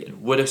 Elokobi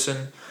and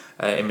Wooderson.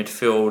 In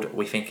midfield,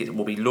 we think it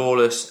will be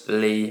Lawless,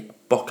 Lee,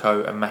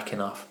 Bocco and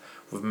McAnuff,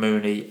 with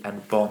Mooney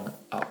and Bon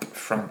up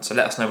front. So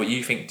let us know what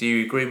you think. Do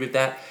you agree with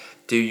that?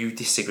 Do you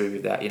disagree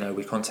with that?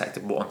 We're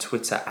contactable on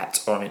Twitter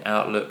at Orient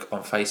Outlook,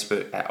 on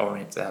Facebook at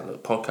Orient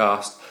Outlook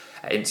Podcast,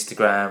 at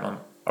Instagram on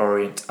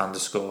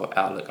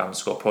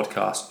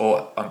Orient_Outlook_podcast,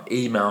 or on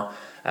email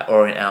at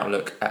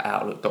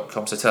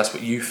orientoutlook@outlook.com. So tell us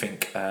what you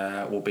think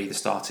will be the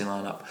starting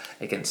lineup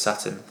against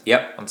Sutton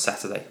on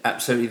Saturday.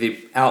 Absolutely.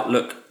 The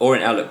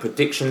Orient Outlook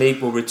Prediction League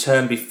will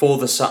return before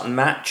the Sutton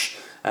match.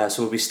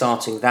 So we'll be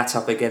starting that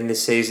up again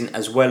this season,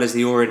 as well as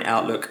the Orient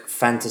Outlook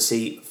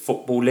Fantasy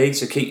Football League.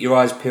 So keep your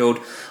eyes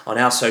peeled on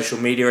our social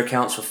media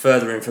accounts for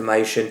further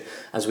information,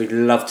 as we'd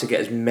love to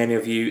get as many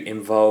of you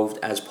involved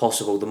as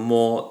possible. The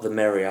more, the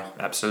merrier.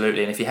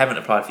 Absolutely. And if you haven't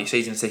applied for your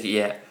season ticket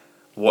yet,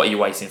 what are you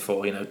waiting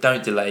for?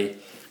 Don't delay.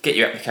 Get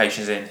your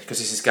applications in, because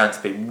this is going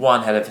to be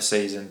one hell of a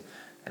season,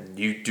 and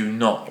you do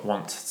not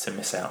want to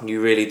miss out. You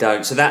really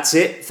don't. So that's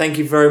it. Thank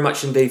you very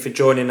much indeed for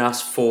joining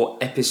us for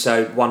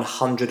episode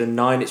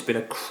 109. It's been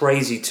a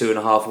crazy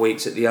 2.5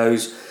 weeks at the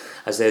O's,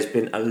 as there's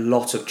been a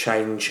lot of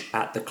change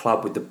at the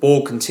club, with the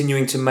board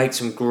continuing to make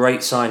some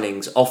great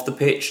signings. Off the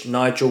pitch,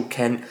 Nigel,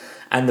 Kent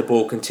and the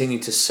board continue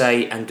to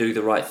say and do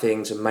the right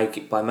things and make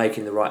it by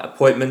making the right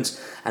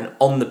appointments. And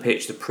on the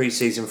pitch, the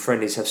pre-season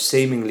friendlies have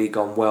seemingly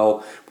gone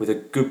well, with a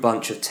good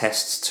bunch of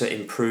tests to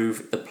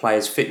improve the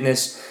players'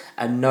 fitness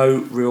and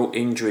no real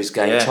injuries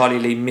game. Yeah. Charlie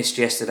Lee missed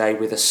yesterday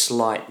with a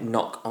slight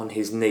knock on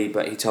his knee,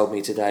 but he told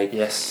me today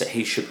that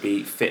he should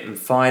be fit and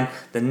fine.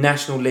 The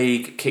National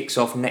League kicks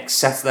off next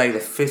Saturday, the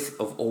 5th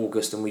of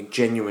August, and we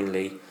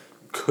genuinely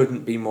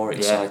couldn't be more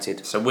excited.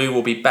 Yeah. So we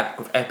will be back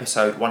with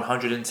episode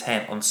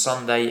 110 on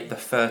Sunday the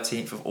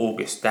 13th of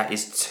August. That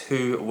is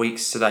 2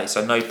 weeks today,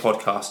 so no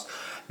podcast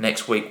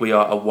next week. We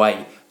are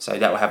away, so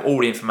that will have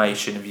all the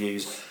information and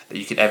views that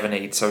you could ever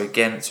need. So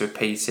again, to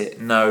repeat it,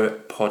 no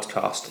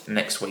podcast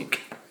next week.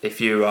 If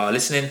you are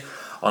listening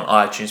on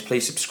iTunes,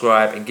 please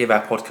subscribe and give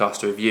our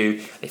podcast a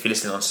review. If you're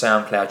listening on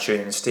SoundCloud,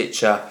 TuneIn and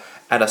Stitcher,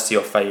 add us to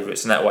your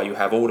favourites, and that way you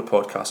have all the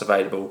podcasts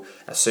available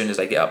as soon as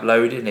they get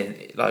uploaded.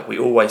 And like we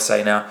always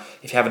say now,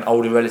 if you have an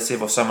older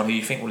relative or someone who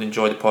you think will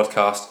enjoy the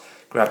podcast,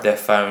 grab their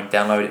phone,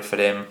 download it for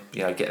them,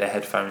 get their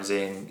headphones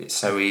in. It's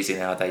so easy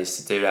nowadays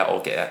to do that,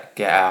 or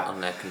get out on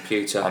their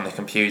computer. And if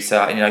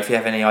you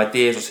have any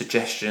ideas or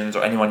suggestions,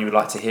 or anyone you would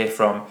like to hear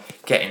from,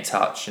 get in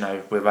touch.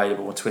 We're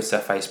available on Twitter,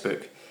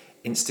 Facebook,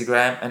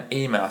 Instagram and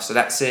email. So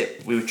that's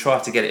it. We would try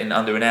to get it in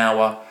under an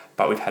hour,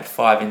 but we've had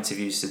 5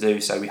 interviews to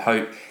do, so we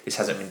hope this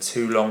hasn't been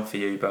too long for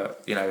you.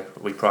 But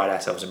we pride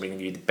ourselves in bringing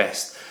you the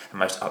best and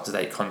most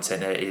up-to-date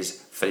content there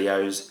is for the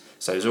O's.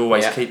 So as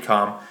always, keep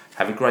calm,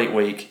 have a great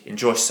week,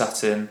 enjoy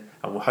Sutton,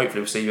 and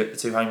we'll see you at the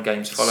 2 home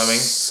games following.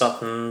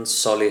 Sutton,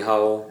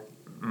 Solihull,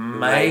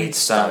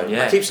 Maidstone.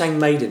 I keep saying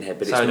Maidstone,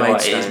 but it's Maidstone.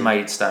 It is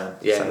Maidstone.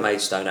 Yeah, so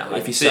Maidstone at home.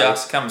 If you see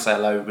us, come and say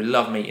hello. We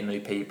love meeting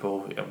new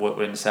people.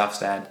 We're in the South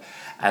Stand,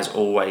 as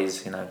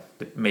always.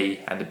 Me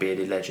and the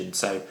bearded legend.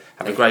 So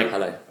have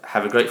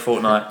a great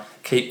fortnight.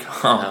 Keep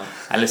calm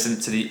and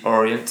listen to the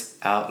Orient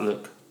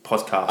Outlook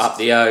podcast. Up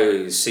the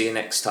O's. See you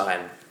next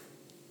time.